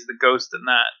 She's the ghost in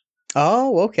that.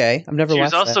 Oh, okay. I've never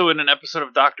watched that. She was also in an episode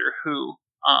of Doctor Who.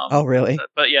 Oh, really?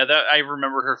 But yeah, I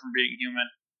remember her from Being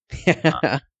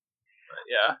Human.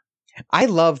 Yeah. I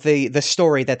love the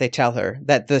story that they tell her,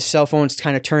 that the cell phones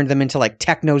kind of turned them into like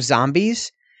techno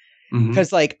zombies.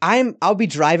 Because like I'll be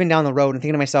driving down the road and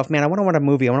thinking to myself, man, I want to watch a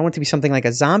movie. I want it to be something like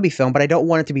a zombie film, but I don't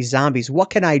want it to be zombies. What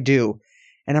can I do?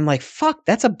 And I'm like, fuck,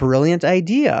 that's a brilliant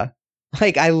idea.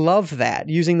 Like, I love that,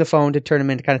 using the phone to turn them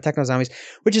into kind of techno zombies,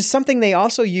 which is something they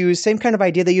also use, same kind of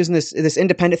idea they use in this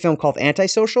independent film called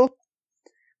Antisocial,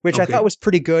 which I thought was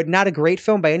pretty good. Not a great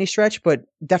film by any stretch, but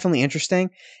definitely interesting.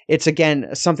 It's,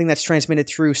 again, something that's transmitted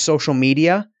through social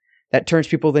media that turns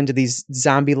people into these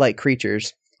zombie-like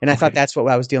creatures. And I thought that's what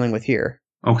I was dealing with here.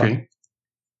 Okay.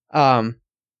 Yeah,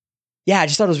 I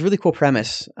just thought it was a really cool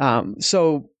premise.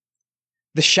 So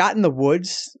the shot in the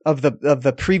woods of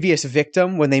the previous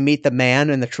victim when they meet the man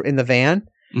in the van,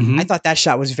 I thought that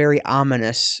shot was very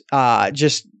ominous.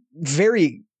 Just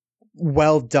very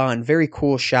well done, very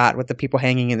cool shot with the people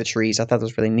hanging in the trees. I thought that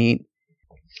was really neat.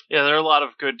 Yeah, there are a lot of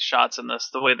good shots in this.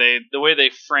 The way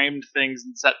they framed things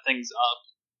and set things up.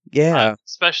 Yeah,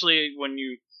 especially when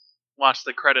you watch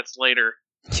the credits later.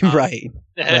 Right.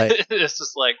 It's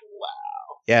just like, wow.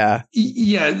 Yeah.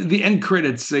 Yeah, the end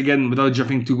credits, again, without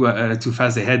jumping too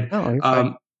fast ahead. Oh, you're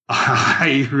fine.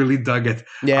 I really dug it.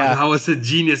 Yeah. How it's a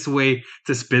genius way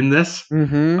to spin this.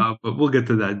 Mm-hmm. But we'll get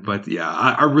to that. But yeah,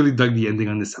 I really dug the ending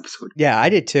on this episode. Yeah, I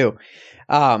did too.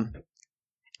 At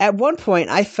one point,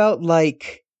 I felt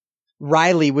like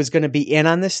Riley was going to be in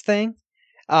on this thing.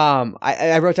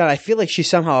 I wrote down, I feel like she's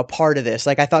somehow a part of this.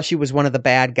 Like, I thought she was one of the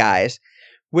bad guys,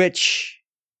 which,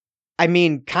 I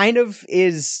mean, kind of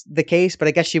is the case, but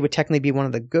I guess she would technically be one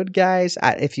of the good guys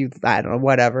I don't know,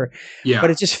 whatever. Yeah.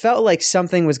 But it just felt like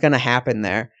something was going to happen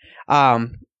there.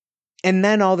 And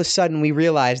then all of a sudden we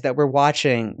realized that we're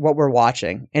watching what we're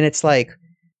watching. And it's like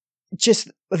just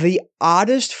the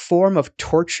oddest form of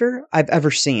torture I've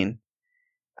ever seen.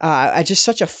 Just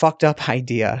such a fucked up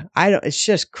idea. It's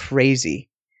just crazy.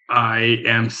 I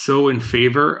am so in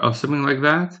favor of something like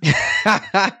that.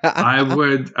 I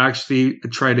would actually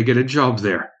try to get a job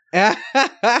there.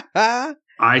 I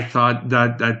thought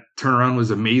that turnaround was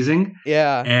amazing.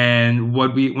 Yeah. And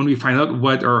when we find out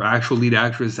what our actual lead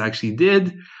actress actually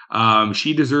did,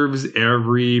 she deserves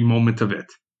every moment of it.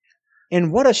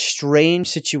 And what a strange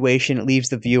situation it leaves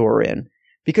the viewer in.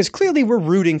 Because clearly we're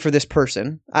rooting for this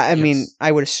person. I mean,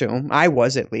 I would assume. I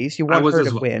was, at least. You want her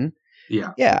to win.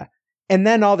 Yeah. Yeah. And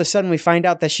then all of a sudden we find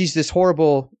out that she's this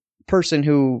horrible person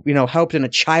who, helped in a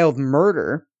child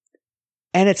murder.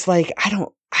 And it's like,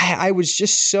 I was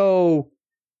just so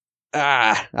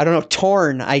I don't know,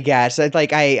 torn, I guess.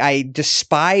 I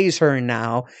despise her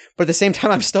now, but at the same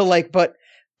time, I'm still like, but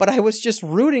I was just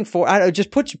rooting for. It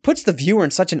just puts the viewer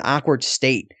in such an awkward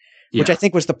state, which I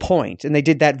think was the point, and they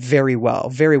did that very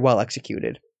well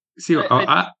executed. See,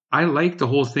 I like the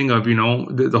whole thing of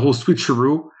the whole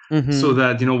switcheroo, so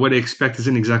that what I expect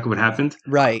isn't exactly what happened.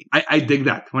 Right. I dig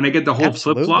that when I get the whole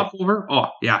flip flop over. Oh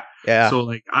yeah. So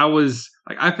like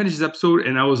I finished this episode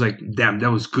and I was like, damn,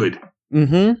 that was good.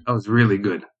 That was really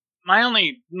good. My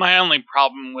only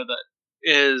problem with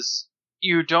it is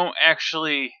you don't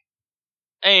actually.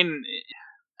 I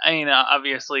mean,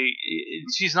 obviously,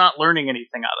 she's not learning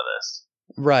anything out of this.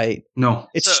 Right. No,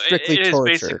 it's strictly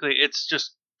torture. Basically, it's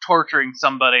just torturing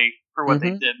somebody for what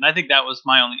they did, and I think that was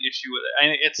my only issue with it. I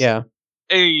mean, it's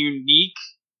a unique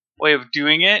way of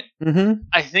doing it.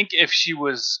 I think if she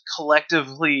was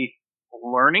collectively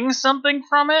learning something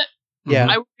from it,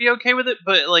 I would be okay with it.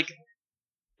 But like,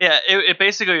 it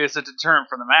basically is a deterrent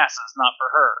for the masses, not for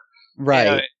her.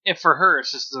 Right. If for her,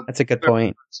 it's just that's a good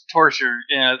point. Torture.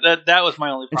 Yeah, that was my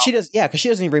only problem. And she does, because she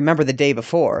doesn't even remember the day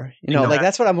before. Like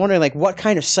that's what I'm wondering. Like, what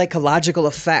kind of psychological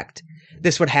effect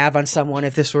this would have on someone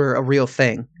if this were a real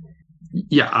thing?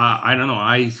 Yeah, I don't know.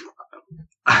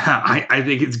 I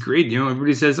think it's great.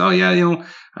 Everybody says, "Oh yeah,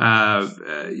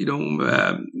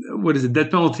 what is it?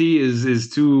 Death penalty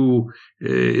is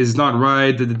not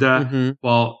right."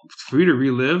 Well, for you to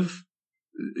relive,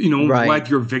 what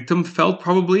your victim felt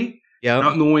probably.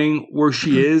 Not knowing where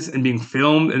she is and being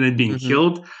filmed and then being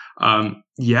killed.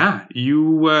 You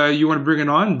want to bring it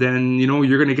on, then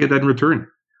you're going to get that in return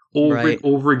over and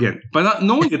over again, but not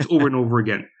knowing it's over and over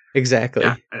again. Exactly.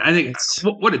 Yeah, I think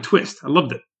what a twist. I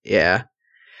loved it. Yeah,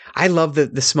 I love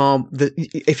the small.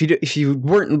 If you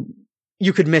weren't,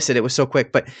 you could miss it. It was so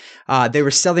quick, but they were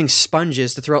selling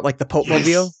sponges to throw out like the Pope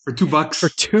Mobile for $2. For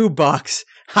 $2,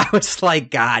 I was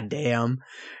like, God damn!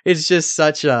 It's just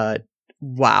such a.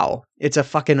 Wow, it's a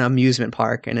fucking amusement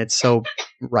park, and it's so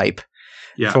ripe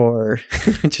for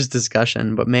just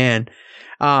discussion. But man,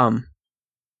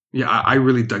 I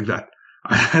really dug that.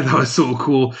 That was so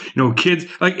cool. Kids,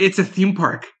 like, it's a theme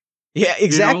park. Yeah,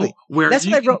 exactly. Where that's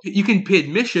what I wrote. You can pay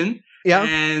admission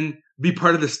and be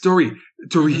part of the story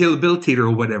to rehabilitate her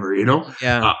or whatever.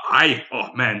 Yeah. I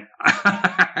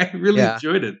really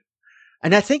enjoyed it.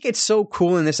 And I think it's so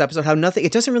cool in this episode how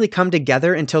it doesn't really come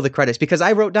together until the credits, because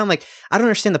I wrote down, like, I don't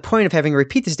understand the point of having to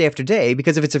repeat this day after day,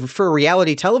 because if it's for a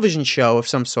reality television show of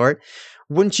some sort,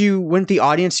 wouldn't the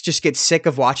audience just get sick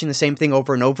of watching the same thing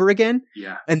over and over again?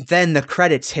 Yeah. And then the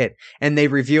credits hit and they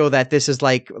reveal that this is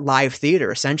like live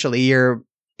theater, essentially.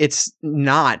 It's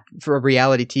not for a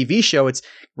reality TV show, it's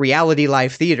reality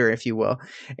live theater, if you will.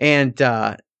 And,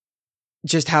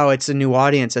 just how it's a new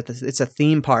audience, it's a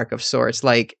theme park of sorts.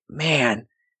 Like, man,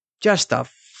 just a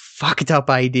fucked up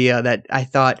idea that I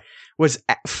thought was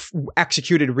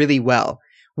executed really well,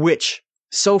 which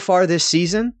so far this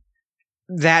season,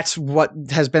 that's what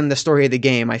has been the story of the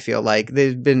game. I feel like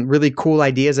there's been really cool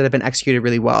ideas that have been executed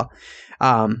really well.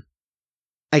 I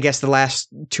guess the last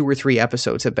 2 or 3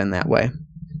 episodes have been that way.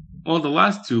 Well, the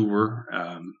last 2 were,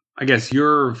 I guess,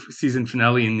 your season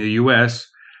finale in the US.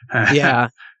 Yeah.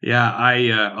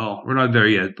 We're not there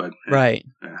yet, but right.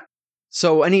 Yeah.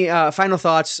 So, any final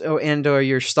thoughts and or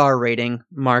your star rating,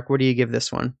 Mark? What do you give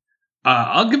this one?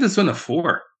 I'll give this one a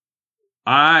 4.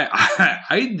 I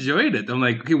enjoyed it. I'm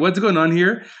like, okay, what's going on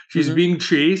here? She's being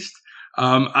chased.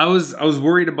 I was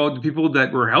worried about the people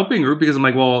that were helping her, because I'm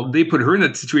like, well, they put her in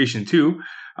that situation too.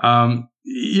 I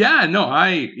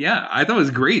thought it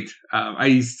was great.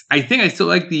 I think I still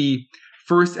like the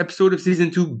first episode of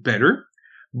season 2 better.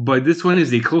 But this one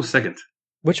is a close second.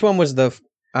 Which one was that?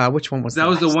 That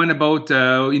was the one about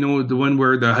the one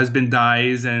where the husband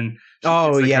dies and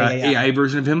AI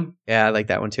version of him. Yeah, I like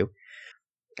that one too.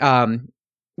 And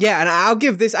I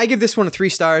give this one a 3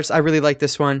 stars. I really like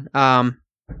this one.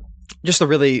 Just a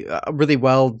really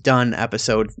well done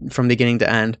episode from beginning to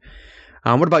end.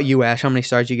 What about you, Ash? How many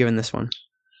stars are you giving this one?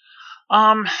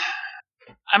 I'm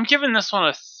giving this one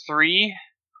a 3.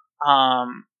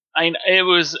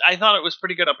 I thought it was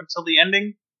pretty good up until the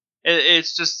ending.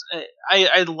 It's just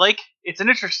I like, it's an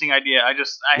interesting idea. I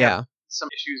have some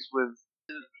issues with.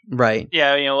 Right.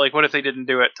 Yeah, like, what if they didn't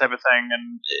do it, type of thing,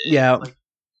 and like,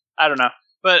 I don't know,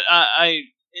 but I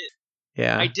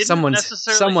didn't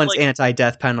someone's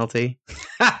anti-death penalty.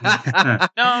 No,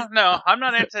 I'm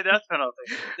not anti-death penalty.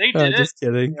 They did it. Just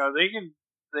kidding. They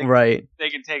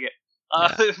can take it.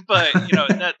 But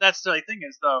that's the thing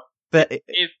is, though. But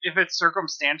if it's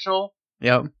circumstantial,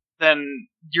 then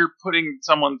you're putting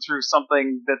someone through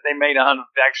something that they may not have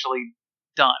actually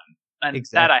done, and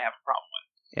that I have a problem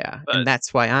with. Yeah, But, and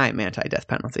that's why I'm anti-death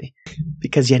penalty.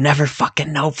 Because you never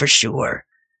fucking know for sure.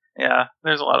 Yeah,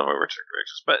 there's a lot of overturned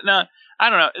convictions. But no, I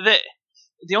don't know.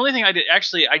 The only thing I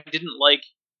didn't like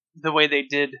the way they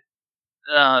did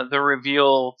the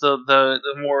reveal, the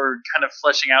more kind of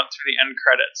fleshing out through the end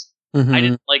credits. Mm-hmm. I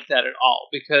didn't like that at all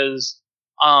because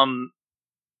I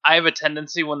have a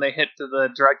tendency when they hit to the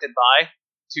directed by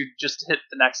to just hit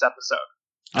the next episode.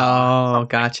 Oh,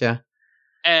 gotcha.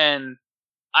 And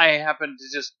I happened to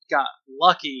just got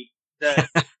lucky that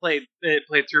it played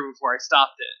through before I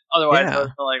stopped it. Otherwise, I was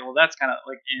like, well, that's kind of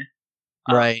like,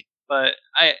 right. But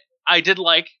I did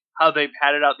like how they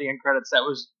padded out the end credits.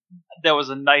 That was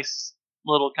a nice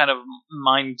little kind of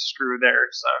mind screw there.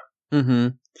 So. Mm-hmm.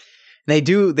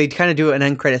 They kind of do an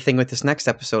end credit thing with this next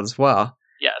episode as well.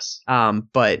 Yes.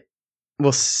 But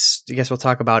I guess we'll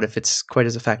talk about if it's quite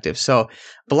as effective. So,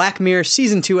 Black Mirror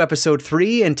Season 2, Episode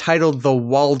 3, entitled The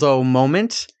Waldo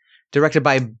Moment, directed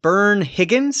by Bern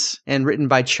Higgins and written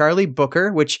by Charlie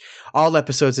Booker, which all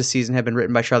episodes this season have been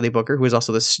written by Charlie Booker, who is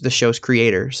also the show's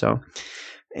creator. So,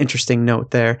 interesting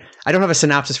note there. I don't have a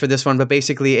synopsis for this one, but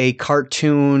basically a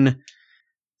cartoon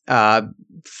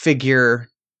figure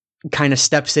kind of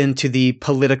steps into the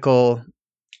political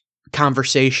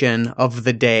conversation of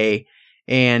the day.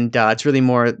 And it's really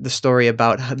more the story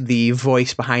about the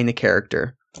voice behind the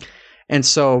character. And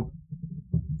so,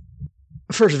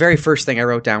 very first thing I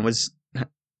wrote down was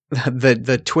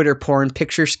the Twitter porn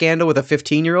picture scandal with a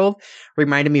 15-year-old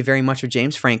reminded me very much of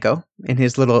James Franco and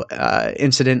his little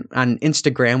incident on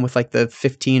Instagram with like the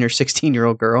 15 or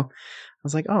 16-year-old girl. I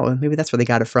was like, oh, maybe that's where they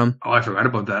got it from. Oh, I forgot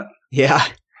about that. Yeah.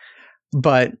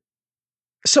 But,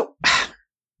 so,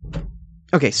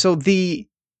 okay, so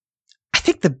I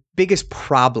think the biggest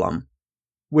problem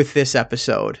with this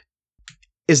episode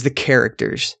is the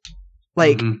characters.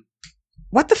 Like,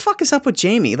 what the fuck is up with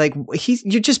Jamie? Like, he's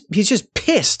just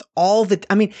pissed all the.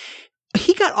 I mean,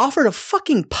 he got offered a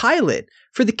fucking pilot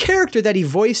for the character that he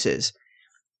voices,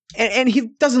 and he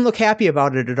doesn't look happy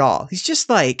about it at all. He's just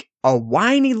like a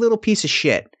whiny little piece of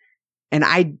shit, and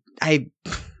I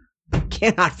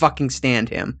cannot fucking stand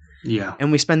him. Yeah,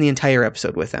 and we spend the entire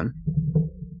episode with him.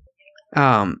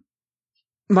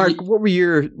 Mark, what were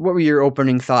your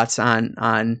opening thoughts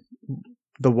on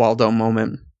the Waldo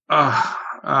moment?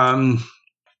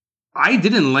 I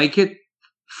didn't like it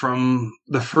from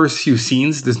the first few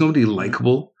scenes. There's nobody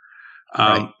likable.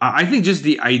 Right. I think just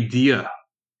the idea.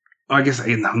 I guess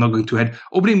I'm not going too ahead.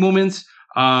 Opening moments.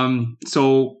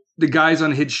 So the guy's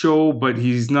on a hit show, but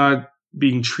he's not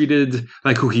being treated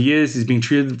like who he is. He's being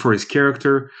treated for his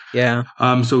character. Yeah.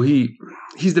 So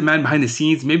he's the man behind the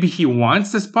scenes. Maybe he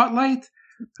wants the spotlight.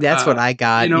 That's what I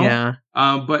got. You know? Yeah.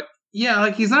 But yeah,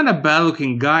 like he's not a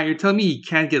bad-looking guy. You're telling me he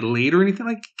can't get laid or anything?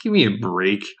 Like, give me a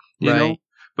break. You know?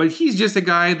 But he's just a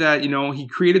guy that, he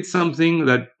created something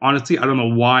that honestly I don't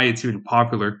know why it's even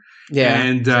popular. Yeah.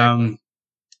 And exactly.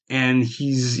 And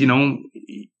he's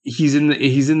he's in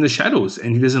the shadows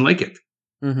and he doesn't like it.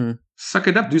 Mm-hmm. Suck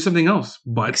it up, do something else.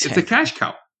 But It's a cash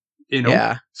cow.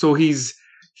 Yeah. So he's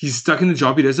stuck in the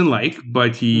job he doesn't like,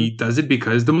 but he does it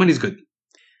because the money's good.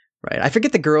 Right. I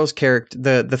forget the girl's character,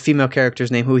 the female character's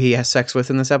name, who he has sex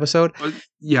with in this episode.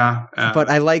 Yeah. But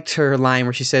I liked her line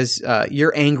where she says,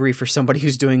 you're angry for somebody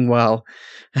who's doing well.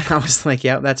 And I was like,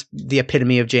 yeah, that's the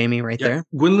epitome of Jamie right there.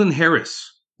 Gwendolyn Harris.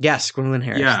 Yes, Gwendolyn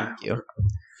Harris. Yeah. Thank you.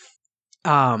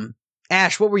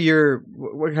 Ash, what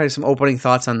kind of some opening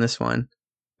thoughts on this one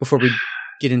before we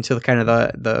get into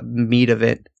the meat of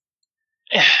it?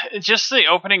 Just the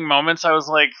opening moments, I was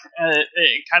like,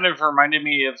 it kind of reminded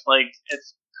me of like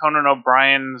it's Conan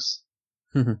O'Brien's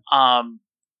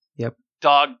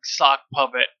dog sock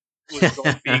puppet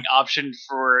was being optioned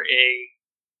for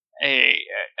a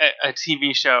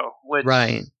TV show, which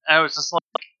I was just like,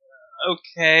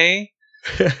 okay.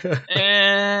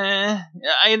 The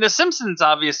Simpsons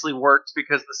obviously worked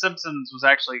because The Simpsons was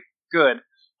actually good.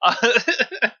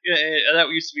 That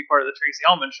used to be part of the Tracy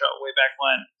Ullman show way back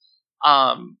when.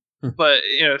 But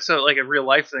so like a real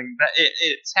life thing that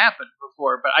it's happened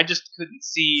before, but I just couldn't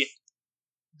see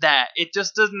that. It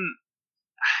just doesn't.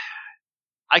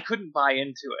 I couldn't buy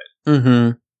into it.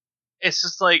 Mm-hmm. It's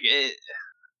just like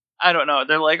I don't know.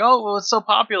 They're like, oh well, it's so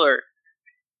popular.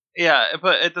 Yeah,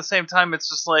 but at the same time, it's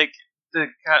just like the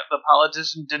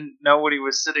politician didn't know what he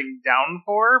was sitting down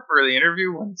for the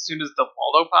interview as soon as the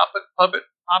Waldo puppet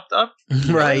popped up.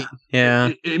 Right.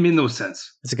 Yeah. It made no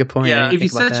sense. That's a good point. Yeah. If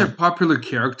he's such a popular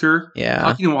character,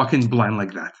 how can you walk in blind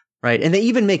like that? Right. And they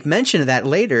even make mention of that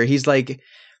later. He's like,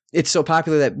 it's so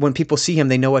popular that when people see him,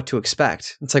 they know what to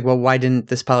expect. It's like, well, why didn't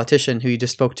this politician who you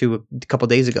just spoke to a couple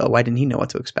days ago, why didn't he know what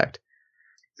to expect?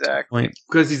 Exactly.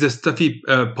 Because he's a stuffy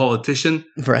politician.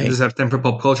 Right. He does have time for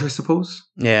pop culture, I suppose.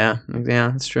 Yeah,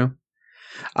 that's true.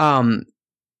 And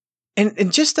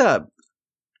just a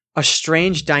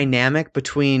strange dynamic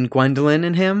between Gwendolyn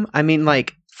and him. I mean,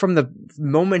 like, from the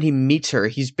moment he meets her,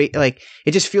 he's like,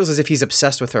 it just feels as if he's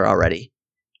obsessed with her already.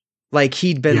 Like,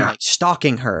 he'd been like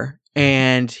stalking her,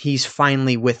 and he's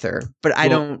finally with her. But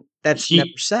that's never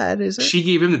said, is it? She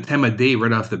gave him the time of day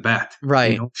right off the bat.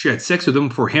 Right. She had sex with him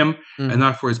for him and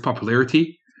not for his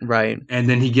popularity. Right. And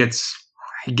then he gets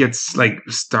like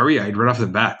starry-eyed right off the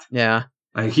bat. Yeah.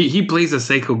 Like he plays a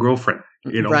psycho girlfriend,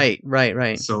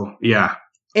 Right. So, yeah.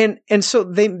 And so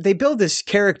they build this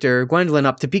character, Gwendolyn,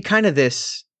 up to be kind of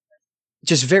this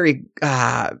just very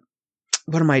a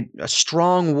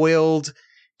strong-willed,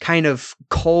 kind of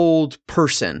cold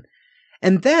person.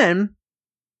 And then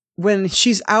when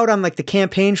she's out on like the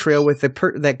campaign trail with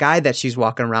that guy that she's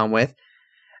walking around with,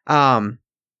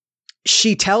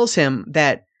 she tells him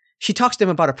that she talks to him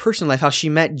about her personal life, how she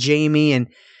met Jamie and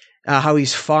how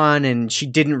he's fun, and she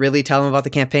didn't really tell him about the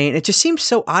campaign. It just seems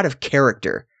so out of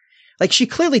character. Like, she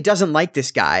clearly doesn't like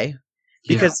this guy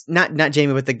because not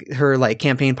Jamie, but her like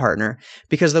campaign partner,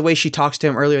 because of the way she talks to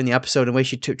him earlier in the episode and the way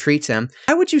she treats him.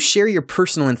 Why would you share your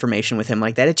personal information with him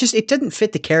like that? It didn't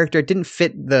fit the character. It didn't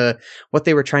fit what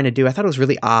they were trying to do. I thought it was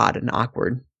really odd and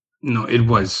awkward. No, it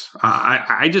was.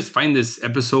 I just find this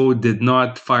episode did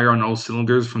not fire on all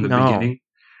cylinders from the beginning.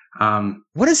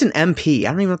 What is an MP?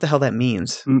 I don't even know what the hell that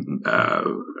means.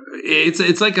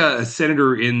 It's like a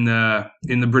senator in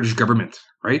the British government,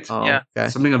 right? Oh, yeah, okay.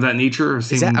 Something of that nature.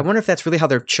 I wonder if that's really how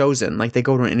they're chosen. Like, they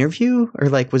go to an interview, or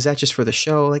like, was that just for the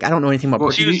show? Like, I don't know anything about.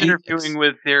 Well, she was interviewing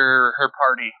with her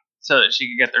party so that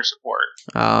she could get their support.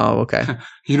 Oh, okay.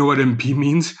 You know what MP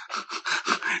means?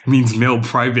 It means male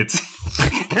private.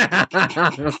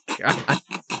 Oh, God.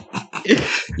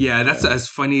 Yeah, that's as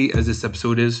funny as this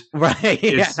episode is. Right.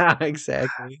 Yeah,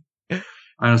 exactly. I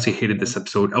honestly hated this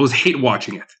episode. I was hate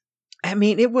watching it. I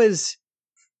mean, it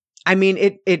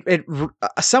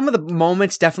some of the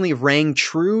moments definitely rang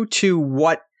true to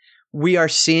what we are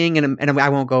seeing, and I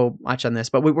won't go much on this,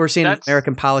 but we're seeing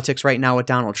American politics right now with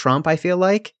Donald Trump, I feel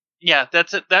like. Yeah,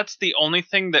 that's it. That's the only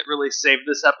thing that really saved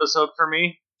this episode for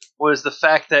me, was the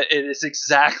fact that it is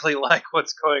exactly like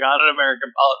what's going on in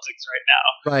American politics right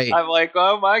now. Right. I'm like,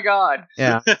 oh my God.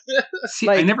 Yeah. See,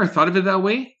 I never thought of it that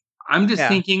way. I'm just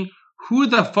thinking, who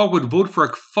the fuck would vote for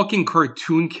a fucking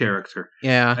cartoon character?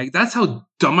 Yeah. Like, that's how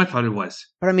dumb I thought it was.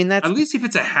 But I mean, that's... At least if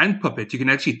it's a hand puppet, you can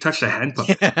actually touch the hand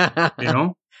puppet. You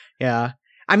know? Yeah.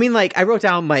 I mean, like, I wrote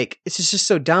down, like, it's just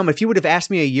so dumb. If you would have asked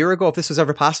me a year ago if this was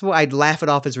ever possible, I'd laugh it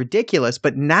off as ridiculous.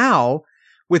 But now,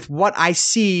 with what I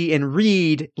see and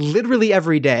read literally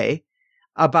every day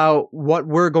about what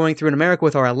we're going through in America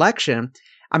with our election,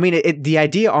 I mean, the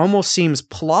idea almost seems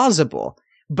plausible.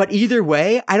 But either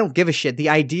way, I don't give a shit. The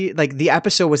idea, like, the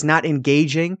episode was not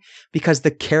engaging because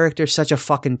the character's such a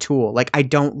fucking tool. Like, I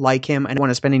don't like him. I don't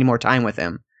want to spend any more time with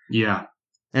him. Yeah.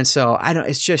 And so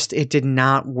it did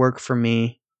not work for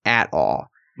me at all.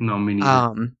 No, me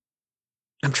neither.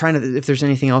 I'm trying to, if there's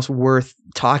anything else worth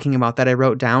talking about that I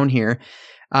wrote down here.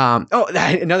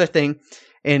 Another thing,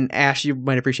 and Ash, you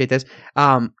might appreciate this.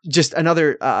 Just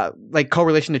another, like,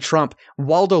 correlation to Trump.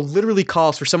 Waldo literally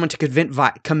calls for someone to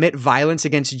commit violence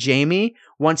against Jamie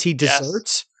once he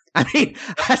deserts. Yes. I mean,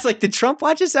 that's like, did Trump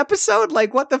watch this episode?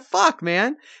 Like, what the fuck,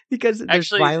 man? Because there's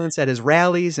violence at his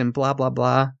rallies and blah, blah,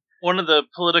 blah. One of the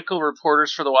political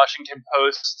reporters for the Washington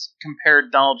Post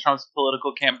compared Donald Trump's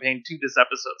political campaign to this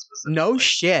episode specifically. No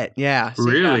shit. Yeah.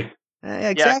 Really?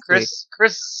 Exactly. Yeah,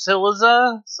 Chris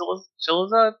Cillizza?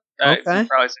 Okay. I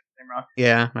probably said his name wrong.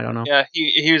 Yeah, I don't know. Yeah,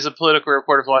 he was a political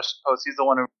reporter for the Washington Post. He's the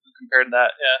one who compared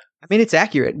that. Yeah. I mean, it's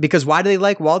accurate, because why do they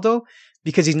like Waldo?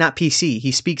 Because he's not PC.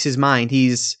 He speaks his mind.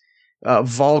 He's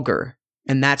vulgar,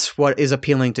 and that's what is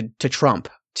appealing to Trump,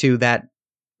 to that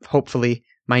hopefully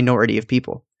minority of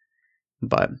people.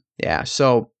 But yeah,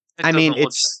 so I mean,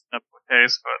 it's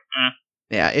case, but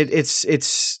yeah,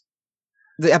 it's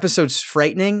the episode's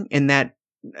frightening in that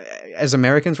as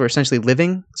Americans, we're essentially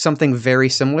living something very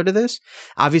similar to this.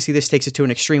 Obviously, this takes it to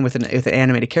an extreme with an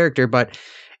animated character, but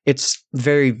it's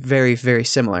very, very, very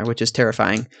similar, which is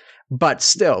terrifying. But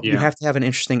still, you have to have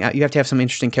you have to have some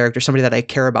interesting character, somebody that I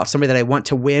care about, somebody that I want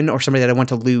to win, or somebody that I want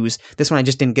to lose. This one I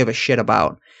just didn't give a shit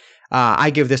about. I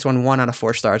give this one 1 out of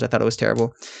 4 stars. I thought it was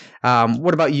terrible.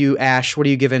 What about you, Ash? What are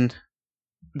you giving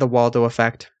the Waldo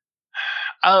effect?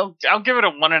 I'll give it a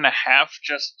 1.5,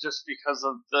 just because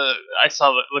of I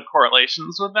saw the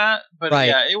correlations with that. But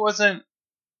yeah, it wasn't.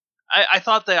 I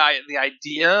thought the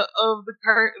idea of the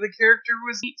character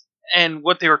was neat, and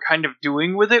what they were kind of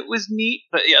doing with it was neat.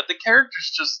 But yeah, the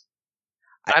character's just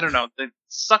I don't know. They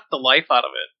sucked the life out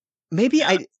of it. Maybe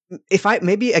if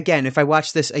I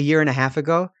watched this a year and a half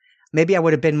ago, maybe I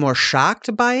would have been more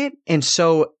shocked by it, and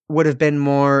so would have been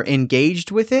more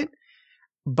engaged with it.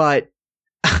 But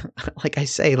like I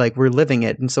say, like we're living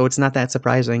it, and so it's not that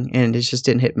surprising, and it just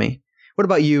didn't hit me. What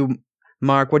about you,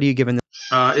 Mark? What are you giving this?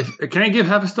 Can I give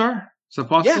half a star? Is that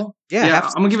possible? Yeah.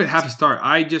 I'm gonna give it half a star.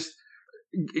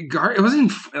 It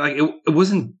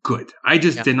wasn't good. I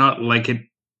just did not like it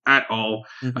at all.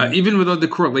 Mm-hmm. Even without the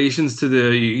correlations to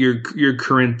your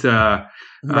current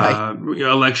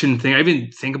election thing, I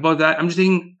didn't think about that. I'm just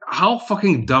thinking how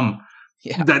fucking dumb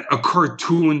that a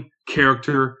cartoon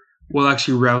character will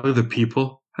actually rally the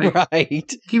people. Like,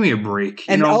 right. Give me a break.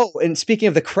 And and speaking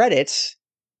of the credits,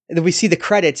 we see the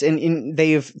credits, and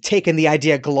they've taken the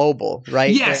idea global,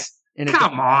 right? Yes.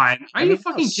 Come on. Are you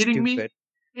fucking kidding me?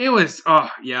 It was, I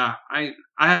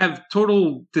have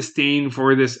total disdain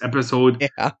for this episode.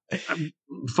 Yeah.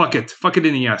 Fuck it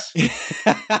in the ass.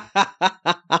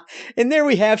 And there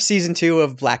we have season 2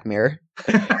 of Black Mirror.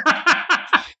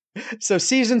 So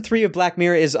season 3 of Black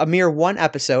Mirror is a mere one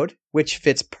episode, which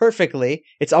fits perfectly.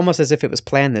 It's almost as if it was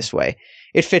planned this way.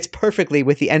 It fits perfectly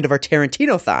with the end of our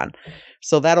Tarantinothon.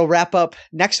 So that'll wrap up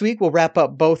next week. We'll wrap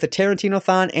up both the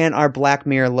Tarantinothon and our Black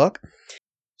Mirror look.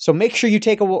 So make sure you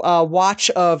take a watch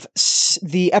of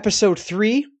the episode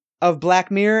 3 of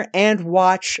Black Mirror and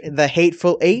watch The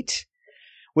Hateful Eight,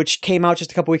 which came out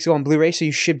just a couple weeks ago on Blu-ray. So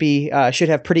you should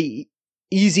have pretty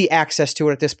easy access to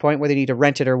it at this point, whether you need to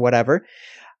rent it or whatever.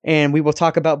 And we will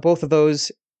talk about both of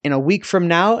those in a week from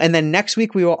now. And then next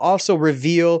week, we will also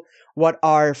reveal what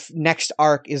our next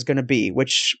arc is going to be,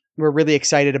 which we're really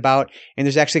excited about. And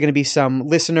there's actually going to be some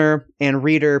listener and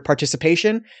reader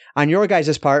participation on your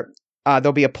guys' part.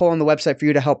 There'll be a poll on the website for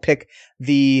you to help pick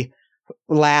the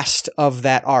last of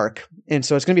that arc. And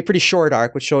so it's going to be a pretty short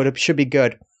arc, which should be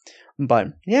good. But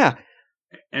yeah.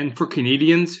 And for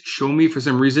Canadians, Show Me, for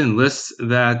some reason, lists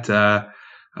that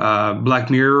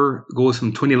Black Mirror goes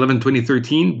from 2011 to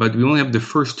 2013, but we only have the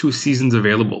first 2 seasons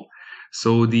available.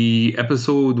 So the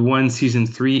episode 1, season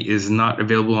 3 is not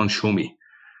available on Show Me.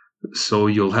 So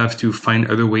you'll have to find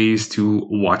other ways to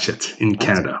watch it in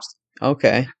Canada.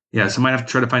 Okay. Yeah, so I might have to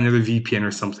try to find another VPN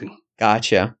or something.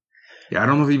 Gotcha. Yeah, I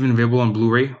don't know if it's even available on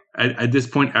Blu-ray. At this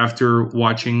point, after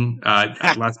watching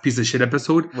that last piece of shit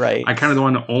episode, right. I kind of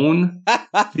don't want to own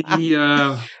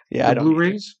the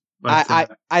Blu-rays. But,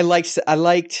 I liked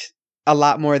a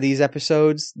lot more of these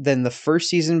episodes than the first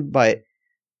season,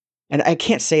 and I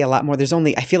can't say a lot more.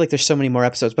 I feel like there's so many more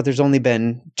episodes, but there's only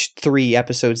been 3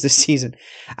 episodes this season.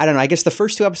 I don't know. I guess the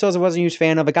first 2 episodes I wasn't a huge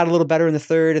fan of. It got a little better in the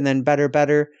third, and then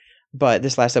better. But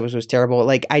this last episode was terrible.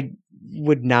 Like, I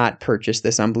would not purchase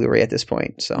this on Blu-ray at this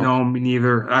point. So no, me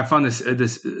neither. I found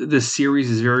this series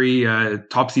is very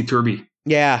topsy-turvy.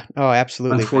 Yeah. Oh,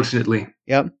 absolutely. Unfortunately.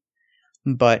 Yep.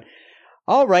 But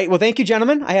all right. Well, thank you,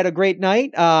 gentlemen. I had a great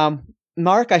night.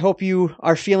 Mark, I hope you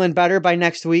are feeling better by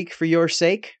next week for your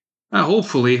sake.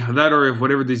 Hopefully. That, or if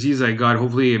whatever disease I got,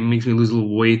 hopefully it makes me lose a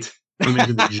little weight. I'm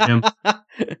into the gym.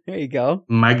 There you go.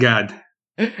 My God.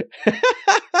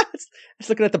 Just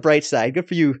looking at the bright side. Good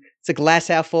for you. It's a glass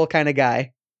half full kind of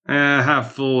guy.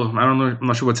 Half full. I don't know. I'm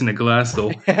not sure what's in the glass, though.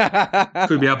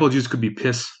 Could be apple juice, could be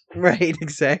piss. Right,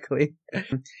 exactly.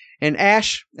 And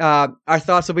Ash, our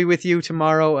thoughts will be with you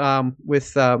tomorrow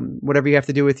with whatever you have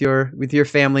to do with your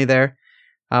family there.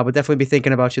 We'll definitely be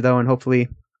thinking about you, though, and hopefully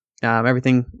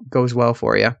everything goes well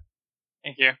for you.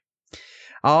 Thank you.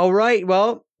 All right.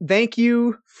 Well, thank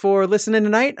you for listening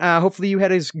tonight. Hopefully you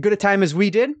had as good a time as we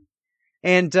did.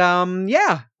 And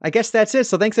I guess that's it.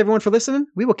 So thanks, everyone, for listening.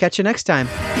 We will catch you next time.